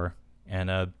car, and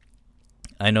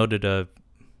I noted a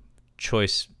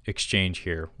choice exchange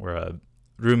here where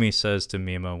Rumi says to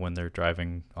Mima when they're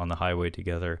driving on the highway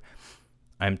together,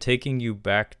 "I'm taking you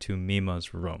back to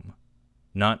Mima's room.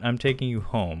 Not I'm taking you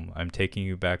home, I'm taking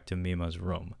you back to Mima's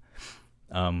room."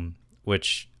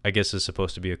 Which I guess is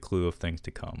supposed to be a clue of things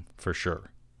to come, for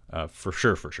sure. For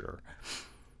sure.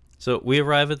 So we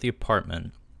arrive at the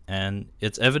apartment, and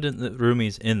it's evident that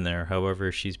Rumi's in there.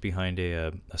 However, she's behind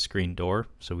a screen door,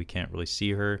 so we can't really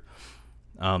see her.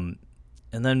 And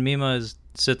then Mima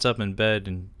sits up in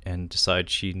bed and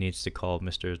decides she needs to call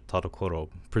Mr. Tadokoro,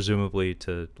 presumably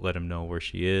to let him know where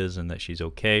she is and that she's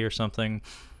okay or something.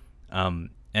 And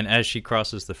as she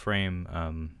crosses the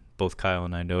frame, both Kyle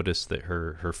and I noticed that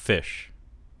her fish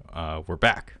were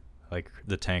back. Like,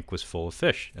 the tank was full of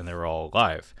fish, and they were all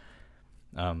alive.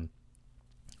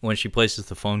 When she places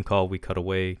the phone call, we cut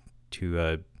away to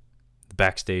the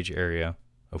backstage area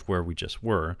of where we just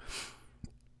were.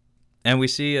 And we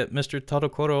see Mr.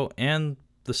 Tadokoro and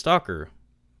the stalker,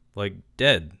 like,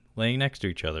 dead, laying next to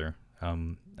each other.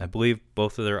 I believe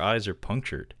both of their eyes are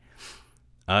punctured.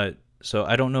 So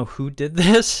I don't know who did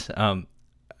this. I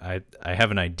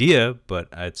have an idea, but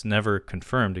it's never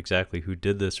confirmed exactly who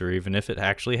did this or even if it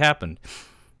actually happened.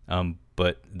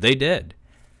 But they did.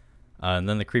 And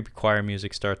then the creepy choir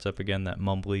music starts up again, that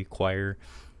mumbly choir.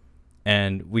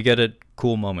 And we get a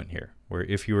cool moment here where,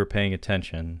 if you were paying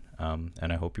attention,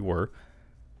 and I hope you were,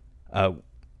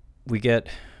 we get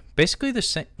basically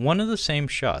one of the same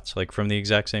shots, like from the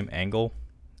exact same angle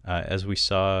as we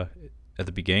saw at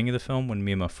the beginning of the film when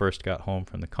Mima first got home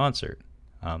from the concert.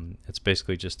 It's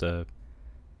basically just a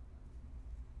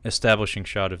establishing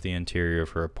shot of the interior of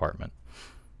her apartment.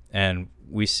 And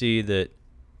we see that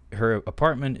her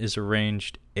apartment is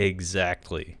arranged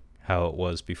exactly how it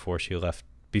was before she left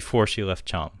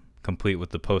Cham, complete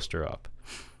with the poster up.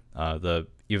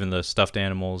 Even the stuffed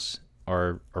animals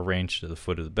are arranged to the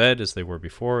foot of the bed as they were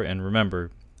before. And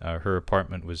remember, her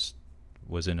apartment was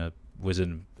in a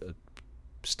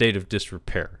state of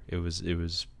disrepair. It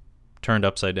was turned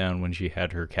upside down when she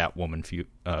had her Catwoman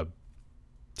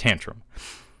tantrum.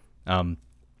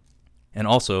 And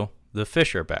also, the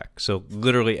fish are back. So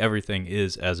literally everything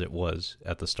is as it was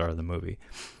at the start of the movie.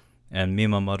 And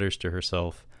Mima mutters to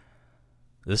herself,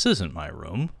 "This isn't my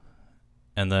room."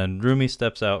 And then Rumi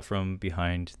steps out from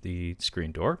behind the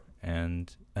screen door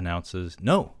and announces,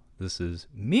 "No, this is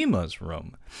Mima's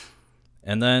room."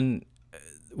 And then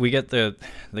we get the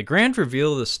grand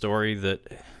reveal of the story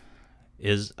that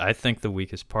is, I think, the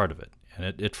weakest part of it.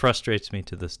 And it frustrates me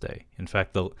to this day. In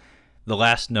fact, the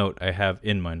last note I have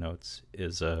in my notes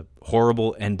is a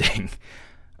horrible ending,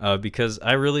 because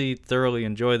I really thoroughly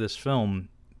enjoy this film,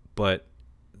 but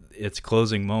its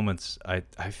closing moments I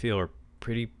feel are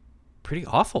pretty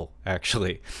awful,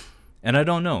 actually. And I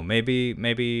don't know, maybe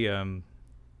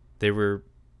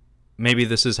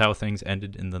this is how things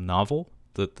ended in the novel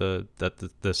that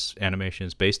this animation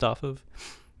is based off of.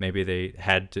 Maybe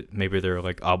they're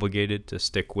like obligated to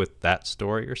stick with that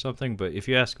story or something. But if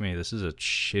you ask me, this is a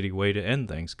shitty way to end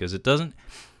things, because it doesn't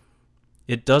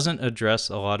address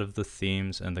a lot of the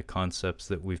themes and the concepts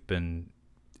that we've been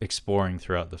exploring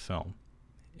throughout the film.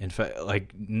 In fact,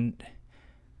 like,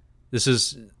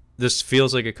 this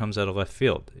feels like it comes out of left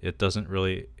field. It doesn't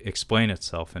really explain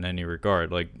itself in any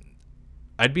regard. Like,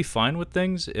 I'd be fine with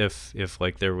things if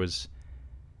like there was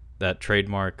that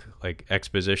trademark like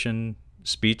exposition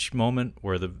speech moment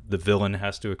where the villain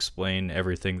has to explain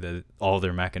everything, that all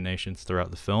their machinations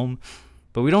throughout the film,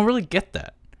 but we don't really get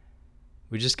that.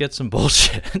 We just get some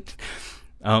bullshit.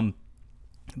 But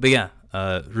yeah,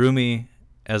 Rumi,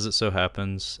 as it so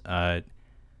happens,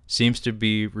 seems to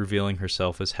be revealing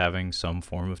herself as having some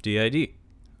form of DID.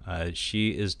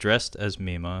 She is dressed as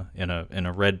Mima in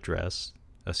a red dress,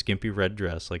 a skimpy red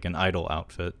dress, like an idol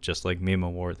outfit, just like Mima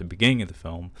wore at the beginning of the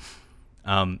film.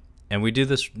 And we do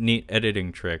this neat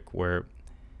editing trick where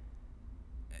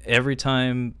every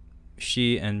time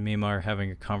she and Mima are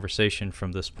having a conversation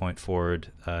from this point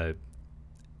forward.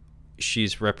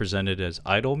 She's represented as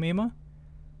idol Mima.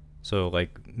 So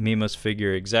like Mima's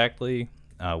figure exactly,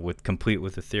 complete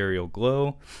with ethereal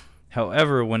glow.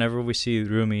 However, whenever we see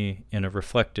Rumi in a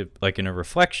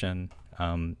reflection,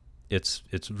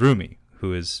 it's Rumi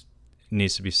who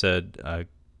needs to be said a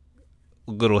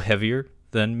little heavier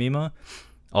than Mima.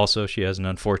 Also, she has an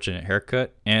unfortunate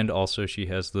haircut, and also she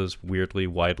has those weirdly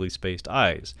widely spaced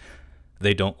eyes.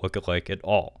 They don't look alike at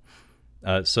all.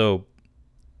 So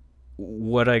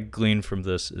what I glean from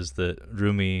this is that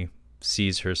Rumi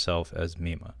sees herself as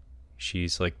Mima.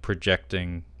 She's like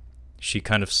projecting. She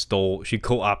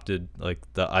co-opted like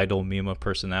the idol Mima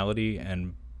personality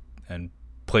and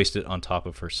placed it on top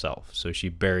of herself. So she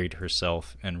buried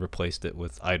herself and replaced it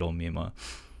with idol Mima.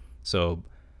 So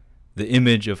the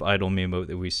image of idol Mima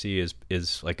that we see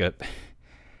is like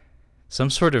some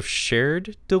sort of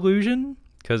shared delusion,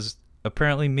 because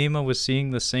apparently Mima was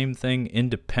seeing the same thing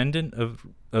independent of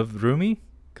Rumi,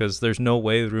 because there's no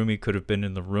way Rumi could have been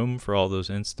in the room for all those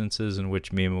instances in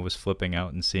which Mima was flipping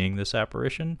out and seeing this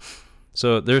apparition.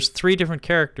 So there's 3 different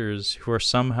characters who are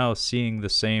somehow sharing the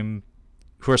same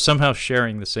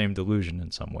delusion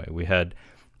in some way. We had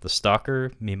the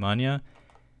stalker, Mimanya.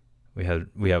 We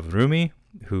have Rumi,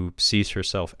 who sees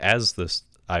herself as this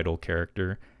idol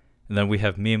character. And then we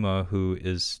have Mima, who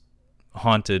is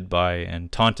haunted by and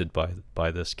taunted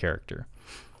by this character.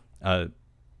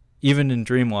 Even in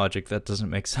dream logic, that doesn't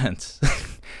make sense,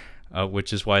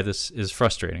 which is why this is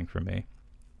frustrating for me.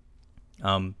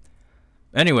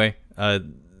 Anyway,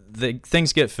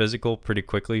 things get physical pretty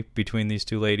quickly between these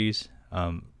 2 ladies.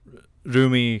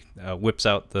 Rumi whips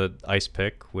out the ice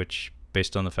pick, which,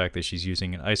 based on the fact that she's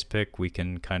using an ice pick, we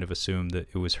can kind of assume that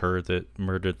it was her that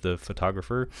murdered the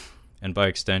photographer, and by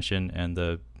extension, and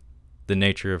the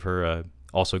nature of her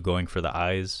also going for the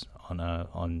eyes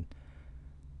on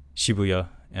Shibuya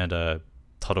and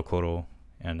Tadokoro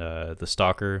and the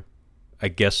stalker. I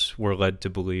guess we're led to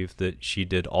believe that she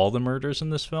did all the murders in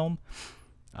this film.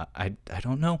 I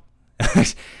don't know.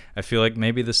 I feel like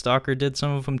maybe the stalker did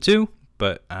some of them too,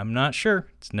 but I'm not sure.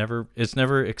 It's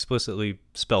never explicitly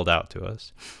spelled out to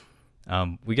us.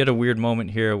 We get a weird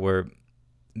moment here where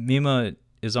Mima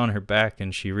is on her back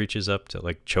and she reaches up to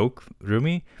like choke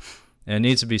Rumi. And it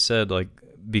needs to be said, like,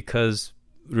 because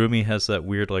Rumi has that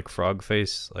weird like frog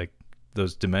face, like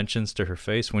those dimensions to her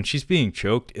face, when she's being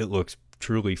choked, it looks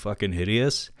truly fucking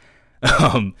hideous.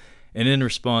 And in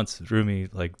response, Rumi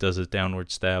like does a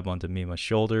downward stab onto Mima's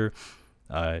shoulder.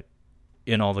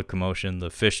 In all the commotion, the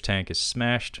fish tank is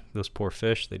smashed. Those poor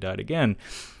fish, they died again.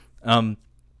 And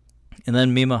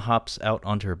then Mima hops out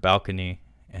onto her balcony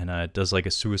and does like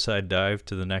a suicide dive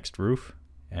to the next roof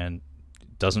and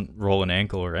doesn't roll an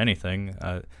ankle or anything.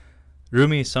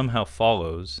 Rumi somehow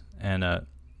follows, and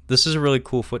this is a really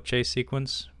cool foot chase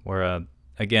sequence where,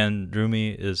 again, Rumi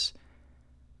is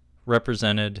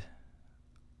represented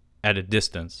at a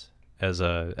distance as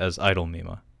idol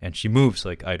Mima, and she moves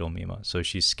like idol Mima. So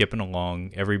she's skipping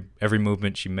along. Every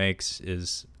movement she makes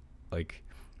is like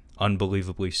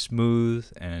unbelievably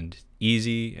smooth and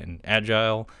easy and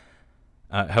agile.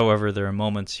 However, there are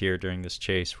moments here during this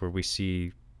chase where we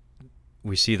see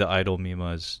the idol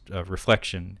Mima's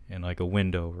reflection in like a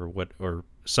window or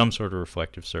some sort of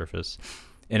reflective surface,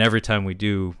 and every time we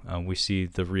do, we see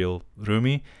the real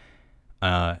Rumi,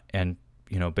 and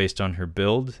based on her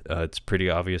build, it's pretty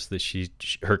obvious that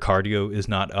her cardio is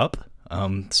not up.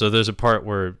 So there's a part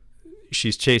where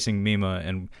she's chasing Mima,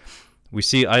 and we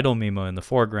see idol Mima in the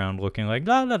foreground looking like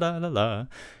la la la la la,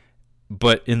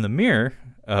 but in the mirror,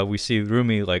 we see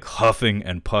Rumi like huffing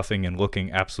and puffing and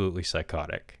looking absolutely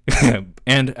psychotic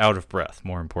and out of breath,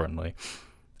 more importantly.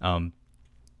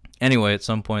 Anyway, at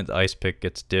some point, the ice pick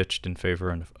gets ditched in favor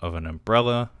of an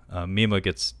umbrella. Mima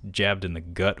gets jabbed in the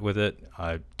gut with it.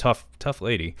 Tough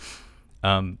lady.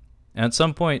 And at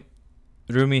some point,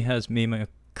 Rumi has Mima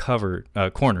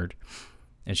cornered,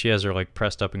 and she has her like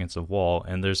pressed up against the wall.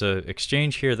 And there's a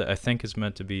exchange here that I think is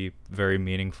meant to be very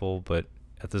meaningful, but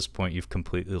at this point, you've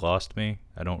completely lost me.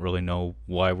 I don't really know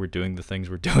why we're doing the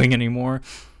things we're doing anymore.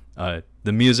 The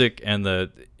music and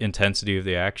the intensity of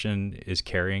the action is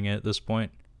carrying it at this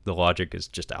point. The logic is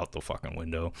just out the fucking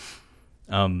window.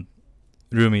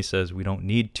 Rumi says, "We don't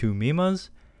need 2 Mimas."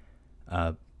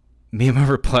 Mima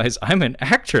replies, "I'm an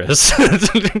actress."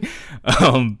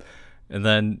 And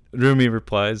then Rumi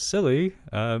replies, "Silly,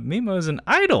 Mima is an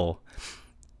idol."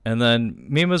 And then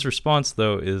Mima's response,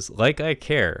 though, is, "Like I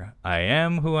care. I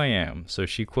am who I am." So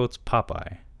she quotes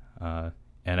Popeye.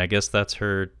 And I guess that's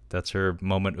her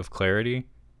moment of clarity.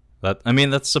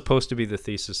 That's supposed to be the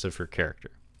thesis of her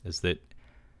character, is that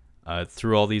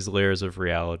through all these layers of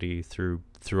reality, through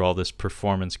all this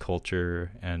performance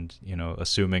culture, and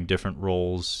assuming different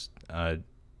roles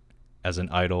as an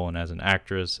idol and as an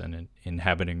actress, and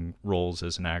inhabiting roles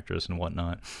as an actress and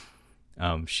whatnot.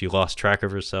 She lost track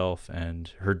of herself,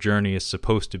 and her journey is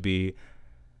supposed to be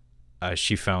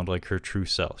she found like her true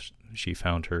self. She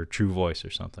found her true voice or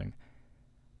something.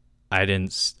 I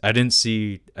didn't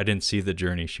see the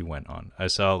journey she went on. I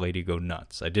saw a lady go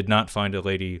nuts. I did not find a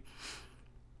lady.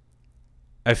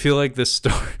 I feel like this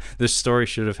story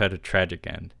should have had a tragic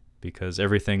end, because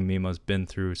everything Mima's been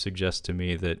through suggests to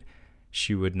me that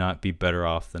she would not be better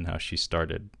off than how she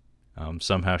started.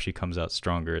 Somehow she comes out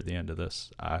stronger at the end of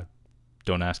this.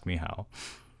 Don't ask me how.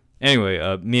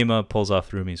 Anyway, Mima pulls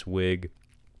off Rumi's wig,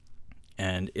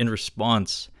 and in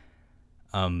response,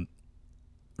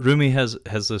 Rumi has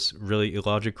this really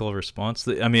illogical response.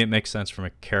 I mean, it makes sense from a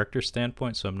character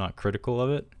standpoint, so I'm not critical of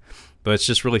it, but it's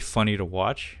just really funny to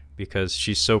watch, because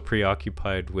she's so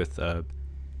preoccupied with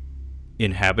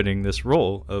inhabiting this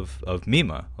role of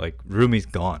Mima. Like, Rumi's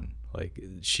gone. Like,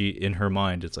 she, in her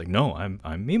mind, it's like, no,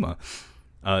 I'm Mima.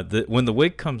 When the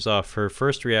wig comes off, her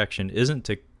first reaction isn't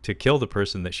to kill the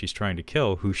person that she's trying to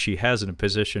kill, who she has in a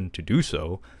position to do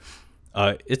so.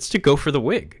 It's to go for the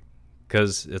wig,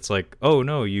 because it's like, oh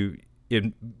no,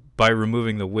 by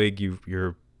removing the wig,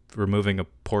 you're removing a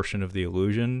portion of the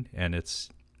illusion, and it's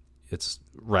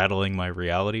rattling my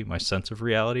reality, my sense of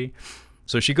reality.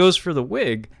 So she goes for the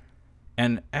wig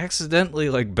and accidentally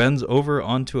like bends over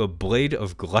onto a blade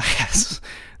of glass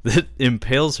that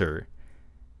impales her.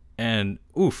 And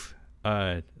oof,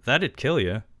 that'd kill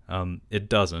you. It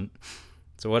doesn't.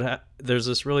 So there's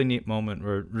this really neat moment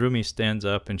where Rumi stands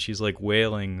up and she's like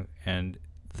wailing, and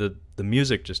the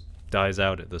music just dies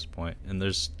out at this point. And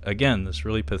there's, again, this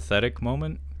really pathetic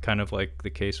moment, kind of like the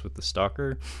case with the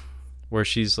stalker, where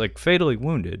she's like fatally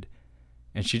wounded,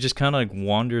 and she just kind of like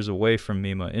wanders away from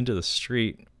Mima into the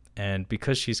street. And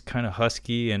because she's kind of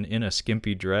husky and in a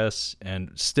skimpy dress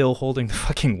and still holding the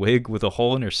fucking wig with a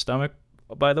hole in her stomach,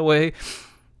 by the way,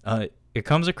 it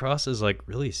comes across as like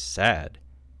really sad.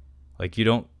 Like,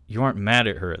 you aren't mad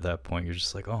at her at that point. You're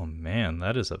just like, oh man,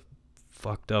 that is a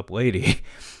fucked up lady.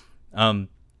 And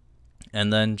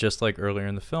then, just like earlier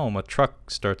in the film, a truck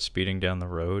starts speeding down the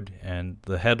road, and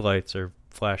the headlights are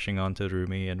flashing onto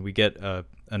Rumi, and we get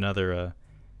another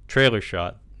trailer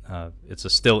shot. It's a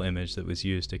still image that was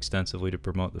used extensively to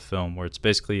promote the film, where it's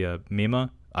basically a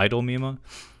Mima, idol Mima,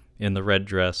 in the red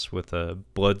dress with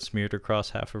blood smeared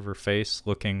across half of her face,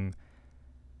 looking...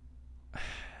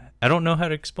 I don't know how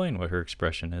to explain what her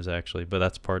expression is, actually, but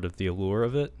that's part of the allure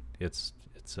of it. It's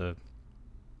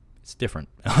different.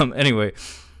 Anyway,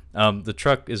 the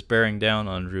truck is bearing down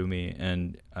on Rumi,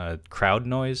 and crowd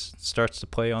noise starts to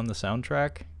play on the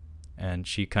soundtrack, and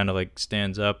she kind of like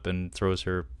stands up and throws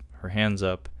her hands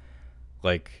up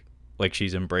like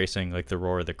she's embracing like the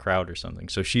roar of the crowd or something.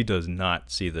 So she does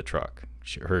not see the truck.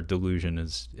 Her delusion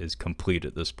is complete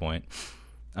at this point.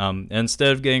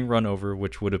 Instead of getting run over,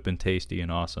 which would have been tasty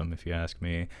and awesome if you ask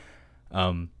me,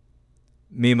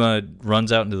 Mima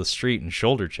runs out into the street and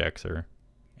shoulder checks her,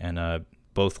 and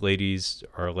both ladies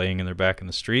are laying in their back in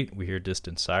the street. We hear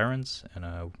distant sirens, and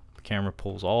the camera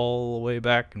pulls all the way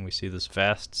back, and we see this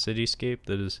vast cityscape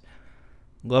that is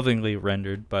lovingly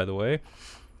rendered, by the way.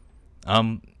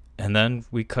 And then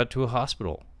we cut to a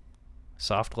hospital,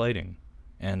 soft lighting,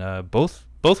 and both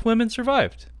women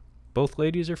survived. Both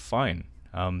ladies are fine.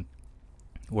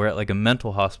 We're at like a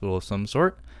mental hospital of some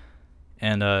sort,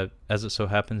 and as it so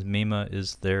happens, Mima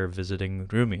is there visiting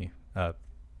Rumi,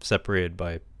 separated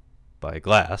by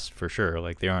glass for sure.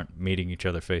 Like, they aren't meeting each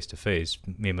other face to face.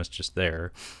 Mima's just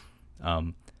there.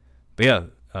 But yeah,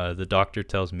 the doctor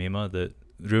tells Mima that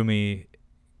Rumi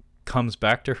comes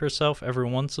back to herself every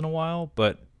once in a while,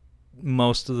 but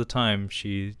most of the time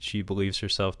she believes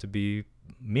herself to be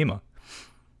Mima.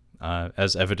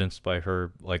 As evidenced by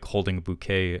her like holding a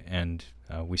bouquet, and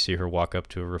we see her walk up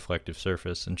to a reflective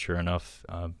surface, and sure enough,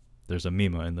 there's a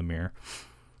Mima in the mirror.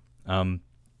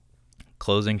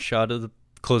 Closing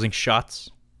shots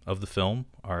of the film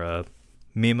are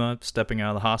Mima stepping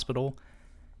out of the hospital,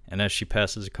 and as she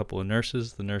passes a couple of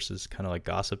nurses, the nurses kind of like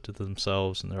gossip to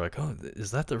themselves, and they're like, "Oh,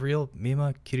 is that the real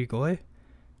Mima Kirigoi?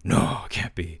 No, it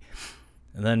can't be."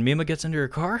 And then Mima gets into her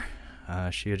car.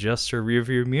 She adjusts her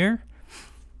rearview mirror.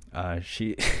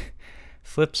 She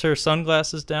flips her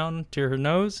sunglasses down to her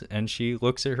nose, and she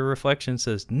looks at her reflection and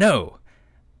says, "No,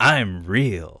 I'm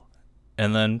real."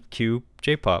 And then cue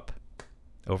J-pop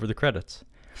over the credits.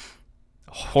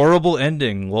 Horrible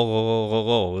ending.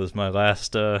 Lol is my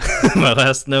last my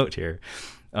last note here,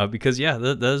 because yeah,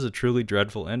 that is a truly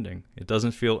dreadful ending. It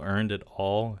doesn't feel earned at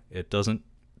all. It doesn't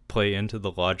play into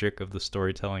the logic of the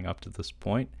storytelling up to this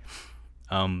point.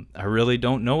 I really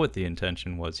don't know what the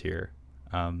intention was here.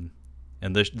 And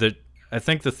I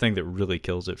think the thing that really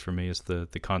kills it for me is the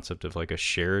concept of like a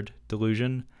shared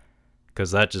delusion,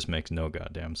 because that just makes no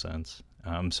goddamn sense.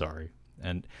 I'm sorry.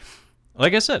 And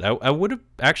like I said, I would have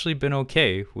actually been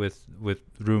okay with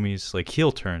Rumi's like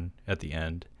heel turn at the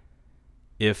end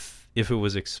if it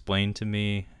was explained to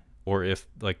me, or if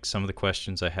like some of the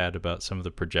questions I had about some of the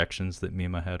projections that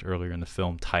Mima had earlier in the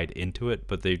film tied into it.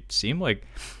 But it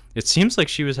seems like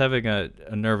she was having a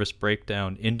nervous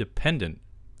breakdown independent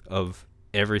of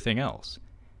everything else,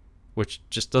 which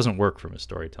just doesn't work from a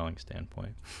storytelling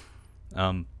standpoint.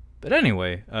 But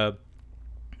anyway,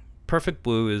 Perfect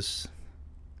Blue is,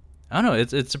 I don't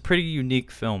know, it's a pretty unique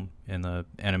film in the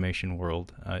animation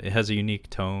world. It has a unique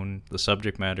tone. The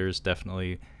subject matter is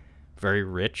definitely very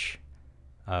rich.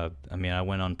 I mean, I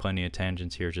went on plenty of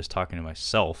tangents here just talking to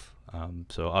myself,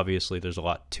 so obviously there's a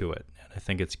lot to it, and I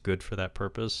think it's good for that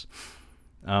purpose.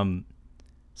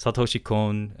 Satoshi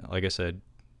Kon, like I said,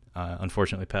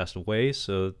 unfortunately passed away,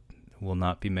 so will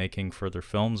not be making further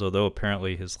films, although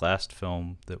apparently his last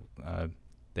film that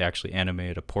they actually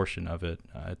animated a portion of it.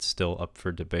 It's still up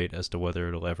for debate as to whether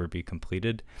it'll ever be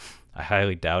completed. I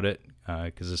highly doubt it,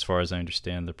 because as far as I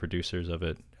understand, the producers of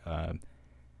it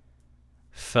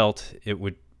felt it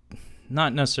would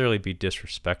not necessarily be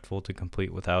disrespectful to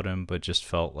complete without him, but just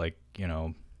felt like, you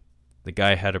know, the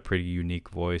guy had a pretty unique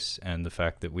voice, and the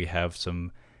fact that we have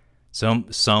some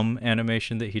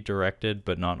animation that he directed,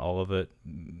 but not all of it,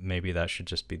 maybe that should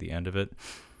just be the end of it.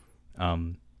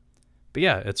 But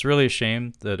yeah, it's really a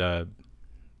shame that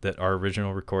our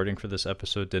original recording for this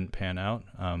episode didn't pan out.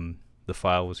 The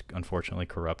file was unfortunately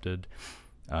corrupted,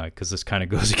 because this kind of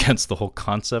goes against the whole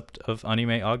concept of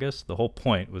Anime August. The whole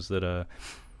point was that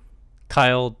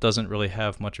Kyle doesn't really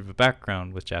have much of a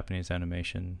background with Japanese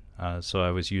animation, so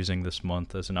I was using this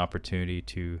month as an opportunity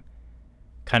to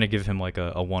kind of give him like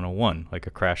a 101, like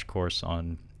a crash course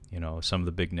on, you know, some of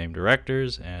the big name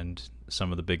directors and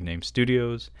some of the big name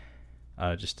studios,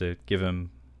 just to give him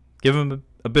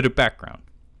a bit of background.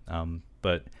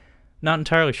 But not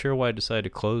entirely sure why I decided to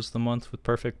close the month with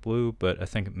Perfect Blue, but I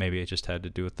think maybe it just had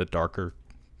to do with the darker,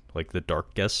 like the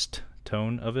darkest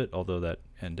tone of it, although that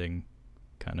ending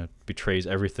kind of betrays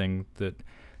everything that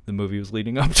the movie was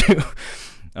leading up to.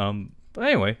 But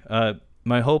anyway,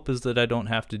 my hope is that I don't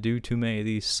have to do too many of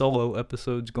these solo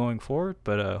episodes going forward,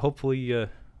 but hopefully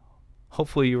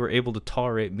you were able to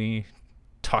tolerate me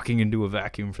talking into a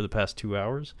vacuum for the past 2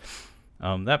 hours.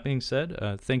 That being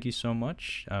said, thank you so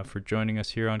much for joining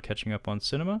us here on Catching Up on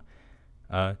Cinema.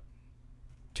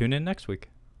 Tune in next week.